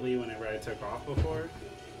immediately whenever I took off before.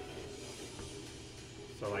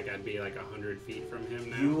 So like I'd be like 100 feet from him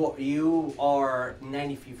now. You are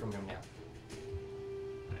 90 feet from him now.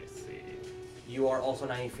 I see. You are also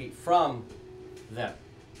 90 feet from them,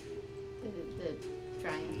 The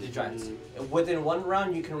giant. the giants. Within one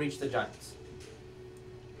round, you can reach the giants.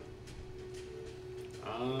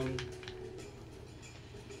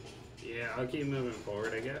 Yeah, I'll keep moving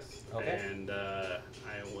forward, I guess. Okay. And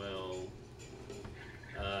I will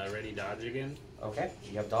ready dodge again. Okay,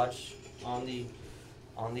 you have dodge on the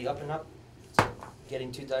up and up. So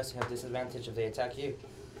getting 2 dice, you have disadvantage if they attack you.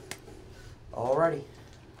 Alrighty.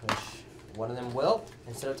 Which one of them will,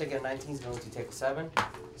 instead of taking a 19, he's going to take a 7.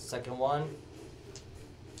 Second one,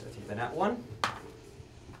 going to take the nat 1.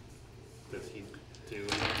 Does he do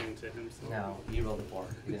anything to himself? No, you rolled a 4.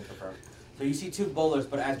 You didn't confirm. So you see 2 bowlers,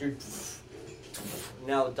 but as you're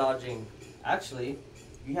now dodging, actually,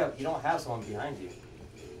 you don't have someone behind you.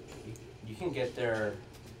 You can get there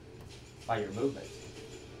by your movement.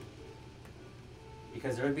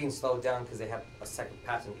 Because they're being slowed down because they have a second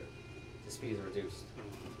passenger. The speed is reduced.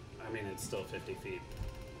 I mean, it's still 50 feet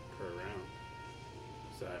per round.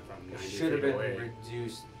 So if I'm 90 It should have feet been away,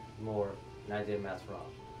 reduced more, and I did math wrong.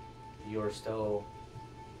 You're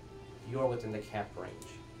within the camp range.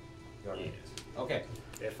 You're yes. Okay.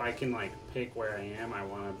 If I can like pick where I am, I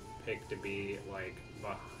want to pick to be like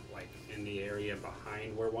in the area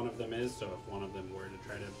behind where one of them is. So if one of them were to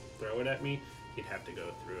try to throw it at me, he'd have to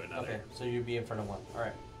go through another. Okay, so you'd be in front of one.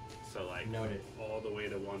 Alright. So like Noted. all the way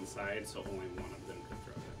to one side, so only one of them could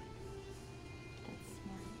throw it at me. That's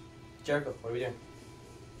smart. Jericho, what are we doing?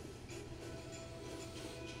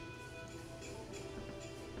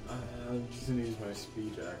 I'm just gonna use my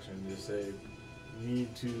speech action to say, we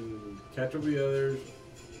need to catch up with the others,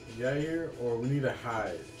 get out of here, or we need to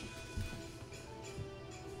hide.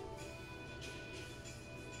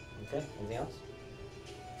 Okay, anything else?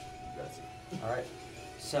 Alright.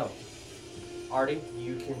 So, Artie,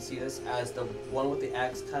 you can see this as the one with the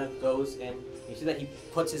axe kind of goes in. You see that he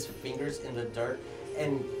puts his fingers in the dirt,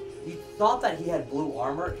 and you thought that he had blue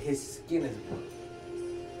armor. His skin is blue.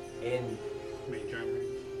 And Mage armor.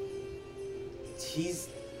 he's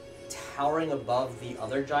towering above the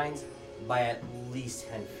other giants by at least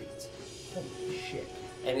 10 feet. Holy shit.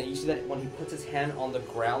 And you see that when he puts his hand on the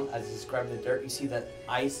ground as he's grabbing the dirt, you see that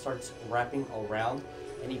ice starts wrapping around,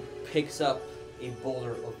 and he picks up a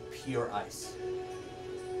boulder of pure ice.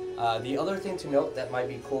 The other thing to note that might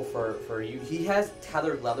be cool for you, he has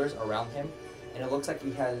tethered leathers around him, and it looks like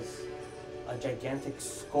he has a gigantic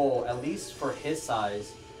skull, at least for his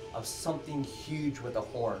size, of something huge with a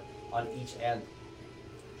horn on each end.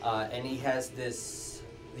 And he has this,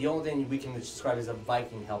 the only thing we can describe as a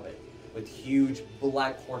Viking helmet with huge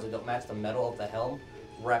black horns that don't match the metal of the helm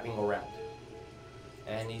wrapping around.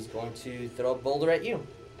 And he's going to throw a boulder at you.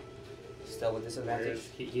 Still with disadvantage.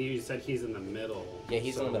 He said he's in the middle. Yeah,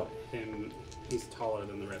 he's in the middle. He's taller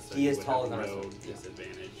than the rest of us. He is taller than the no rest of us, yeah.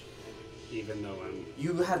 disadvantage. Even though I'm.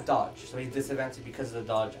 You have dodge, so he's disadvantaged because of the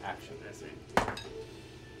dodge action. I see.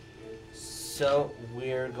 So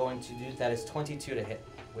we're going to do, that is 22 to hit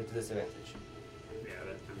with the disadvantage. Yeah,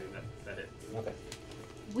 that hits. Okay.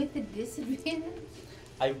 With the disadvantage?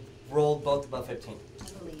 I rolled both above 15. I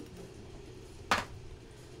believe.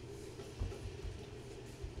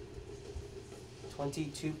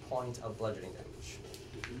 22 points of bludgeoning damage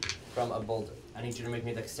from a boulder. I need you to make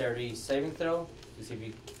me a dexterity saving throw to see if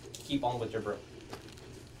you keep on with your broom.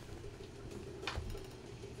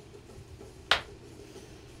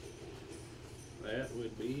 That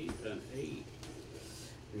would be an 8.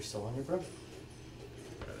 You're still on your broom.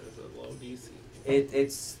 That is a low DC.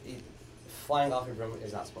 It's flying off your broom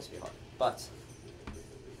is not supposed to be hard, but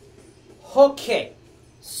okay.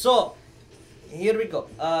 So here we go.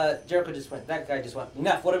 Jericho just went. That guy just went.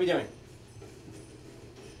 Neff, what are we doing?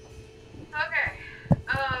 Okay.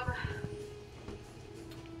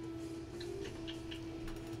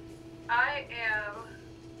 I am.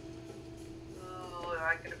 Oh, am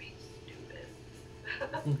I gonna be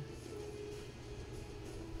stupid?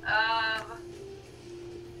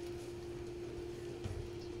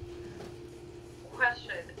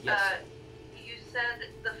 Question. Yes. You said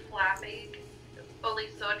the flapping. Only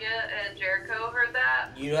Sonia and Jericho heard that.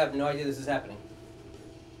 You have no idea this is happening.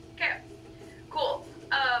 Okay. Cool.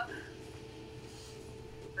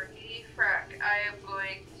 Fricky frack. I am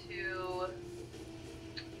going to.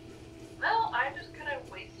 Well, I just kind of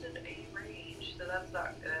wasted a rage, so that's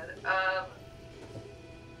not good.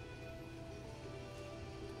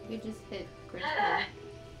 You just hit Chris.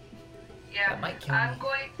 Yeah. That might kill I'm me.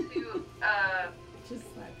 going to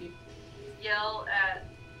Just slap you. yell at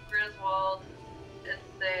Griswold and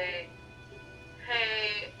say,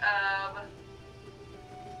 "Hey,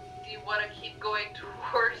 do you want to keep going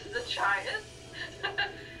towards the giants?"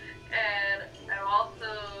 And I'm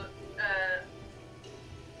also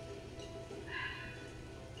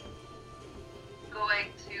going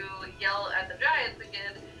to yell at the giants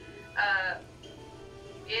again.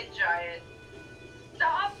 Giant,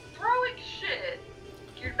 stop throwing shit.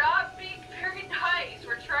 You're not being very nice.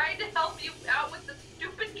 We're trying to help you out with the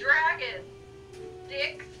stupid dragon,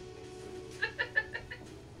 dicks.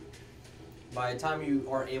 By the time you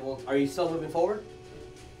are able, are you still moving forward?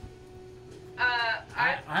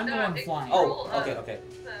 I'm no, going it's flying. Oh, roll okay, up. okay.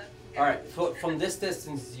 Yeah. All right. So from this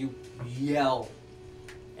distance, you yell,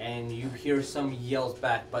 and you hear some yells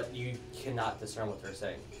back, but you cannot discern what they're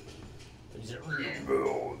saying. You say,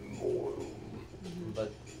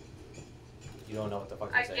 but you don't know what the fuck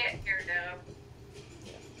I they're saying. get here now.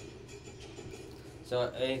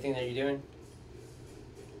 So anything that you're doing?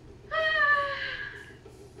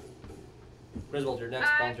 Griswold, you're next.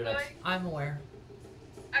 Bones, you're next. I'm aware.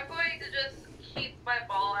 I'm going to just keep my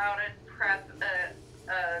ball out and prep.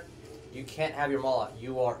 You can't have your maul out.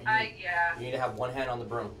 You are. Yeah. You need to have one hand on the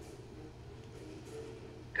broom.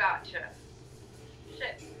 Gotcha.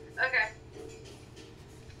 Shit. Okay.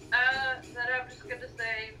 Then I'm just gonna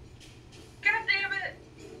say, God damn it!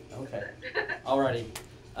 Okay. Alrighty.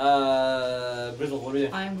 Griswold, what are we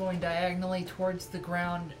doing? I'm going diagonally towards the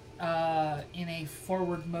ground in a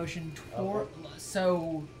forward motion toward.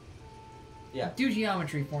 So. Yeah. Do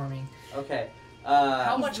geometry for me. Okay.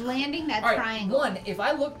 How He's much? landing that All right. triangle. One. If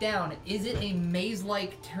I look down, is it a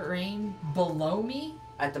maze-like terrain below me?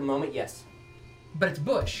 At the moment, yes, But it's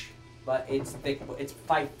bush. but it's thick. It's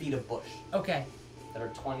 5 feet of bush Okay. that are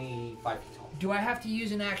 25 feet tall. Do I have to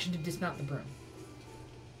use an action to dismount the broom?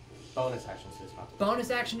 Bonus actions to dismount. Bonus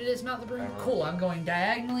action to dismount the broom? Cool. I'm going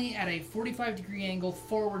diagonally at a 45-degree angle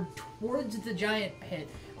forward towards the giant pit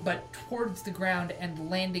but towards the ground and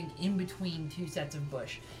landing in between two sets of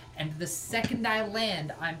bush. And the second I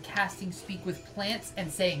land, I'm casting Speak with Plants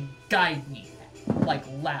and saying, "Guide me," like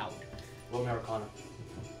loud. Roll me Arcana.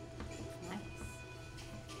 Nice.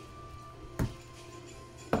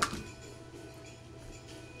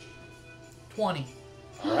 20.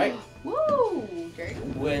 All right. Woo! Jerry.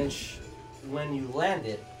 When you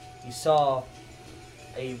landed, you saw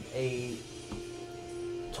a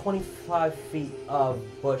 25 feet of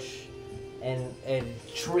bush and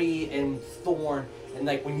tree and thorn, and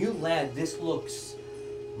like when you land, this looks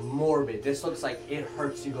morbid. This looks like it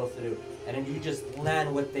hurts to go through, and then you just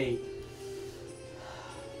land with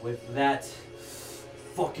that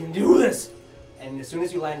fucking do this, and as soon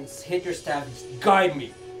as you land, hit your staff, just guide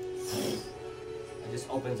me. It just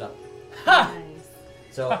opens up. Ha! Nice.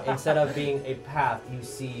 So instead of being a path, you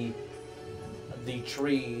see the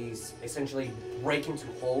trees essentially break into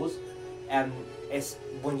holes, and it's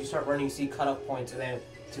when you start running, you see cut-off points, and then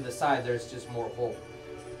to the side, there's just more hole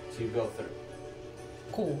to go through.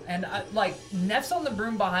 Cool. And like Neff's on the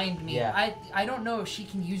broom behind me. Yeah. I don't know if she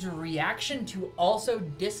can use a reaction to also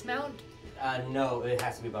dismount. No, it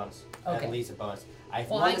has to be bonus. Okay. At least a bonus. I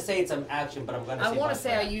Well, want I- to say it's an action, but I'm going to say I want to bonus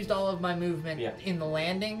say I for used all of my movement Yeah. in the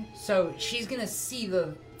landing, so she's gonna see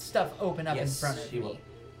the stuff open up in Yes, front of she me. will.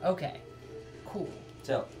 Okay. Cool.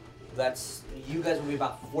 So, that's you guys will be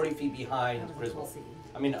about 40 feet behind That was a Griswold. cool scene.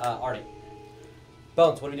 I mean, Artie.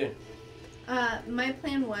 Bones, what are we doing? My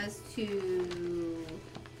plan was to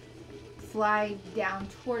fly down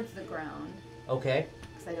towards the ground Okay.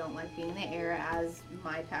 because I don't like being in the air, as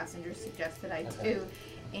my passenger suggested I Okay. do,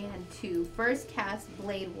 and to first cast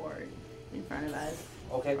Blade Ward in front of us,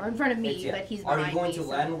 Okay. or in front of me, It's- yeah. but he's Are behind you going me. to so-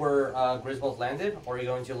 land where Griswold landed, or are you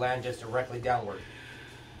going to land just directly downward?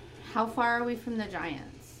 How far are we from the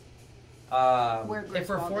giants? Where If we're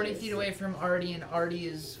Griswold 40 is? feet away from Artie, and Artie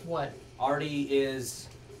is what? Artie is.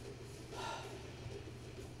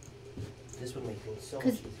 This would make things so much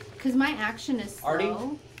easier. Because my action is slow.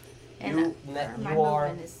 Artie, and you- or my you are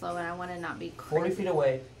movement is slow, and I want to not be 40 crazy. feet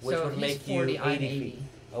away, which So would he's make 40, you I'm 80 80. feet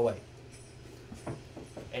away.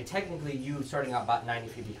 And technically, you starting out about 90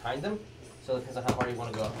 feet behind them, so it depends on how far you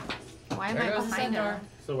want to go. Why am There I goes the behind centaur. them?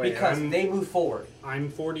 So wait, Because they move forward. I'm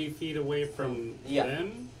 40 feet away from Yeah.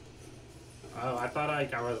 them? Oh, I thought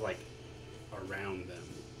I was like around them.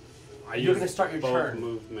 You're gonna start your both turn.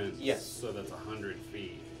 movements. Yes. So that's 100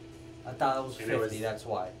 feet. I thought it was And 50, it was- that's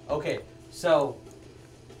why. Okay, so,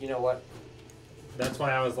 you know what? That's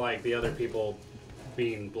why I was like the other people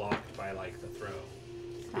being blocked by like the throw.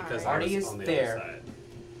 Because Sorry. I Artie was is on the there. other side.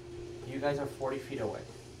 You guys are 40 feet away.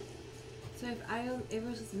 So if it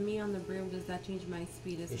was just me on the broom, does that change my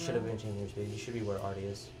speed as You well? should have been changing your speed. You should be where Artie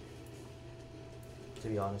is. To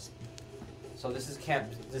be honest. So this is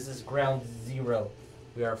this is ground zero.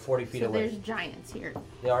 We are 40 feet So away. there's giants here.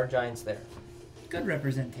 There are giants there. Good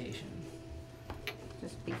representation.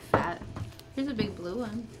 Just big fat. Here's a big blue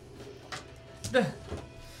one.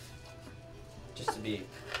 Just to be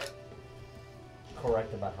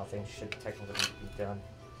correct about how things should technically be done.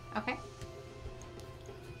 Okay.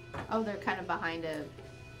 Oh, they're kind of behind a.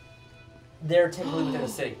 They're technically within a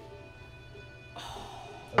city.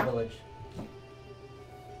 A village.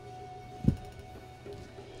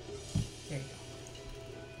 There you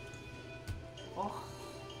go. Oh, wow,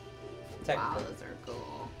 Technically. those are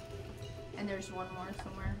cool. And there's one more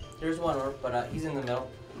somewhere. There's one more, but he's in the middle.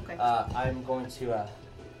 Okay. I'm going to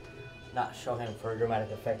not show him for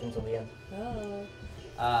dramatic effect until the end.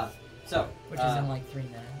 Oh. So, Which is in like 3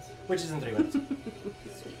 minutes. which is in 3 minutes.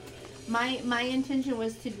 Sweet. My intention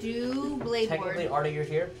was to do Blade Technically, Ward. Artie, you're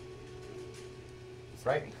here,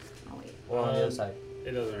 right? Oh wait. Or on the other side.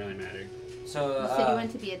 It doesn't really matter. So, You said you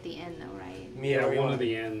want to be at the end though, right? me Yeah, or one of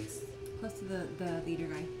the ends. Close to the leader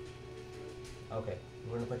guy. Okay,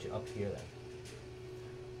 we're gonna put you up here then.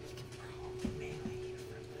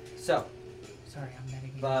 So, Sorry, I'm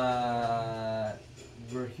metagaming. but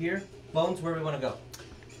we're here. Bones, where we want to go?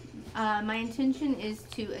 My intention is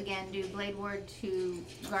to again do Blade Ward to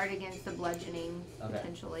guard against the bludgeoning Okay.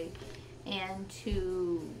 potentially, and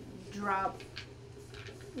to drop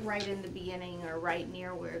right in the beginning or right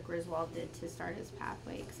near where Griswold did to start his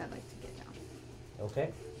pathway, because I'd like to get down.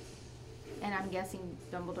 Okay. And I'm guessing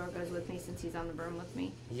Dumbledore goes with me since he's on the broom with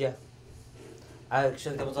me. Yeah. I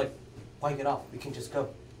actually, that was like, why get off? We can just go.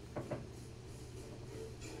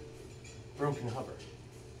 Broom can hover.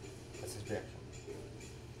 That's his reaction.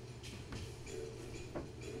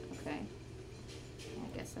 Okay.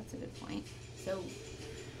 I guess that's a good point. So,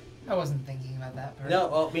 I wasn't thinking about that part. No,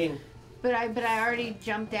 well, I mean, but I already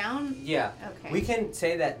jumped down. yeah. Okay. We can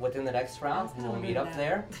say that within the next round I was when we gonna meet do up that.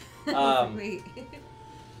 there. Wait.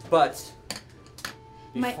 But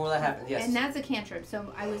My- before that happens, yes. And that's a cantrip,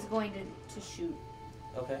 so I was going to shoot,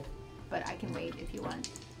 Okay. but I can wait if you want.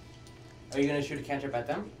 Are you gonna shoot a cantrip at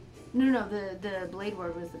them? No, the blade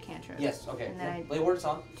ward was the cantrip. Yes. Okay. And then I Blade ward's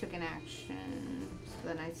on. took an action, so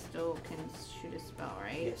then I still can shoot a spell,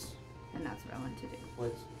 right? Yes. And that's what I wanted to do.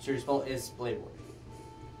 What? So your spell is blade ward.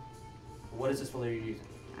 What is the spell that you're using?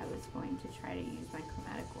 I was going to try to use my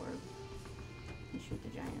chromatic orb and shoot the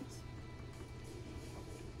giants.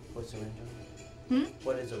 What's the range on it?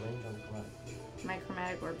 What is the range on the chromatic? My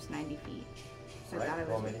chromatic orb's 90 feet, so Right, I thought I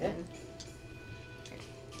roll was me to hit. within.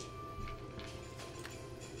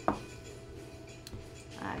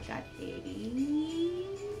 I got 80.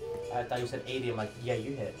 I thought you said 80. I'm like, yeah,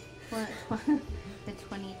 you hit. The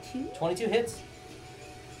 22. 22 hits.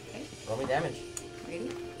 Okay. Roll me damage. Ready?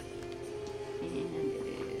 And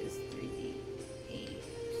it is 3d8.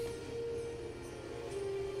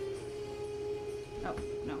 Oh,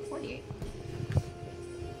 no, 48.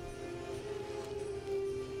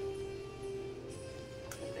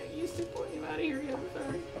 I'm used to pulling him out of here yet, I'm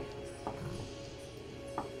sorry.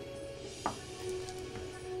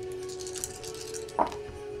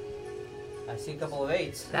 I see a couple of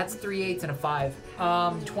 8s. That's 3 8s and a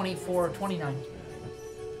 5. 24, 29.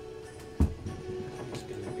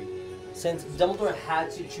 Since Dumbledore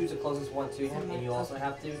had to choose the closest one to him, and you also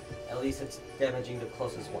have to, at least it's damaging the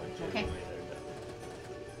closest one. Okay.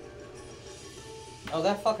 Oh,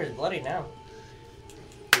 that fucker's bloody now.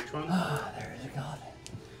 Which one? There is a god.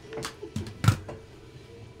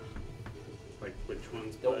 Like, which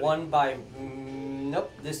one's The bloody? one by...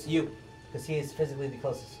 nope, this you. Because he is physically the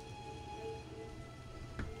closest.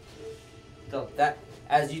 So that,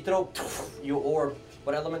 as you throw your orb,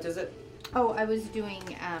 what element is it? Oh, I was doing,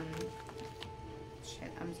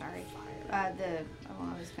 shit, I'm sorry. I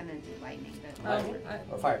was gonna do lightning, but Lightning?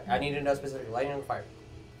 Or fire? I need to know specifically. Lightning or fire?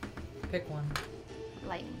 Pick one.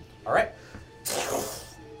 lightning. Alright.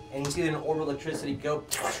 And you see an orb of electricity go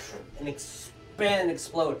and expand and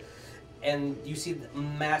explode. And you see the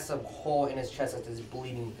massive hole in his chest that is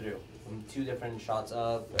bleeding through from 2 different shots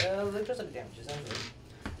of electricity damage, essentially.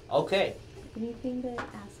 Okay. Anything but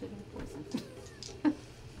acid or poison.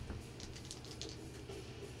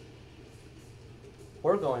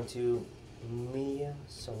 We're going to Mia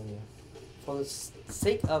Sonia. For the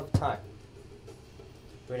sake of time,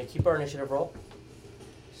 we're going to keep our initiative roll.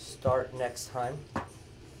 Start next time.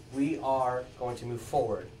 We are going to move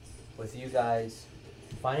forward with you guys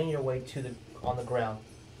finding your way to the on the ground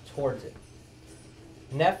towards it.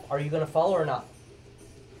 Neff, are you going to follow or not?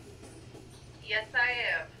 Yes,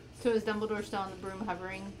 I am. So is Dumbledore still on the broom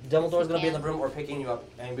hovering? Dumbledore's going to be in the Yeah. room or picking you up,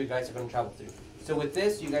 and you guys are going to travel through. So with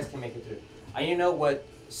this, you guys can make it through. I need to know what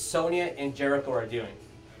Sonia and Jericho are doing,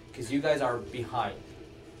 because you guys are behind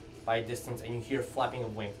by a distance, and you hear flapping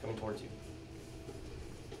of wings coming towards you.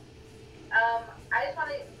 I just want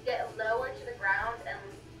to get lower to the ground and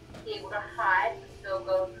be able to hide and still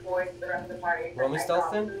go towards the rest of the party. Roll me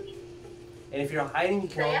stealth then. And if you're hiding, you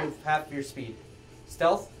can only Yeah. move half your speed.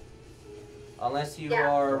 Stealth, unless you Yeah.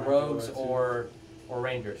 are rogues or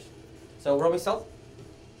rangers. So roll me stealth.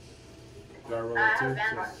 Do I roll I it have too?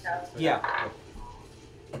 Vanguard stealth. Yeah.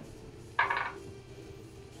 I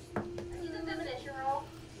need a divination roll.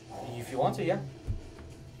 If you want to, yeah.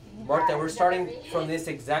 Mark that we're starting from this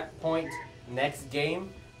exact point next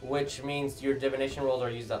game, which means your divination rolls are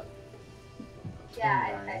used up.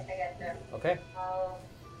 Yeah, I get there. Okay.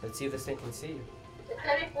 Let's see if this thing can see you. It's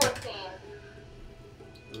gonna be 14.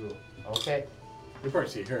 Ooh. Okay. You probably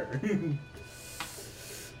see her.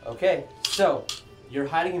 Okay. So you're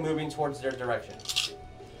hiding and moving towards their direction,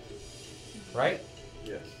 right?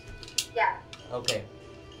 Yes. Yeah. Okay.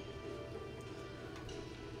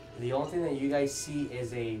 The only thing that you guys see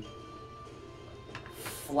is a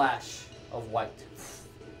flash of white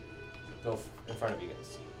go in front of you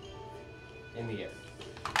guys in the air.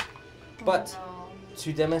 But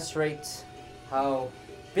to demonstrate how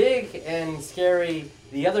big and scary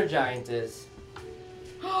the other giant is,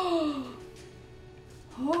 Oh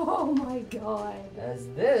my god. as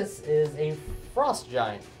this is a frost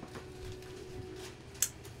giant.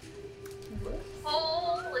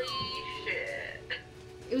 Holy shit.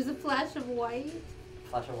 It was a flash of white.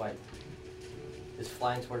 Flash of white. Is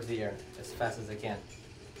flying towards the air as fast as it can.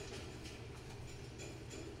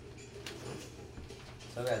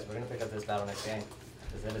 So guys, we're gonna pick up this battle next game,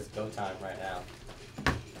 because it is go time right now.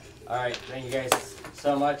 Alright, thank you guys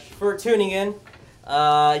so much for tuning in.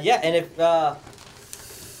 Yeah, and if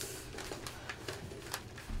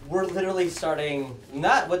we're literally starting,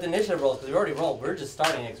 not with initiative rolls, because we already rolled, we're just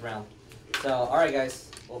starting next round. So, alright guys,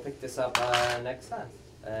 we'll pick this up next time.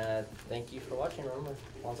 Thank you for watching. Remember,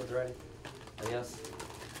 once it's ready. Adios.